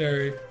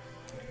revolutionary.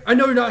 I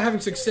know you're not having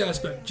success,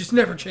 but just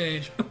never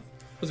change." I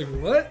was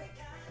like, "What?"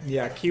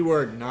 Yeah,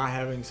 keyword not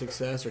having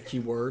success or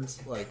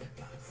keywords like.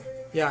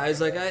 Yeah,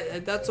 it's like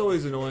that's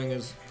always annoying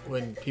is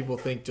when people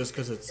think just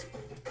because it's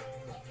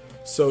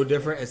so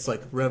different, it's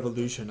like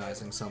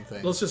revolutionizing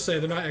something. Let's just say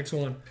they're not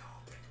X1.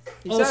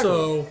 Exactly.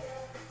 Also,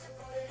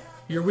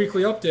 your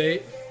weekly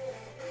update.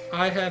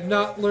 I have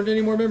not learned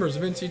any more members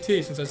of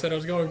NCT since I said I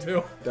was going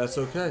to. That's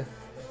okay.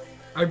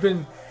 I've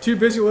been too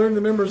busy learning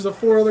the members of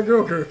 4 other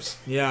girl groups.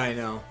 Yeah, I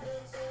know.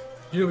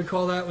 You know what we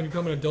call that when you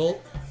become an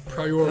adult?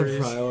 Priorities.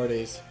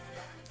 Priorities.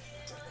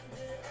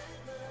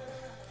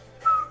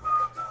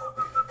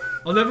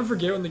 I'll never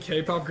forget when the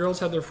K-pop girls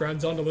had their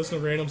friends on to listen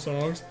to random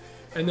songs,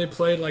 and they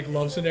played like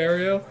Love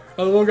Scenario.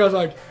 And the one guy's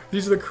like,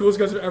 "These are the coolest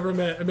guys I've ever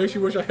met. It makes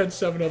me wish I had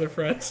 7 other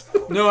friends."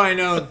 No, I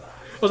know.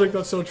 was like,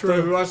 that's so So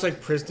we true. watched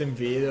like Preston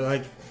V. They're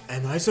like,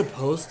 "Am I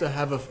supposed to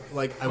have I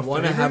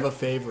want to favorite? have a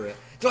favorite?"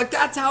 They're like,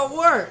 "That's how it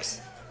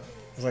works."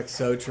 It's like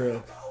so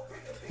true.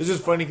 It's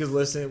just funny because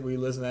we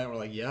listen to that and we're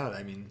like, "Yeah,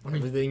 I mean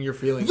everything you're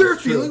feeling." They're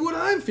is true. feeling what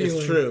I'm feeling.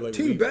 It's true. Like,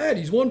 Too bad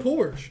he's won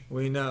Porsche.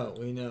 We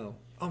know.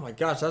 Oh my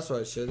gosh, that's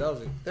what I should. That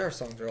was their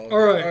songs are all. All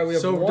right, we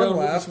have so one down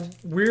left. this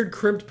weird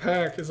crimped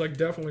pack is like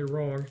definitely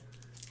wrong.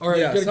 All right,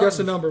 Yeah, you gotta guess a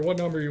something- number. What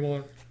number you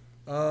want?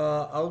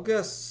 I'm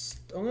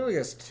gonna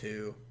guess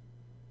 2.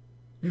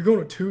 You're going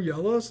with 2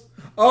 yellows?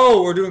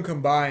 Oh, we're doing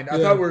combined. I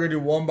Yeah. thought we were gonna do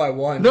 1 by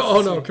 1. No,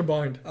 oh no,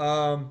 combined.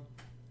 Like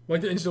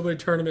Like the NCAA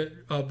tournament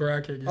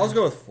bracket. Game. I'll just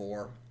go with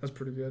 4. That's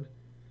pretty good.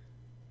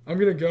 I'm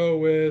gonna go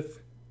with.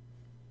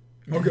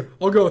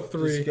 I'll go with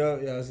 3. Just go.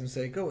 Yeah, I was gonna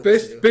say go with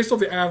 2. Based off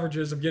the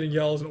averages of getting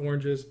yellows and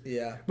oranges.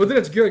 Yeah, But then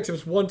it's good because if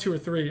it's 1, 2, or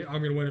 3,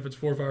 I'm gonna win. If it's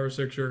 4, 5, or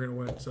 6, you're gonna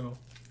win. So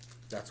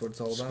that's what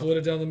it's all about. split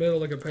it down the middle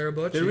like a pair of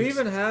butt Did we cheeks.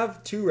 even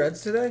have 2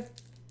 reds today?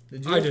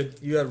 Did you? I did.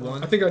 You had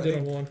 1. I think I did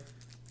on 1.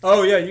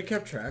 Oh yeah, you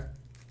kept track.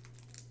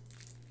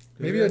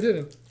 Did Maybe you? I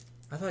didn't.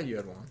 I thought you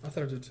had 1. I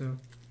thought I did too.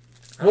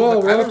 I don't Whoa, know-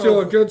 I we're don't off know to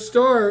a if- good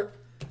start.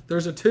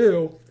 There's a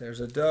 2. There's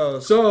a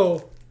dose.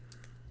 So,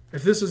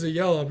 if this is a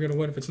yellow, I'm gonna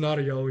win. If it's not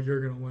a yellow, you're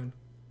gonna win.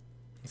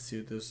 Let's see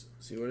what this.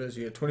 See what it is.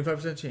 You get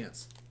 25%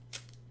 chance.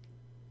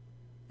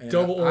 And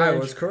Double I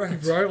orange. was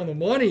correct. Right on the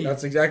money.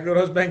 That's exactly what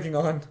I was banking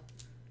on.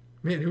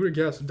 Man, who would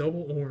have guessed?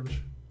 Double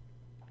orange.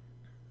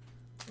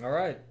 All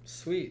right,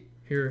 sweet.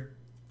 Here,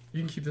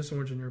 you can keep this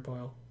orange in your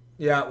pile.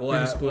 Yeah, We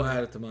can split. we'll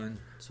add it to mine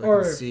so I All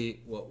can right. see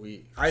what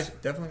we. I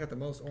definitely got the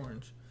most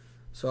orange,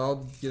 so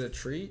I'll get a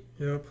treat.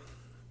 Yep.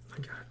 I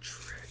got a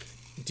trick.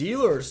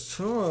 Dealer's choice.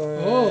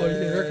 Oh, you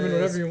can recommend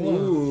whatever you want.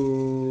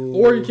 Ooh.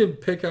 Or you can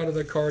pick out of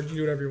the card. You can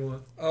do whatever you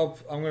want. Oh,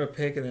 I'm gonna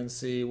pick and then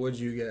see. What'd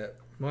you get?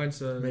 Mine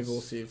says. Maybe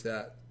we'll see if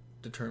that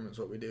determines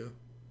what we do.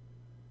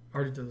 I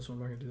already did this one.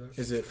 I'm not gonna do that.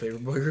 Is it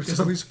favorite boy group It's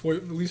song?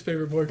 least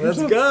favorite boy group Let's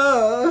song.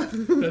 go,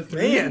 That's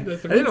 3. man!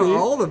 That's I didn't know 3.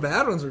 all the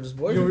bad ones were just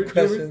boy You know, group what-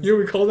 you know questions. what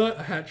we call that?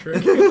 A hat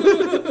trick.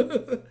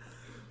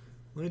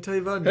 Let me tell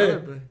you about Hey.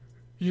 another.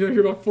 You don't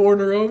hear about 4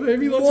 in a row,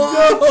 baby? Let's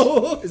What?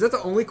 go! Is that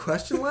the only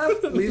question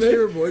left? Least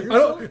favorite boy group I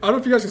song? don't know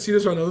if you guys can see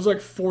this right now. There's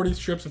like 40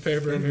 strips of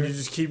paper in And here. you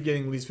just keep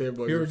getting least favorite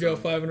boy Here we group go,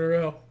 song. 5 in a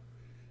row.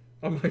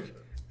 I'm like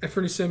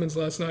Anthony Simmons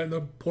last night in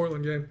the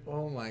Portland game.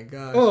 Oh my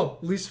gosh. Oh,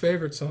 least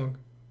favorite song.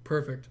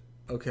 Perfect.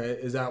 Okay,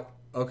 is that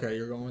okay?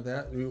 You're going with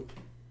that?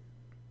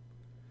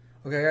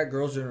 Okay, I got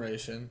Girls'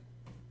 Generation.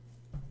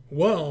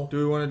 Well, Do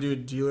we want to do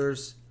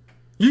dealers?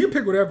 you can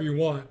pick whatever you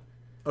want,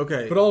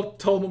 Okay. but I'll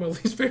tell them what my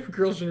least favorite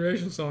Girls'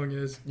 Generation song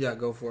is. Yeah,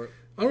 go for it.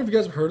 I don't know if you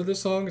guys have heard of this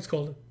song. It's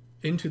called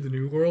Into the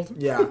New World.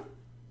 Yeah.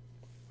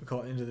 We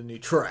call it Into the New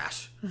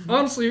Trash.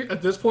 Honestly,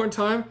 at this point in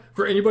time,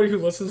 for anybody who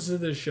listens to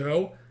this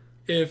show,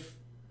 if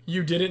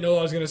you didn't know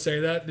I was going to say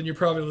that, then you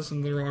probably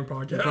listened to the wrong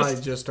Probably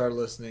podcast. just started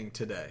listening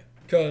today.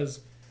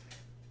 Because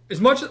as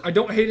much I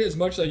don't hate it as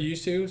much as I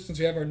used to, since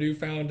we have our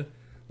newfound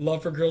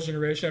love for Girls'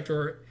 Generation after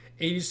our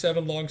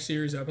 87 long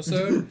series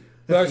episode.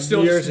 But I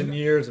still years just, and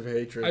years of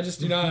hatred. I just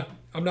do not.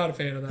 I'm not a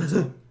fan of that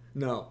song.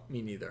 No,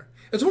 me neither.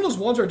 It's one of those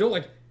ones where I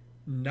don't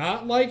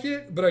not like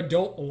it, but I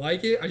don't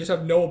like it. I just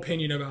have no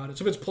opinion about it.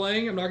 So if it's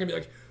playing, I'm not gonna be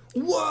like,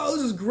 "Whoa,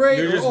 this is great!"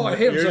 You're Or, just, "Oh, I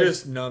hate it." you're I'm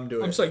just just numb to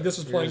it. I'm just like, "This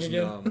is You're playing just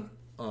again."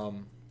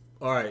 numb.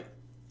 All right.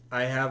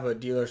 I have a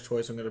dealer's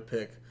choice I'm going to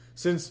pick.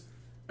 Since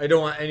I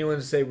don't want anyone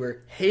to say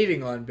we're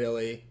hating on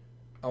Billy,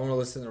 I want to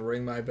listen to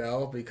Ring My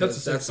Bell because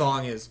That's a that sick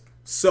song is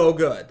so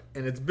good.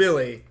 And it's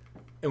Billy,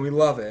 and we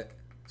love it.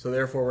 So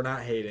therefore, we're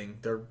not hating.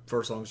 Their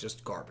first song's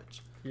just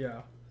garbage.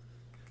 Yeah.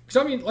 Because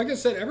I mean, like I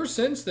said, ever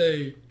since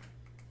they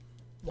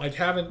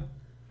haven't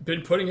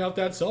been putting out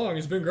that song,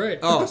 it's been great.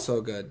 Oh,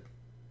 so good.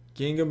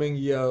 Ginga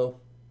Mingyo.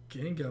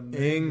 Ginga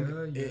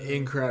Minga, yeah.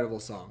 Incredible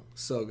song.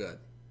 So good.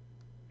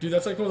 Dude,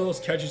 that's like one of the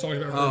most catchy songs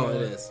I've ever heard. Oh, in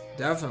my it life. is.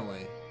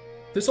 Definitely.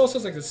 This also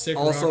has like the sick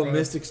Also, rock vibe.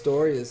 Mystic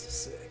Story is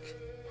sick.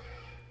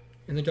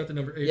 And they got the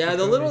number 8. Yeah, for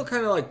the Cody. little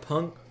kind of like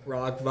punk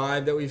rock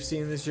vibe that we've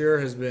seen this year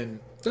has been.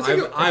 That's like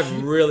I've a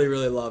huge- really,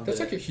 really loved That's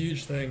it. like a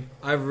huge thing.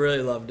 I've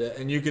really loved it,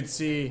 and you could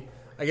see.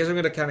 I guess I'm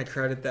gonna kind of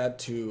credit that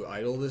to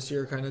Idol this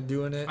year, kind of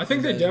doing it. I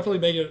think they And then definitely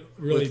make it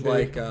really with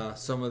big. like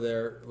some of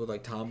their with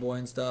like Tomboy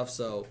and stuff.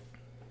 So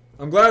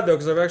I'm glad though,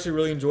 because I've actually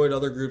really enjoyed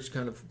other groups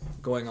kind of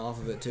going off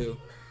of it too.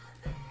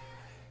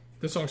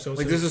 This song's so Like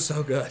sick. this is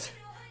so good.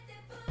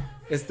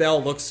 They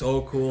all look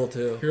so cool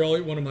too. Here, I'll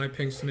eat one of my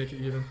pinks to make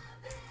it even.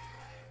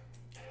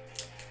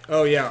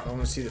 Oh yeah, I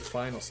want to see the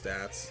final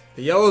stats.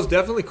 The yellow's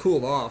definitely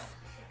cooled off.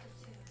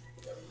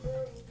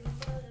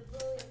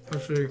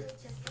 Let's see.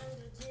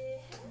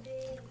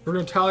 We're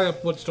going to tally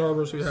up what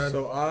Starburst we had.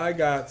 So I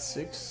got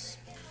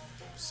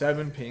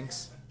 7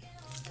 pinks.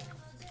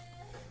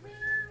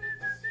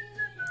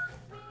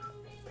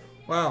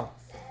 Wow,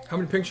 How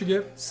many pinks you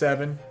get?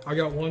 7. I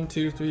got 1,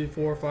 2, 3,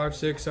 4, 5,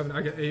 6, 7.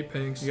 I got 8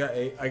 pinks. You got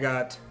 8. I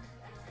got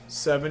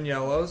 7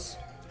 yellows.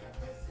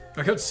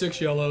 I got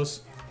 6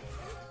 yellows.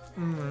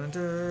 Well,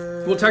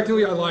 Well,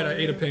 technically I lied. I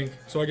ate a pink.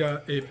 So I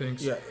got 8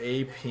 pinks. you got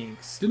 8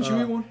 pinks. Didn't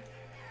you eat one?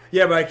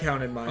 Yeah, but I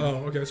counted mine.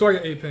 Oh, okay. So I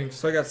got 8 pinks.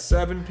 So I got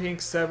 7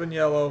 pink, 7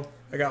 yellow.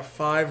 I got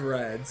 5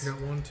 reds. I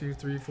got 1, 2,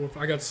 3, 4,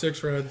 5. I got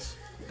 6 reds.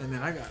 And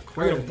then I got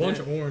I got a bunch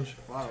of orange.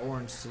 A lot of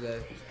orange today.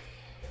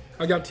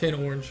 I got 10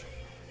 orange.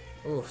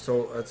 Oh,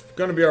 so it's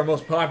going to be our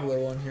most popular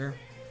one here.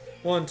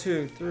 1,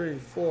 2, 3,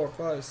 4,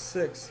 5,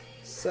 6,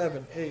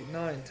 7, 8,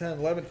 9, 10,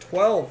 11,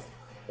 12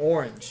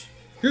 orange.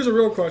 Here's a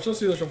real question. Let's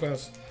do this real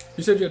fast.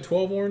 You said you had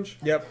 12 orange?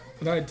 Yep.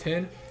 And I had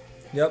 10?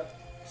 Yep.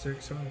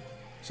 6, 7.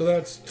 So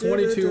that's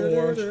 22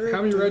 orange.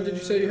 How many red did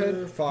you say you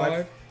had?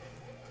 5.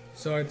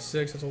 So I had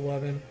 6. That's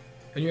 11.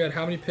 And you had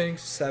how many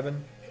pinks?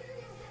 7.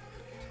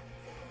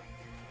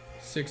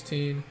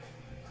 16.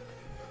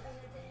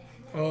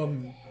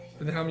 And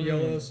then how many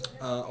yellows?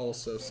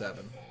 Also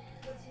 7.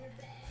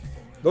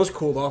 Those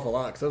cooled off a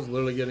lot because I was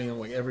literally getting them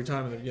like every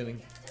time in the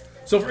beginning.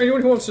 So for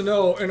anyone who wants to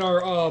know, in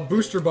our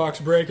booster box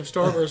break of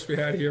Starburst we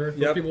had here,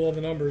 Yep. people love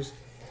the numbers,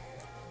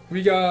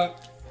 we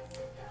got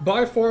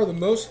by far the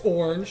most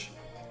orange,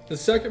 the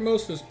second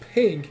most was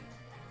pink,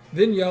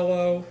 then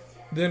yellow,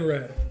 then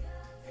red.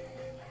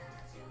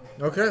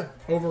 Okay.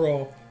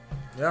 Overall.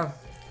 Yeah.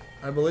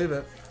 I believe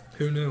it.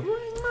 Who knew?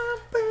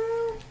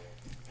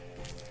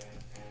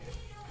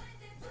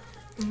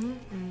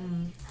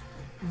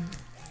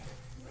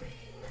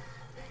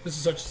 This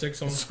is such a sick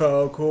song.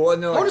 So cool.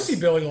 And I want to see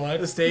Billy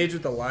live. the stage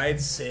with the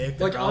lights, sick.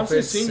 The Like, honestly,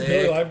 outfit's seeing sick.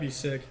 Billy live would be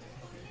sick.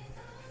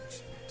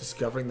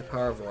 Discovering the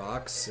power of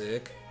rock,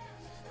 sick.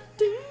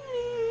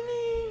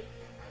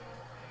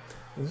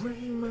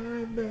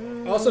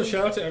 Also,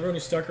 shout out to everyone who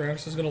stuck around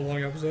because it's been a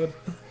long episode.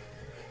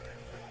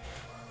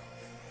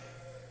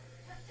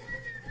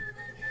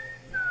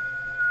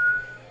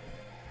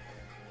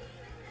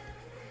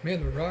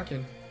 Man, they're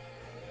rocking.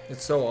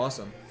 It's so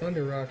awesome.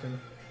 Thunder rocking.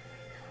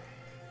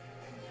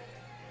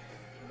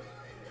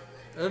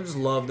 I just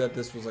love that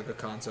this was like a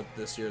concept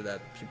this year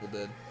that people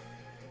did.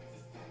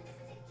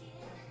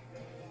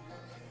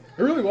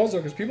 It really was though,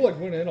 because people like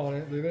went in on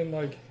it. They didn't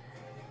like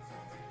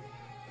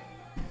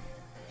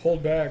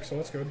hold back, so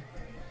that's good.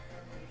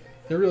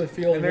 They're really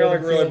feeling. And they're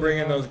like really feeling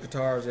bringing the those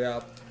guitars,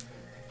 yeah.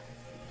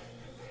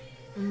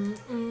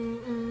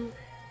 The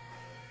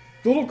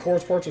little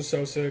chorus parts are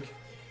so sick.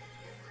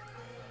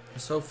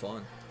 It's so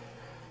fun.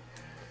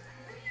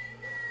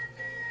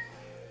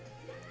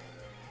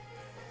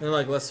 And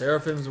like Les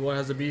Seraphim's one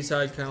has a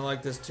B-side kind of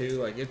like this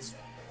too. Like it's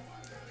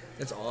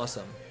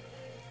awesome.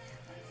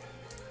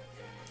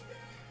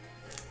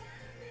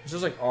 It's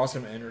just like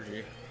awesome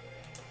energy.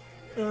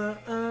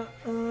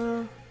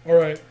 All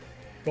right,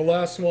 the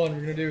last one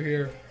we're gonna do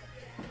here.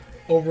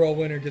 Overall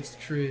winner gets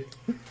the treat.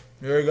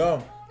 Here we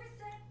go.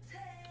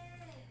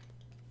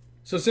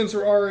 So since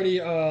we're already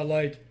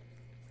like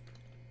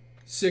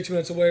 6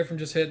 minutes away from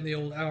just hitting the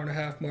old hour and a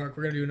half mark,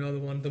 we're gonna do another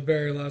one, the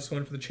very last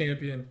one for the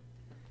champion.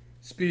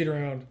 Speed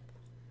round.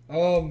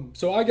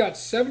 So I got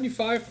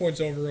 75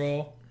 points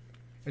overall,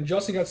 and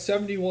Justin got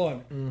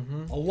 71.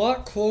 Mm-hmm. A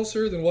lot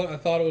closer than what I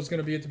thought it was going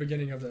to be at the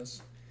beginning of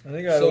this. I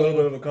think I had a little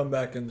bit of a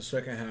comeback in the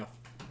second half.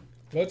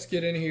 Let's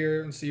get in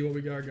here and see what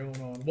we got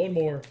going on. One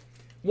more.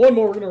 We're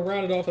going to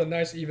round it off with a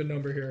nice even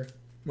number here.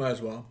 Might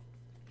as well.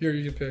 Here,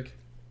 you can pick.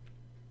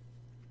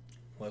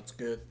 That's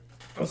good.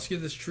 Let's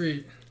get this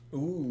treat.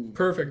 Ooh.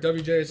 Perfect,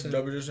 WJSN.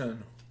 WJSN.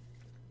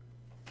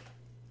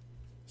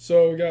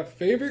 So we got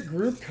favorite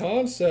group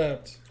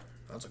concept.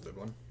 That's a good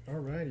one.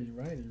 Alrighty,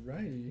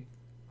 righty.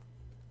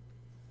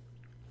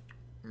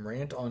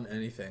 Rant on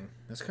anything.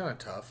 That's kind of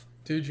tough.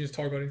 Dude, you just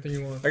talk about anything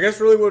you want. I guess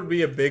really what would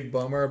be a big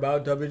bummer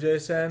about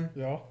WJSN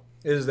Yeah.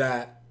 is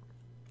that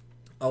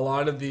a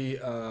lot of the...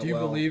 Do you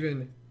believe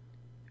in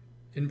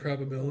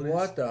improbabilities?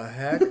 What the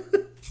heck?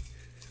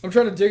 I'm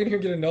trying to dig in here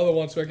and get another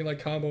one so I can like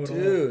combo it all.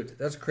 Dude,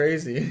 that's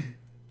crazy.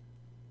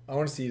 I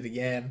want to see it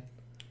again.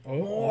 Oh,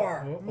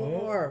 More.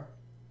 oh.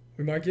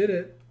 We might get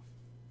it.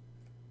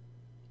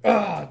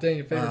 Ah, dang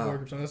it. Favorite boy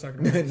group song. That's not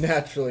going to work.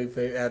 Naturally,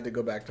 had to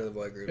go back to the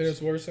boy groups. And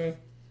it's worse, huh?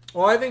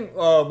 Well, I think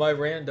my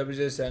rant in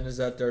WJSN is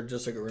that they're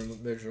just like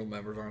original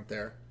members aren't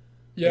there.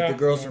 Yeah. Like, the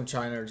girls from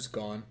China are just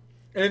gone.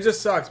 And it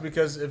just sucks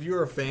because if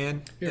you're a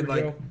fan Here and we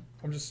like go.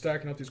 I'm just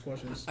stacking up these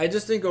questions. I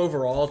just think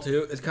overall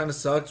too, it kind of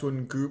sucks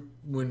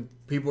when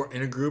people are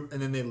in a group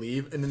and then they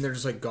leave and then they're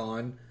just like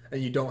gone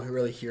and you don't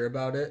really hear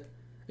about it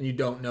and you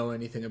don't know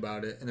anything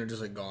about it and they're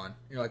just like gone.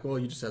 You're like, well,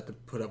 you just have to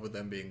put up with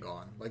them being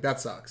gone. Like that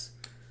sucks.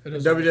 It And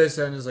is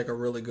WJSN is like a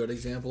really good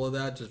example of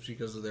that, just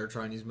because of their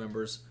Chinese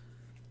members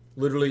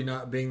literally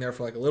not being there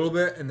for like a little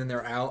bit and then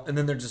they're out and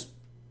then they're just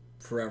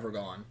forever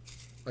gone.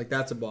 Like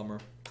that's a bummer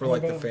for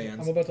like the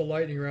fans. I'm about to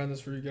lightning round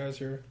this for you guys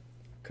here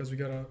because we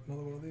got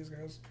another one of these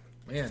guys.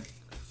 Man.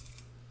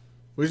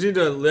 We just need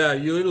to,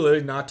 you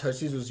literally not touch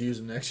these, just use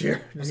them next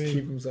year. Just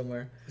keep them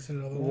somewhere. Is it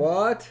another one?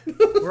 What?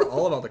 We're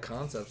all about the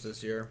concepts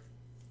this year.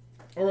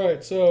 All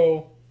right,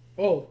 so,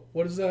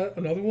 what is that?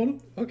 Another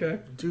one? Okay.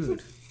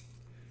 Dude.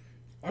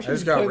 I should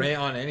just be got playing-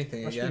 rant on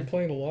anything I should be again.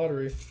 playing the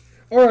lottery.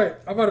 All right,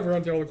 I'm about to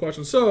run through all the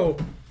questions. So,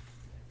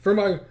 for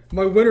my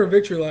winner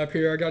victory lap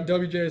here, I got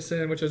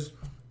WJSN, which is,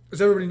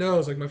 as everybody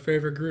knows, like my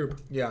favorite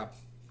group. Yeah.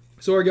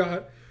 So I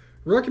got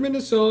recommend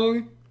a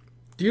song,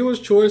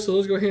 Dealer's choice, so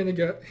those go hand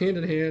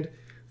in hand.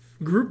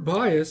 Group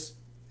bias,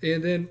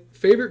 and then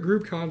favorite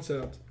group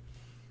concept.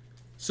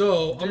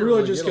 So I'm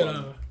really just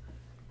gonna.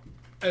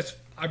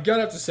 I've got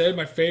to have to say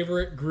my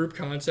favorite group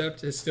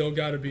concept has still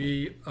got to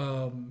be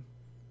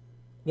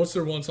what's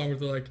their one song with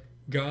the like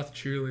goth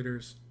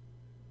cheerleaders?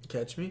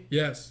 Catch Me?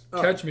 Yes,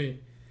 Catch Me.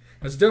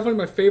 That's definitely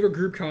my favorite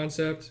group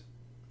concept.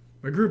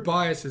 My group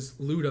bias is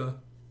Luda.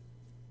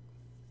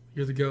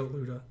 You're the GOAT,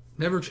 Luda.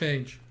 Never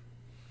change.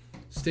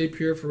 Stay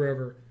pure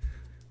forever.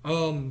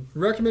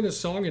 Recommend a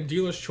song and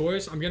Dealer's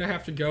choice. I'm gonna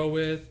have to go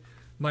with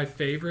my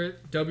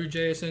favorite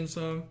WJSN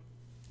song.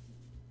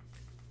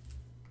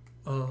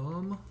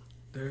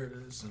 There it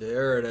is.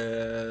 There it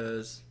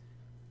is.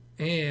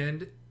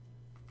 And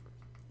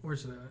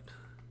where's that?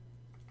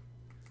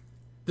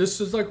 This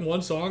is like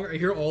one song I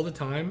hear all the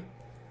time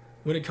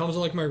when it comes to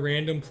like my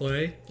random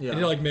play. Yeah.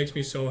 And it like makes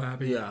me so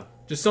happy. Yeah.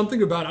 Just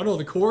something about, I don't know,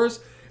 the chorus,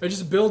 it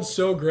just builds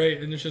so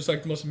great, and it's just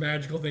like the most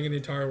magical thing in the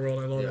entire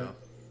world. I love it.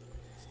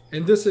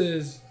 And this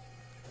is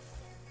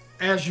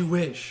As You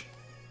Wish.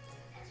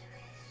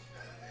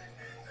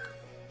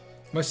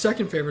 My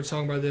second favorite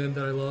song by them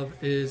that I love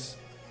is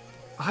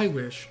I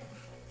Wish.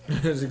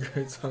 It's a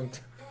great song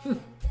too.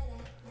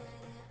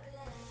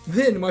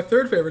 Then my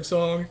third favorite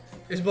song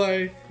is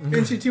by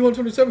NCT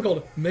 127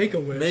 called Make a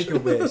Wish. Make a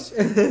Wish.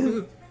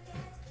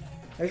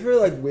 I just really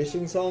like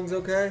wishing songs,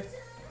 okay?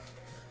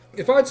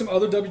 If I had some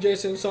other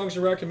WJSN songs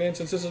to recommend,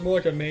 since this is more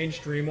like a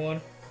mainstream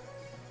one.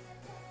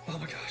 Oh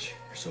my gosh,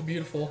 you're so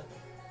beautiful.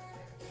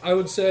 I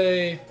would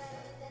say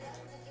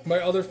my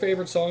other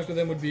favorite songs with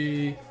them would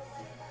be...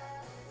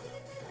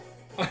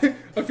 I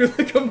feel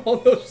like I'm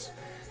on those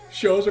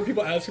shows where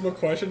people ask them a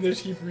question, they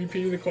just keep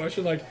repeating the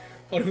question, like,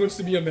 on Who Wants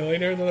to Be a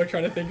Millionaire, and then they're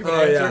trying to think of an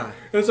answer. Yeah.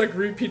 And it's like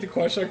repeat the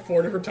question like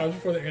 4 different times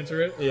before they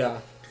answer it. Yeah.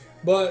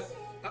 But,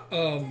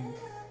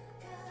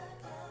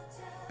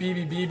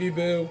 BB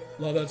Boo,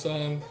 love that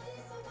song.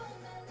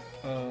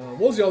 What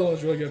was the other one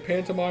that's really good?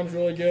 Pantomime's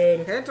really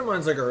good.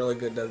 Pantomime's like a really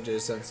good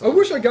WJSN I song.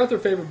 wish I got their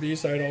favorite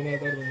B-side on that.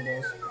 That was the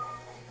best.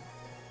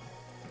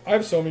 I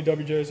have so many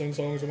WJSN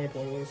songs on my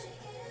playlist.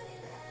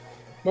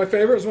 My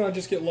favorite is when I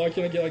just get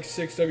lucky and I get like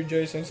 6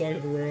 WJSN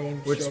songs in a row.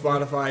 And Which shove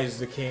Spotify is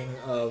the king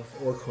of,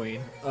 or queen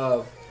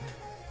of,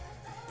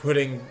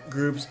 putting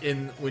groups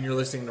in when you're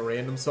listening to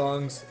random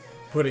songs,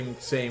 putting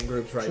same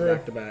groups right Sure.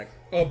 back to back.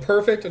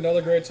 Perfect,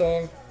 another great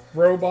song.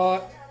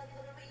 Robot.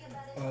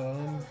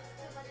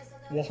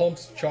 Well,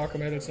 Humps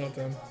Chocolate, it's not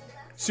them.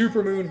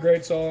 Supermoon,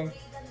 great song.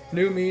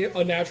 New Me,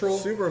 Unnatural.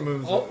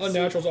 Supermoon's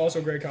Unnatural's also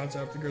a great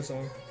concept, a good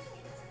song.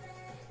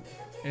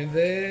 And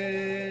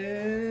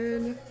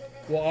then,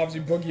 well,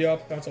 obviously Boogie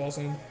Up, that's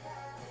awesome.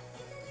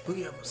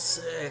 Boogie Up was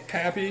sick.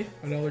 Happy,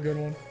 another good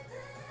one.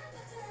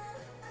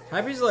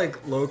 Happy's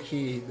like low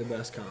key the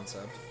best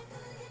concept.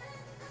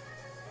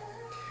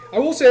 I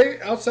will say,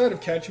 outside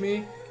of Catch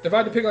Me, if I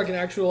had to pick like an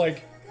actual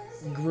like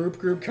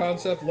group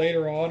concept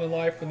later on in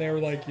life when they were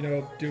like, you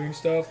know, doing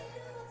stuff,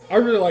 I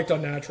really liked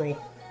Unnatural.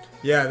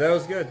 Yeah, that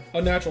was good.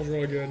 Unnatural's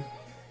really good.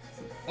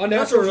 That's a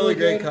Unnatural's really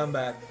great good.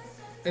 comeback.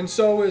 And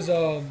so is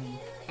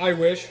I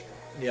Wish.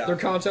 Yeah. Their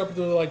concept with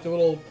the like the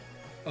little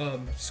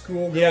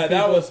school girl Yeah, that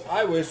people, was.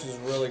 I Wish was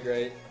really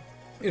great.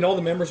 and all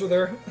the members were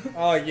there.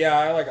 Oh yeah,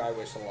 I like I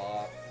Wish a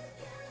lot.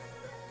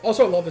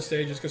 Also, I love the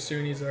stages because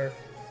Suni's there.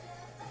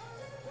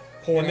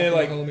 Pouring And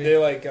out for the homie.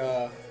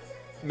 they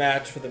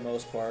match for the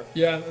most part.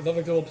 Yeah, they have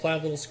like the little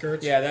plaid little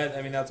skirts. Yeah,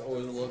 that's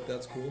always a look.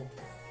 That's cool.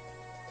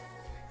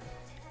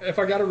 If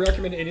I gotta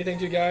recommend anything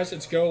to you guys,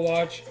 it's go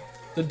watch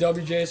the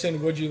WJSN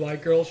Would You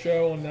Like Girls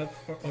show on not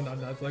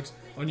Netflix,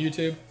 on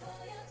YouTube.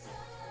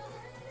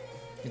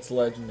 It's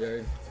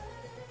legendary.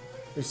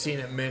 We've seen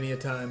it many a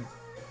time.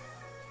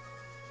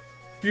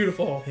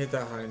 Beautiful. Hit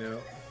that high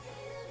note.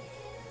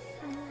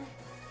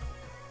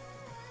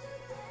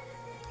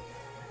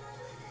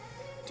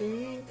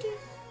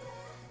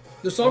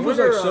 The song was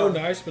like wonder, so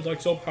nice, but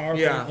like so powerful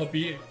Yeah. and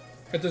upbeat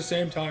at the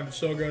same time. It's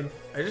so good.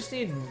 I just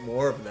need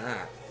more of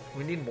that.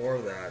 We need more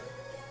of that.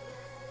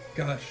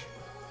 Gosh.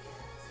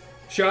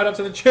 Shout out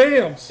to the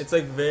champs. It's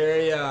like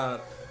very, I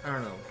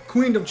don't know.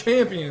 Queendom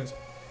champions.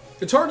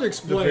 It's hard to It's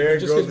a explain. very It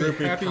just girl gives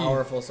me groupy, happy.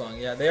 powerful song.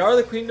 Yeah, they are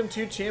the Queendom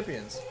 2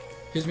 champions.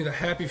 Gives me the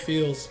happy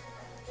feels.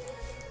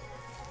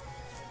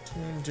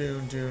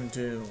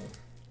 Doom.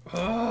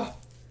 Ah,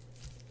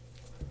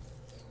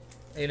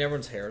 And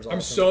everyone's hair is awesome.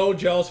 I'm so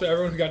jealous of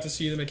everyone who got to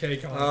see them at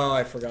KCON. Oh,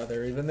 I forgot they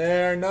were even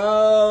there.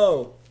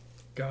 No!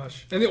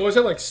 Gosh. And they always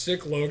have like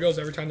sick logos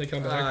every time they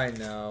come back. I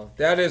know.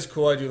 That is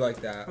cool. I do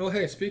like that. Oh,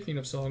 hey, speaking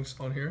of songs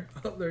on here.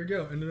 Oh, there you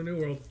go. Into the New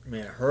World.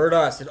 Man, it heard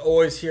us. It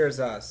always hears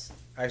us.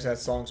 Actually, that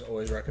song's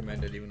always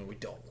recommended, even though we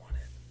don't want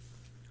it.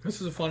 This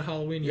is a fun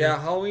Halloween year.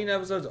 Yeah, Halloween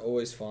episode's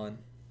always fun.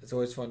 It's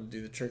always fun to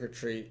do the trick or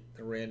treat,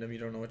 the random. You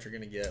don't know what you're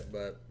gonna get,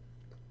 but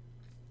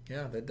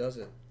yeah, that does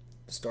it.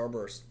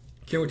 Starburst.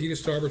 Can't wait to eat a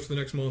Starburst for the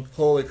next month.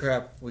 Holy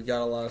crap, we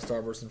got a lot of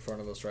Starburst in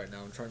front of us right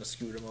now. I'm trying to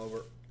scoot them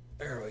over.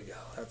 There we go.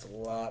 That's a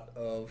lot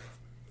of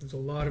There's a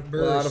lot of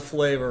bursts.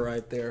 flavor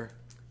right there.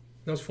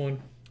 That was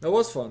fun. That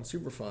was fun.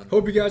 Super fun.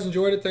 Hope you guys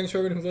enjoyed it. Thanks for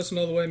everyone who listened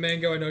all the way.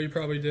 Mango, I know you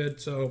probably did.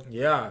 So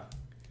Yeah.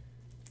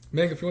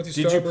 Mango, if you want these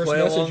Did you Starburst, play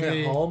along message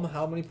me. at home?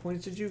 How many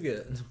points did you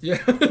get? Yeah,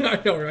 I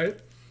know, right?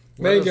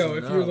 Let us Mango,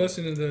 if know. you're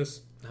listening to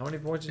this How many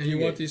points did and you you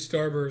get? want these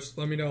Starbursts,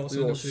 let me know. I'll We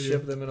send will them to you.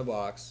 ship them in a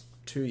box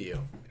to you.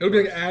 It'll be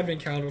like an advent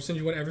calendar. We'll send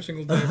you one every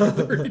single day for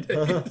 30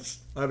 days.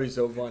 That'd be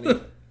so funny.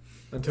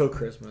 Until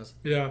Christmas.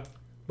 Yeah,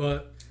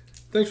 but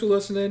thanks for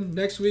listening.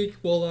 Next week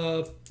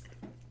we'll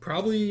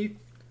probably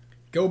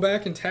go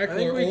back and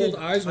tackle our old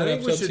Eyes One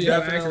episode, see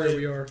how accurate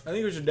we are. I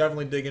think we should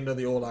definitely dig into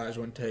the old Eyes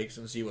One takes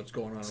and see what's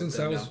going on. Since with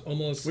that them was now.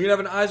 almost We can have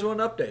an Eyes One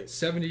update.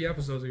 70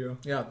 episodes ago.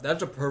 Yeah,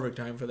 that's a perfect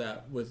time for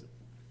that with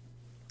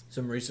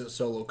some recent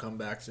solo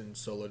comebacks and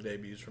solo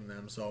debuts from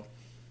them. So,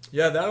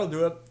 yeah, that'll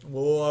do it.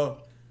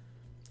 We'll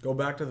go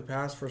back to the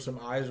past for some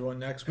Eyes One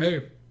next week.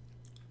 Hey,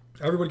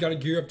 everybody got to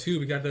gear up too.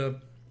 We got the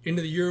end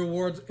of the year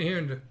awards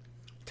and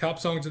top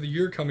songs of the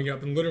year coming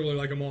up in literally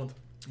like a month.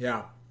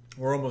 Yeah,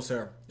 we're almost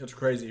there. It's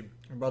crazy.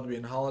 We're about to be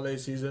in holiday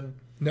season.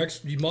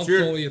 Next month Sure.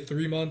 is only a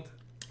 3-month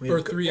We or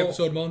have 3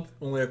 episode month.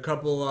 Only a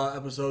couple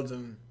episodes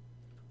and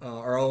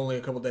or only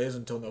a couple days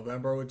until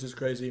November, which is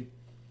crazy.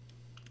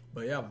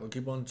 But yeah, we'll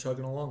keep on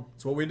chugging along.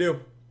 It's what we do.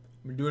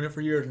 We've been doing it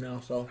for years now,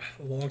 so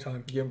A long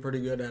time. getting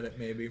pretty good at it,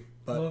 maybe.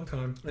 But Long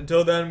time.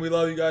 until then, we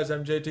love you guys.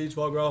 I'm JT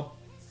Swellgirl.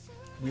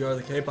 We are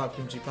the K-Pop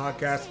Kimchi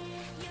Podcast,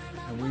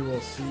 and we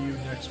will see you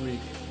next week.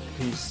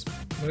 Peace.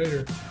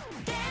 Later.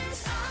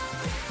 Dance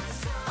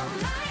all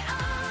night.